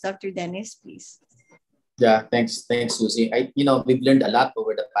Dennis. Dr. Dennis, please. Yeah, thanks, Susie. We've learned a lot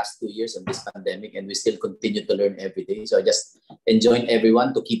over the past 2 years of this pandemic, and we still continue to learn every day. So I just enjoin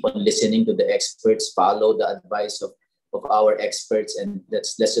everyone to keep on listening to the experts, follow the advice of our experts, and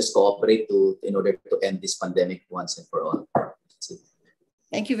let's just cooperate in order to end this pandemic once and for all.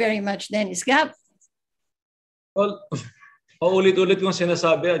 Thank you very much, Dennis. Gab? Well, paulit-ulit kong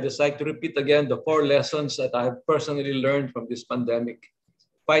sinasabi, I'd just like to repeat again the 4 lessons that I have personally learned from this pandemic.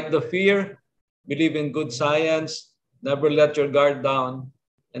 Fight the fear, believe in good science, never let your guard down,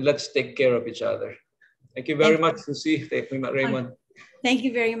 and let's take care of each other. Thank you very much, Susie. Thank you, Raymond. Thank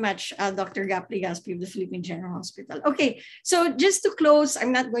you very much, Dr. Legaspi of the Philippine General Hospital. Okay, so just to close,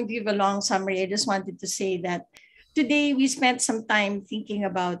 I'm not going to give a long summary. I just wanted to say that today we spent some time thinking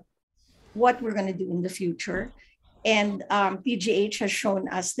about what we're going to do in the future. And PGH has shown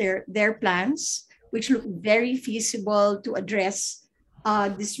us their plans, which look very feasible to address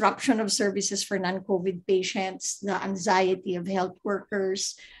disruption of services for non-COVID patients, the anxiety of health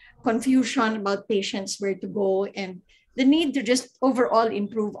workers, confusion about patients where to go, and the need to just overall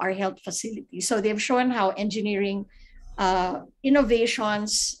improve our health facilities. So they've shown how engineering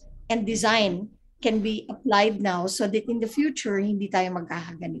innovations and design can be applied now so that in the future, hindi tayo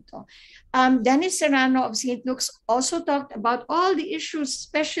magkakaganito. Dennis Serrano of St. Luke's also talked about all the issues,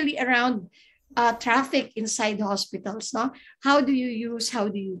 especially around traffic inside hospitals. No? How do you use, how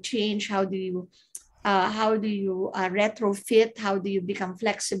do you change, how do you retrofit, how do you become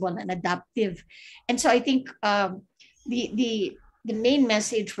flexible and adaptive? And so I think the main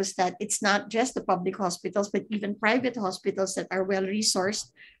message was that it's not just the public hospitals, but even private hospitals that are well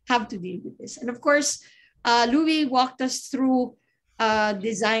resourced have to deal with this. And of course, Louis walked us through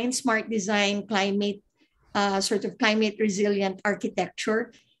design, smart design, climate, sort of climate resilient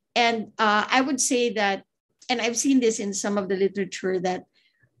architecture. And I would say that, and I've seen this in some of the literature, that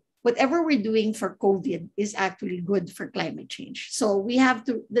whatever we're doing for COVID is actually good for climate change. So we have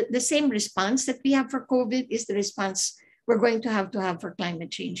to, the same response that we have for COVID is the response we're going to have for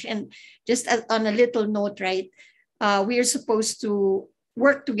climate change. And just on a little note, right, we are supposed to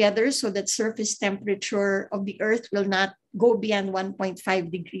work together so that surface temperature of the Earth will not go beyond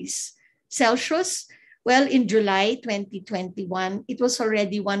 1.5 degrees Celsius. Well, in July 2021, it was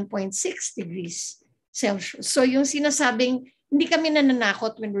already 1.6 degrees Celsius. So yung sinasabing, hindi kami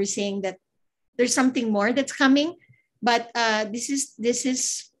nananakot when we're saying that there's something more that's coming, but this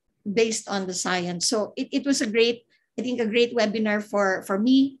is based on the science. So it was a great webinar for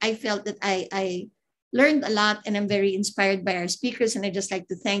me. I felt that I learned a lot, and I'm very inspired by our speakers, and I just like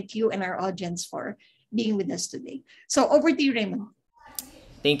to thank you and our audience for being with us today. So over to you, Raymond.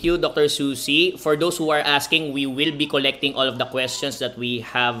 Thank you, Dr. Susie. For those who are asking, we will be collecting all of the questions that we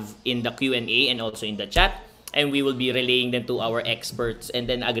have in the Q&A and also in the chat, and we will be relaying them to our experts and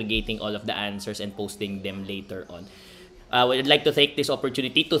then aggregating all of the answers and posting them later on. We'd like to take this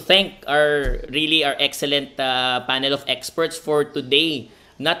opportunity to thank our excellent panel of experts for today.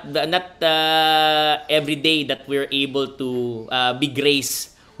 Not every day that we're able to be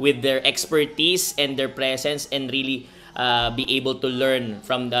graced with their expertise and their presence, and really be able to learn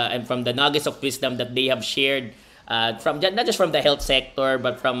from the nuggets of wisdom that they have shared, from not just from the health sector,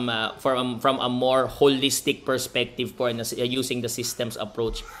 but from a more holistic perspective for using the systems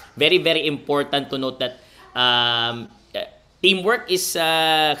approach. Very, very important to note that teamwork is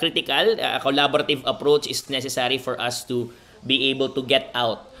critical. A collaborative approach is necessary for us to be able to get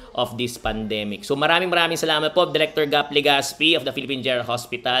out of this pandemic. So maraming salamat po, Director Gap Legaspi of the Philippine General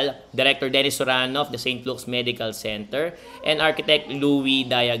Hospital, Director Dennis Serrano of the St. Luke's Medical Center, and Architect Louis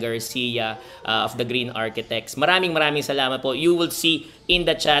Daya-Garcia of the Green Architects. Maraming salamat po. You will see in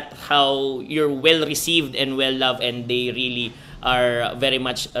the chat how you're well received and well loved, and they really are very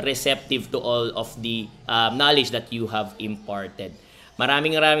much receptive to all of the knowledge that you have imparted.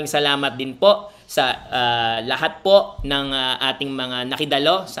 Maraming salamat din po sa lahat po ng ating mga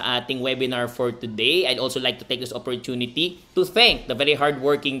nakidalo sa ating webinar for today. I'd also like to take this opportunity to thank the very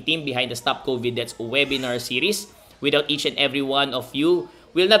hardworking team behind the Stop COVID Deaths webinar series. Without each and every one of you,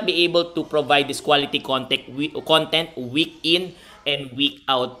 we'll not be able to provide this quality content week in and week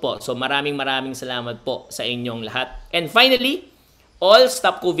out po. So maraming salamat po sa inyong lahat. And finally, all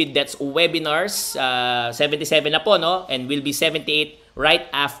Stop COVID Deaths webinars, 77 na po, no? And will be 78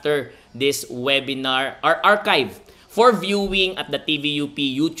 right after this webinar are archived for viewing at the TVUP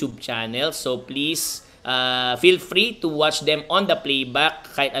YouTube channel. So please feel free to watch them on the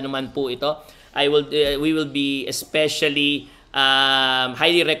playback, kahit anuman po ito. We will be especially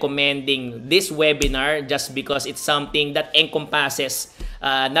highly recommending this webinar just because it's something that encompasses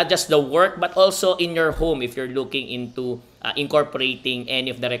not just the work but also in your home if you're looking into incorporating any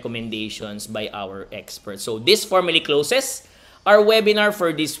of the recommendations by our experts. So this formally closes our webinar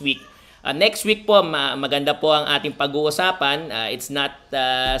for this week. Next week po, maganda po ang ating pag-uusapan. It's not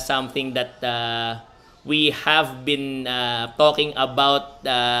something that we have been talking about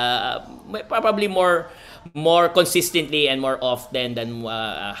probably more consistently and more often than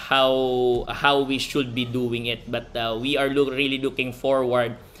how we should be doing it. But we are really looking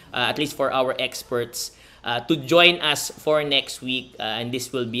forward, at least for our experts, to join us for next week, and this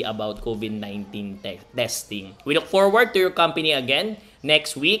will be about COVID-19 testing. We look forward to your company again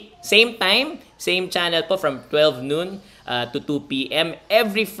next week. Same time, same channel po, from 12 noon to 2 p.m.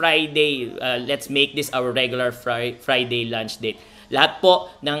 every Friday. Let's make this our regular Friday lunch date. Lahat po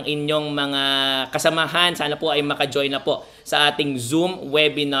ng inyong mga kasamahan, sana po ay maka-join na po sa ating Zoom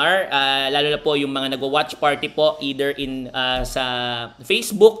webinar. Lalo na po yung mga nagwa-watch party po either in sa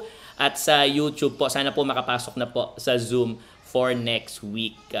Facebook at sa YouTube po. Sana po makapasok na po sa Zoom for next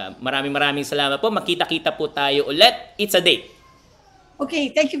week. Maraming salamat po. Makita-kita po tayo ulit. It's a date.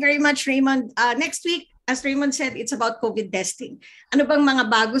 Okay, thank you very much, Raymond. Next week, as Raymond said, it's about COVID testing. Ano bang mga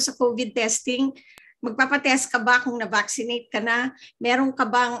bago sa COVID testing? Magpapatest ka ba kung na-vaccinate ka na? Meron ka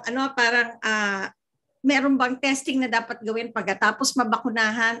bang meron bang testing na dapat gawin pagkatapos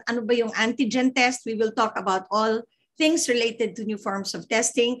mabakunahan? Ano ba yung antigen test? We will talk about all things related to new forms of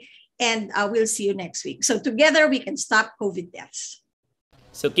testing, and we'll see you next week. So together we can stop COVID deaths.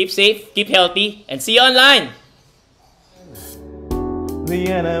 So keep safe, keep healthy, and see you online. The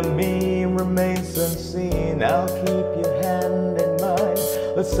enemy remains unseen. I'll keep your hand in mine.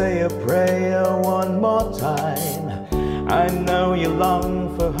 Let's say a prayer one more time. I know you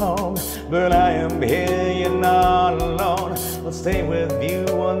long for home, but I am here, you're not alone. I'll stay with you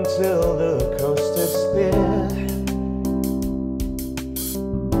until the coast is clear.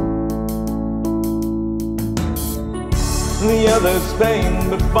 The others' pain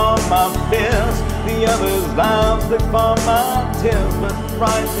before my fears, the others' lives before my tears. But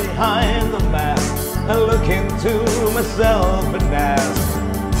right behind the mask, I look into myself and ask,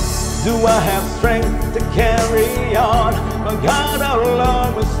 do I have strength to carry on? My God, how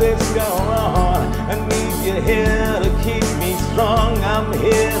long must this go on? I need you here to keep me strong. I'm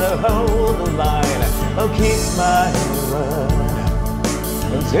here to hold the line. I'll keep my word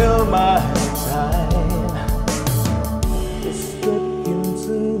until my time. Look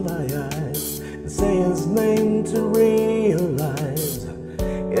into my eyes and say his name to realize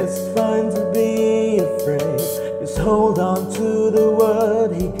it's fine to be afraid. Just hold on to the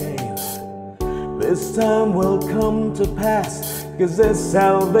word he gave. This time will come to pass, 'cause this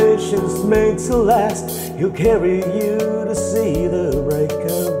salvation's made to last. He'll carry you to see the break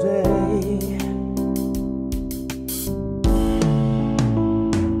of day.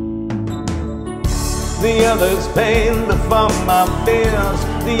 The others' pain before my fears,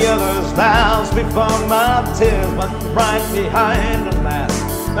 the others' lives before my tears. But right behind the mask,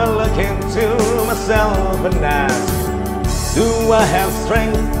 I look into myself and ask, do I have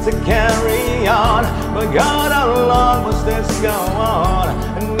strength to carry on? My God, how long must this go on?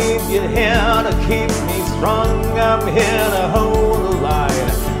 I need you here to keep me strong. I'm here to hold the line.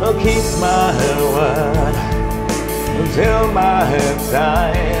 I'll keep my word until my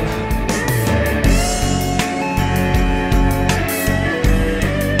time.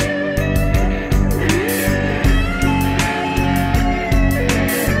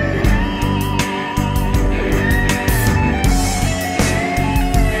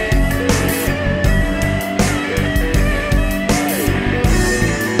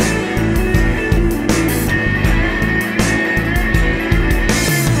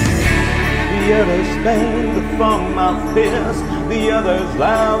 The others' pain before my fears, the others'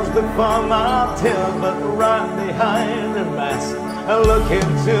 lives before my tears. But right behind the mask, I look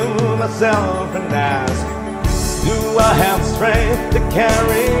into myself and ask, do I have strength to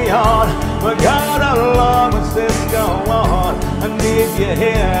carry on? My God, how long must this go on? I need you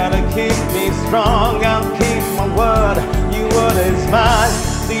here to keep me strong. I'll keep my word, your word is mine.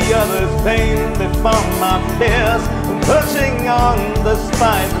 The others' pain before my fears, pushing on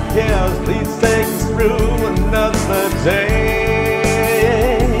despite the tears. Please take us through another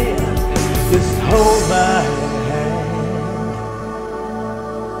day. Just hold my hand,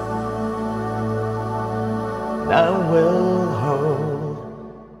 and I will hold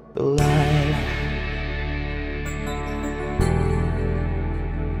the line.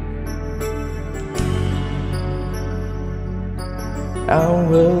 I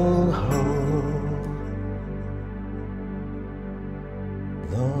will hold